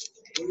us.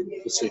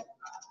 We'll see.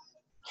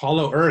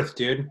 Hollow Earth,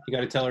 dude. You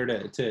got to tell her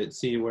to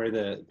see where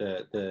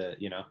the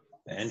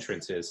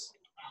entrance is.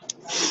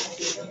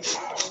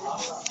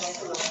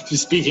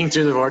 She's speaking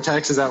through the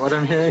vortex. Is that what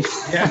I'm hearing?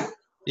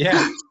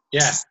 Yeah.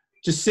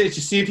 Just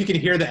see if you can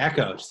hear the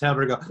echo. Just have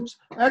her go,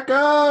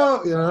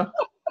 echo. You know.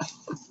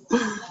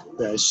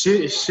 Yeah,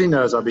 she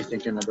knows I'll be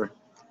thinking of her.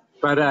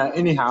 But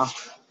anyhow,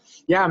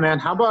 yeah, man.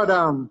 How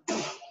about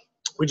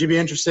would you be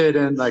interested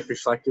in like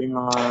reflecting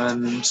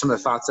on some of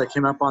the thoughts that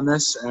came up on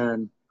this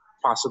and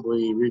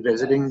possibly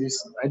revisiting these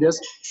ideas?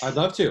 I'd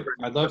love to.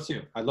 I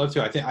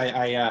think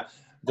I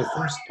the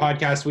first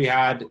podcast we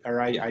had, or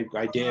I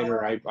did,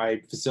 or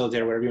I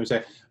facilitated, whatever you want to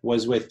say,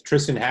 was with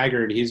Tristan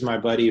Haggard. He's my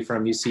buddy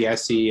from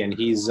UCSC, and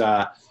he's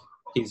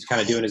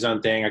kind of doing his own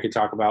thing. I could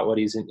talk about what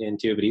he's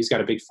into, but he's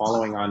got a big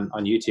following on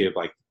YouTube,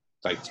 like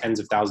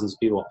tens of thousands of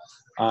people.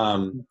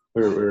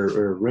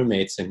 We're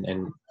roommates, and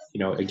you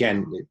know,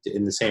 again,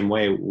 in the same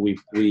way, we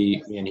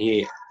and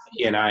he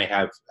and I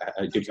have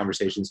good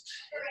conversations,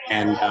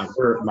 and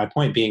my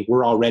point being,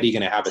 we're already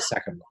going to have a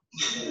second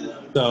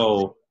one.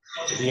 So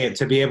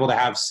to be able to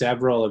have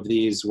several of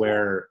these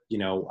where, you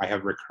know, I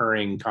have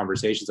recurring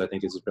conversations, I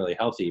think is really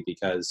healthy,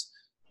 because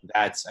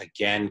that's,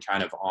 again,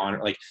 kind of on,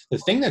 like, the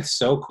thing that's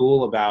so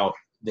cool about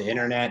the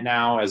internet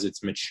now as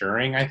it's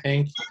maturing, I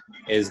think,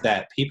 is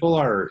that people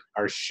are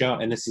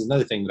shown, and this is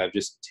another thing that I've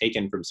just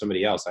taken from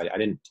somebody else. I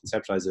didn't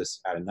conceptualize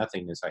this out of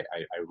nothingness. I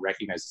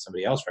recognized that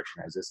somebody else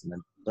recognized this and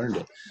then learned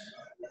it.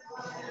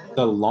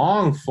 The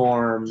long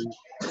form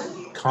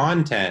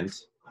content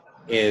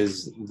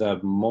is the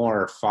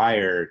more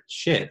fire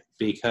shit,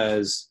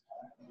 because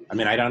I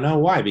mean, I don't know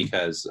why,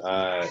 because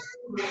but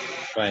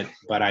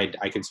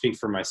I can speak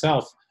for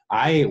myself.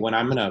 When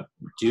I'm gonna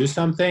do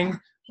something,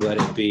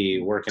 let it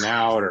be working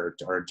out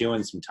or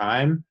doing some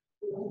time,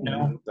 you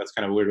know, that's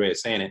kind of a weird way of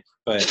saying it,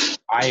 but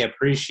I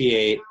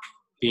appreciate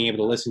being able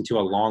to listen to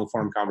a long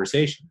form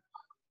conversation.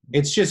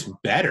 It's just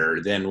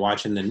better than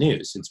watching the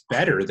news. It's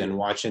better than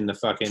watching the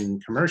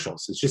fucking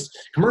commercials. It's just,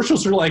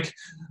 commercials are like,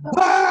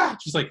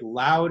 just like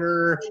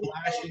louder,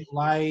 flashing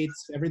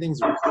lights, everything's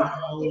real,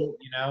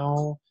 you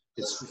know,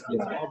 it's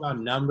all about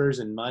numbers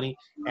and money.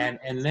 And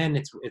then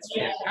it's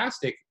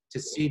fantastic to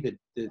see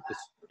the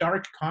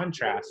stark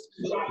contrast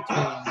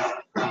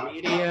between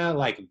media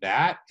like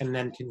that and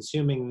then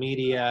consuming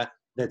media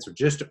that's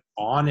just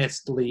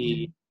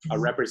honestly a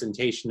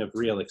representation of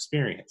real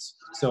experience.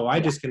 So I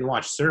just can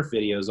watch surf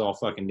videos all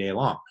fucking day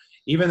long.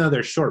 Even though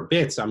they're short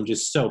bits, I'm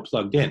just so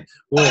plugged in.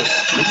 Well,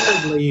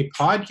 weirdly,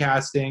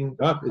 podcasting, is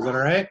that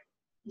all right?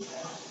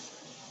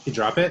 You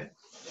drop it?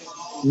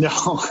 No.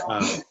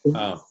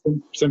 Oh.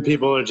 Some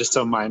people are just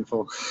so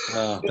mindful.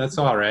 Oh, that's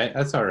all right.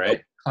 That's all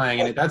right.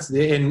 Clanging it. That's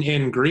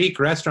in Greek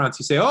restaurants.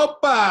 You say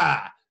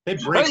 "Opa." They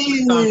break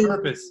it on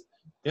purpose.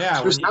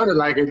 Yeah, it sounded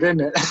like it, didn't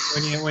it?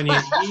 when you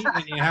eat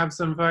and you have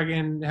some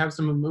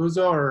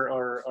mimosa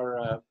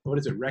or what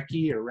is it,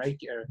 reki or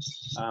raki or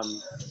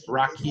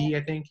raki,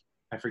 I think.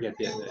 I forget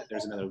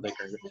there's another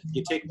liquor.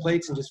 You take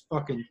plates and just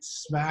fucking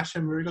smash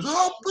them. Where it goes,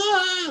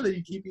 oh, then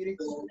you keep eating,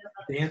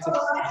 dancing.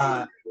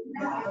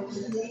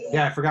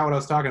 Yeah, I forgot what I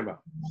was talking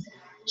about.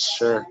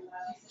 Sure.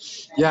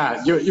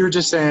 Yeah, you were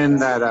just saying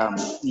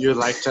that you'd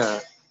like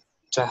to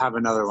have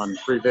another one,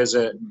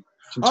 revisit.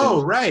 Continue.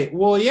 Oh, right.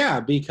 Well, yeah,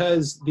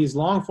 because these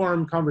long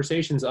form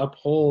conversations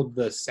uphold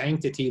the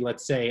sanctity,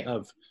 let's say,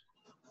 of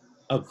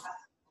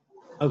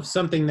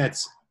something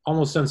that's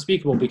almost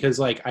unspeakable, because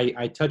like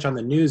I touch on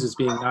the news as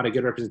being not a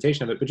good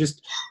representation of it, but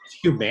just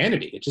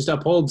humanity. It just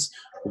upholds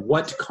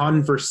what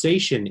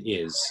conversation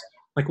is.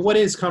 Like, what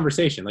is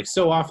conversation? Like,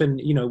 so often,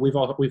 you know, we've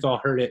all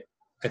heard it,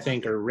 I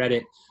think, or read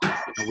it. You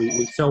know,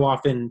 we so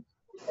often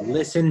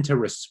listen to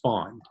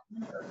respond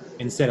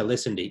instead of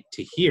listen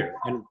to hear.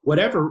 And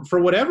for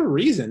whatever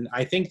reason,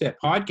 I think that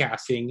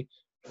podcasting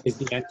is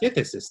the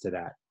antithesis to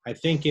that. I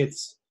think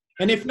it's,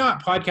 and if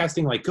not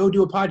podcasting, like go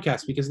do a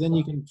podcast because then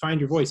you can find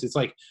your voice. It's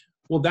like,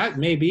 well, that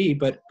may be,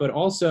 but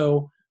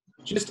also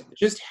just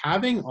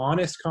having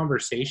honest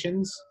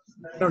conversations.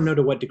 I don't know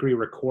to what degree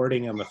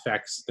recording them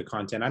affects the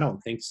content. I don't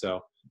think so.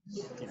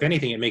 If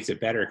anything, it makes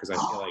it better because I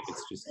feel like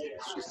it's just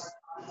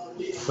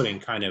putting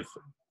kind of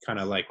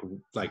like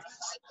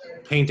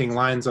painting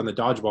lines on the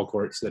dodgeball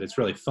court so that it's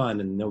really fun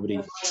and nobody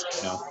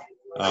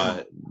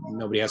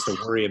has to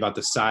worry about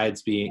the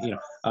sides being,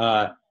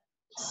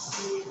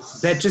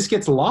 that just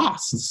gets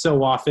lost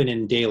so often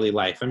in daily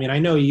life. I mean, I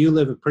know you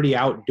live a pretty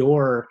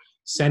outdoor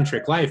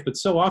centric life, but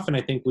so often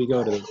I think we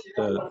go to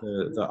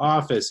the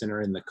office and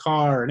are in the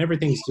car and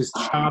everything's just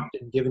chopped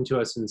and given to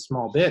us in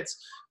small bits,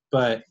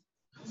 but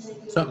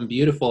something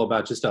beautiful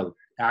about just a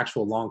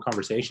actual long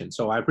conversation.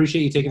 So I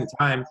appreciate you taking the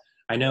time.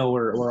 I know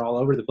we're all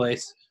over the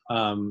place.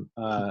 So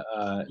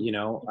I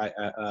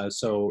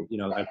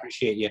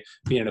appreciate you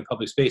being in a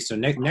public space. So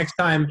next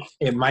time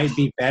it might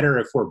be better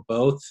if we're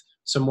both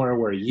somewhere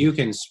where you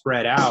can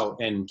spread out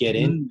and get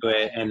into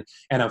it. And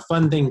a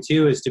fun thing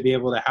too is to be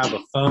able to have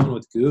a phone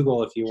with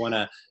Google if you want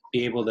to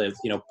be able to,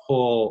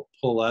 pull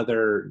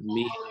other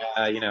media,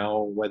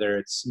 whether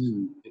it's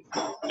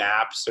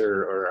maps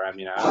or I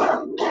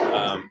don't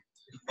know.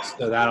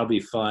 So that'll be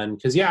fun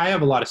because I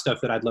have a lot of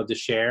stuff that I'd love to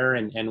share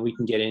and we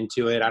can get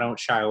into it. I don't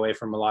shy away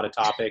from a lot of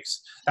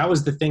topics. That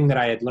was the thing that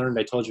I had learned.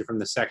 I told you from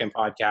the second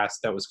podcast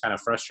that was kind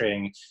of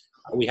frustrating.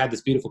 We had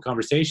this beautiful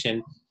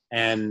conversation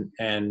and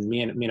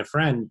me and a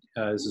friend,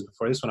 this is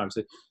before this one,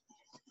 obviously.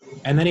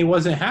 And then he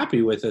wasn't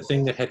happy with the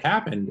thing that had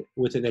happened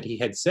with it that he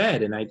had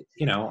said. And I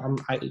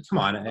come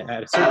on,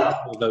 at a certain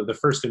level, the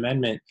First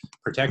Amendment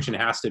protection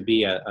has to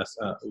be a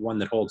one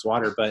that holds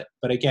water. But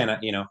again,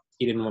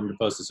 he didn't want me to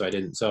post it, so I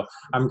didn't. So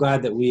I'm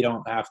glad that we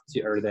don't have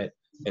to, or that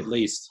at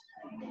least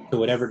to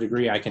whatever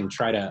degree I can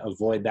try to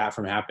avoid that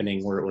from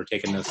happening. We're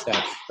taking those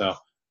steps. So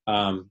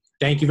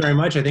thank you very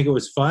much. I think it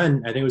was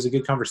fun. I think it was a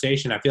good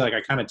conversation. I feel like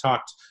I kind of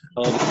talked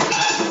a little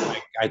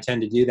bit. I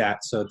tend to do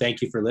that. So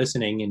thank you for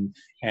listening.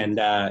 And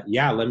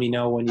let me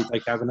know when you'd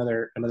like to have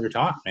another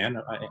talk, man.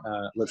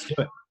 Let's do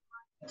it.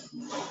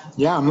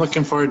 Yeah, I'm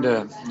looking forward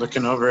to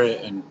looking over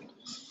it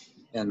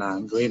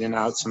and gleaning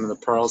out some of the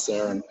pearls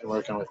there and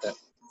working with it.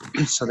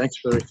 So thanks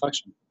for the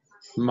reflection.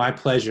 My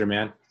pleasure,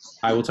 man.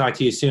 I will talk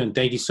to you soon.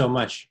 Thank you so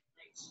much.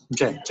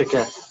 Okay, take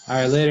care. All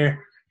right,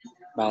 later.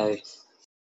 Bye.